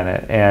on the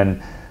planet.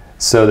 And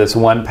so this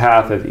one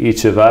path of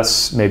each of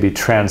us maybe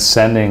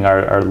transcending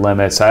our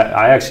limits.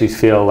 I actually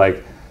feel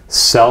like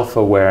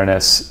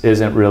self-awareness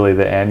isn't really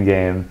the end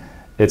game.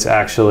 It's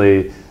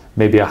actually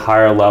maybe a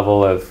higher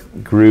level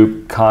of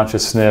group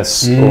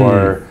consciousness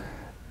or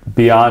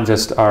beyond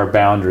just our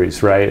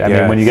boundaries, right? I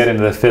mean, when you get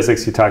into the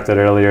physics you talked about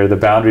earlier, the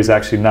boundary is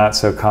actually not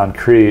so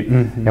concrete.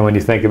 And when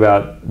you think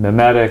about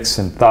memetics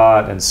and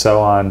thought and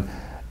so on,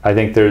 I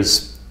think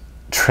there's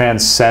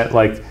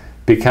like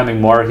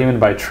becoming more human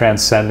by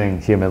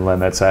transcending human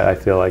limits, I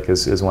feel like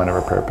is one of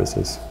our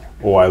purposes.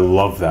 Oh, I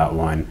love that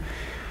one.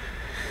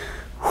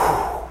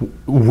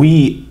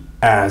 We,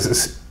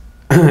 as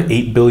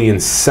 8 billion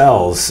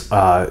cells,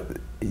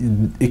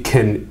 it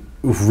can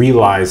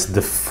realize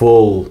the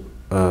full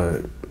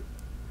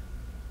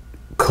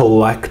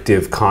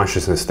collective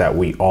consciousness that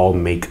we all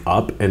make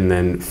up, and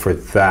then for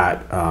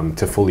that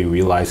to fully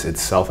realize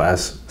itself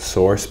as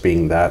source,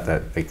 being that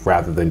like,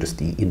 rather than just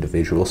the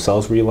individual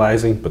cells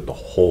realizing, but the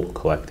whole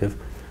collective.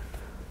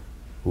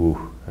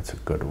 Ooh, that's a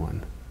good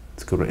one.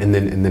 It's a good one. And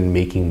then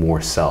making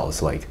more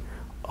cells. Like,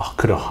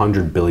 could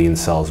 100 billion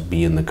cells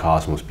be in the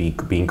cosmos,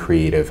 being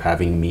creative,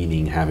 having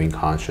meaning, having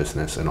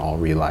consciousness, and all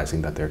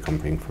realizing that they're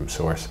coming from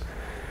source?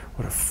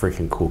 What a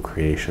freaking cool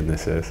creation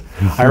this is.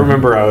 I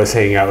remember I was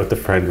hanging out with a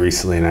friend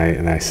recently,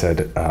 and I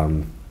said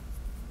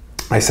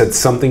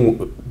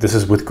something, this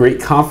is with great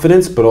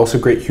confidence, but also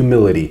great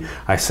humility.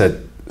 I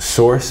said,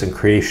 source and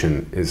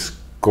creation is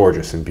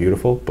gorgeous and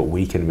beautiful, but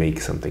we can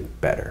make something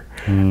better.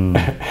 And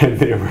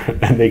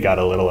they got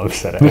a little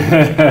upset at me.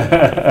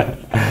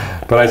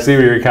 But I see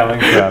where you're coming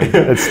from.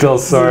 It's still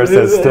source,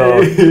 it's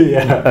still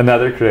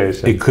another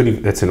creation. It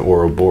could, that's an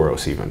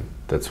Ouroboros even.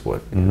 That's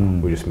what,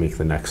 we just make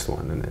the next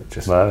one, and it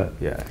just, love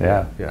it.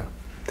 Yeah.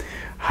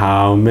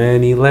 How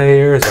many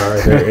layers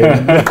are there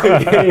in the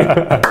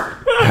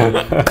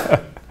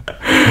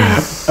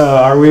game?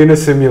 Are we in a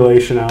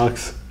simulation,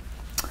 Alex?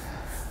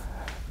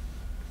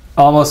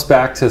 Almost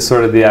back to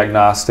sort of the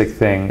agnostic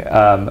thing.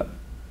 A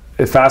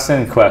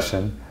fascinating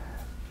question.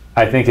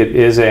 I think it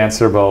is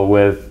answerable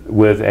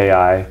with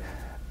AI.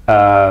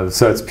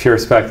 So it's pure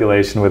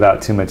speculation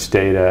without too much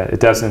data. It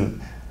doesn't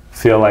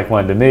feel like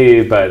one to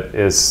me, but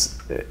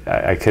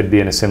I could be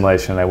in a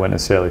simulation and I wouldn't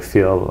necessarily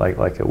feel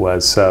like it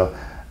was. So,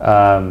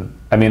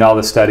 I mean, all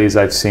the studies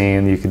I've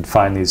seen, you can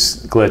find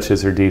these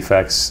glitches or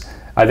defects.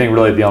 I think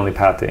really the only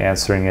path to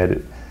answering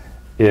it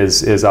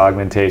is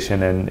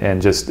augmentation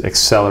and just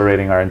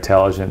accelerating our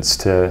intelligence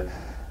to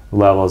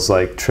levels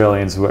like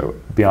trillions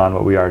beyond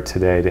what we are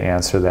today to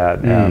answer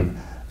that.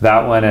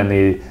 That one and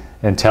the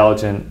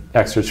intelligent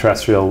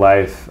extraterrestrial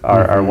life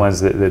are ones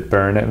that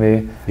burn at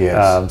me.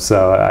 Yes.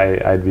 So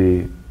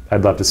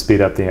I'd love to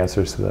speed up the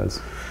answers to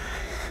those.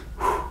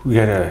 We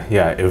gotta,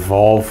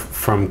 evolve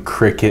from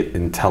cricket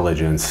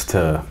intelligence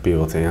to be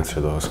able to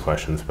answer those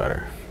questions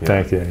better. Yeah.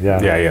 Thank you.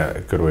 Yeah,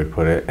 good way to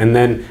put it. And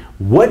then,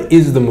 what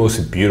is the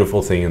most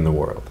beautiful thing in the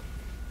world?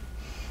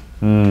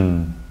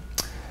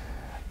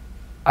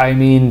 I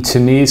mean, to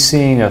me,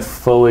 seeing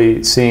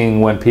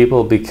when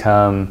people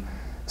become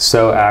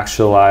so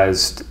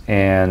actualized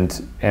and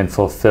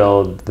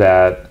fulfilled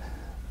that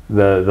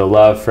the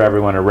love for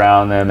everyone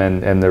around them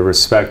and the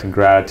respect and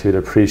gratitude,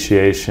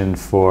 appreciation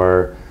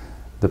for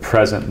the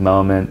present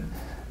moment,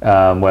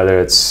 whether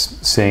it's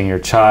seeing your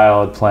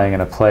child playing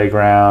in a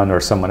playground or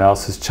someone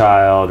else's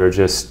child or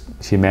just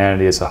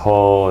humanity as a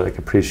whole, like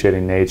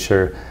appreciating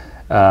nature.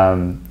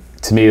 To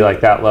me,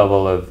 like that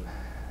level of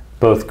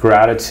both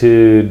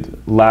gratitude,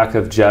 lack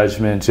of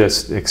judgment,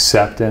 just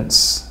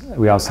acceptance.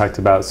 We also talked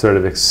about sort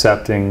of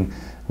accepting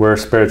we're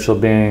spiritual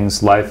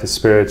beings, life is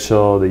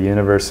spiritual, the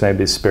universe may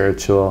be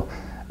spiritual,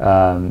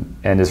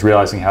 and just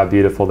realizing how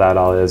beautiful that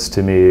all is,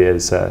 to me,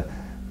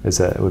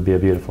 it would be a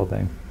beautiful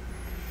thing.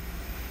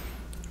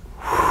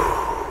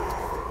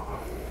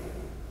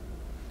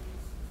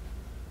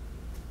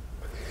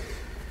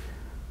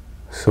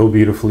 So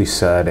beautifully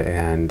said,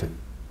 and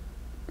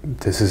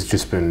this has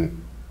just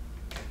been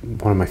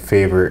one of my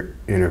favorite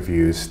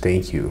interviews.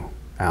 Thank you,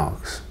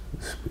 Alex.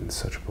 It's been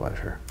such a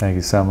pleasure. Thank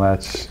you so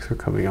much. Thanks for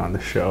coming on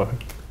the show.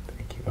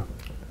 Thank you.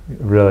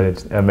 Really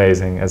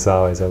amazing, as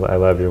always. I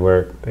love your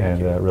work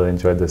and really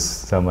enjoyed this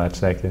so much.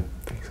 Thank you.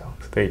 Thanks,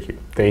 Alex. Thank you.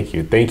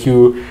 Thank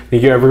you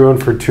everyone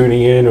for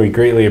tuning in. We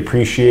greatly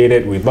appreciate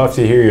it. We'd love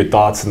to hear your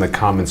thoughts in the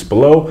comments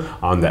below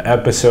on the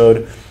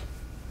episode.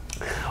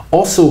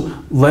 Also,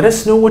 let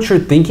us know what you're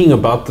thinking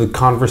about the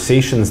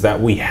conversations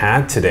that we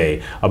had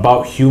today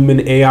about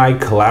human AI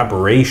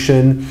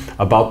collaboration,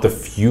 about the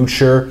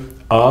future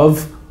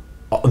of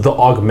the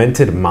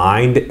augmented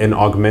mind and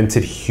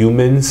augmented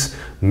humans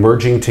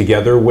merging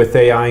together with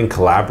AI and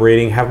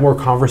collaborating. Have more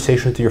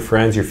conversation with your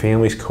friends, your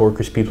families,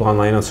 coworkers, people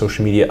online on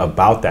social media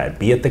about that.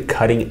 Be at the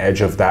cutting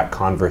edge of that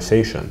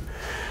conversation.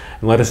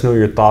 And let us know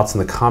your thoughts in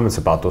the comments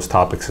about those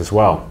topics as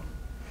well.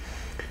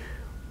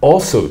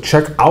 Also,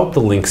 check out the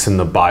links in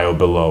the bio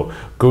below.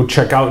 Go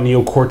check out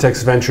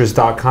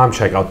neocortexventures.com,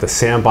 check out the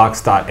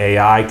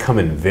sandbox.ai, come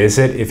and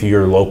visit. If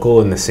you're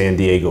local in the San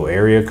Diego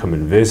area, come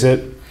and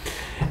visit.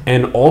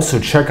 And also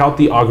check out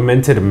the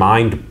Augmented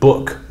Mind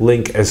book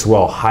link as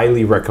well.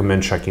 Highly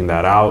recommend checking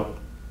that out.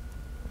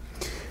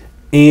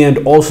 And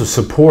also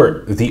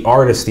support the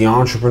artists, the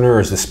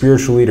entrepreneurs, the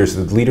spiritual leaders,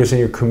 the leaders in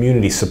your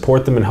community.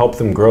 Support them and help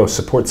them grow.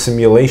 Support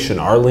Simulation.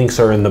 Our links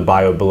are in the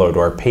bio below to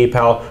our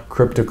PayPal,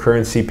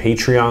 cryptocurrency,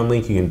 Patreon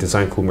link. You can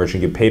design cool merch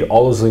and get paid.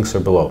 All those links are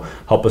below.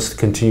 Help us to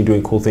continue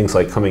doing cool things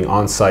like coming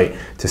on site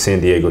to San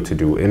Diego to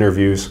do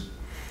interviews.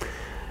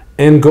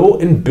 And go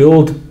and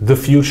build the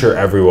future,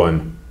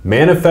 everyone.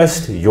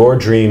 Manifest your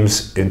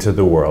dreams into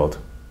the world.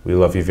 We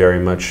love you very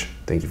much.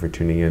 Thank you for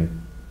tuning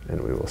in,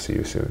 and we will see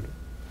you soon.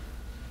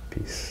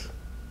 Peace.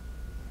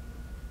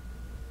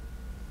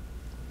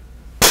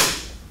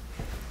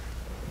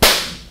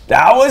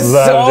 That was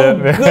so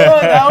good.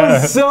 That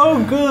was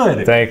so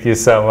good. Thank you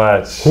so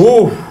much.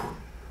 Whew.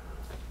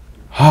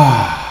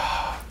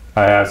 I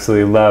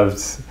absolutely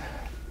loved.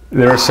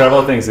 There were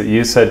several things that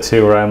you said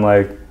too, where I'm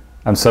like,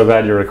 I'm so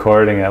glad you're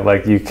recording it.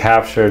 Like, you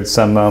captured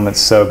some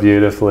moments so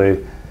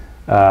beautifully.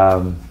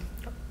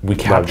 We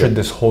captured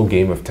this whole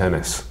game of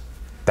tennis.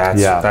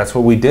 That's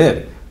what we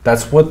did.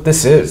 That's what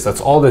this is.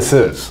 That's all this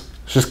is.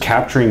 It's just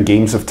capturing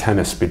games of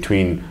tennis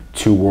between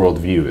two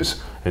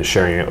worldviews and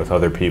sharing it with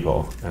other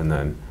people, and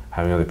then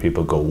having other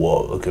people go,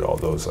 whoa, look at all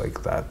those,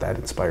 like that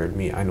inspired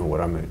me. I know what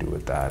I'm going to do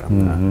with that. I'm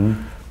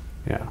gonna,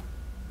 yeah.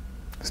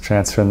 It's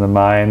transferring the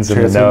minds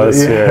and the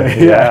noosphere.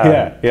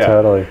 Yeah,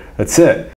 Totally. That's it.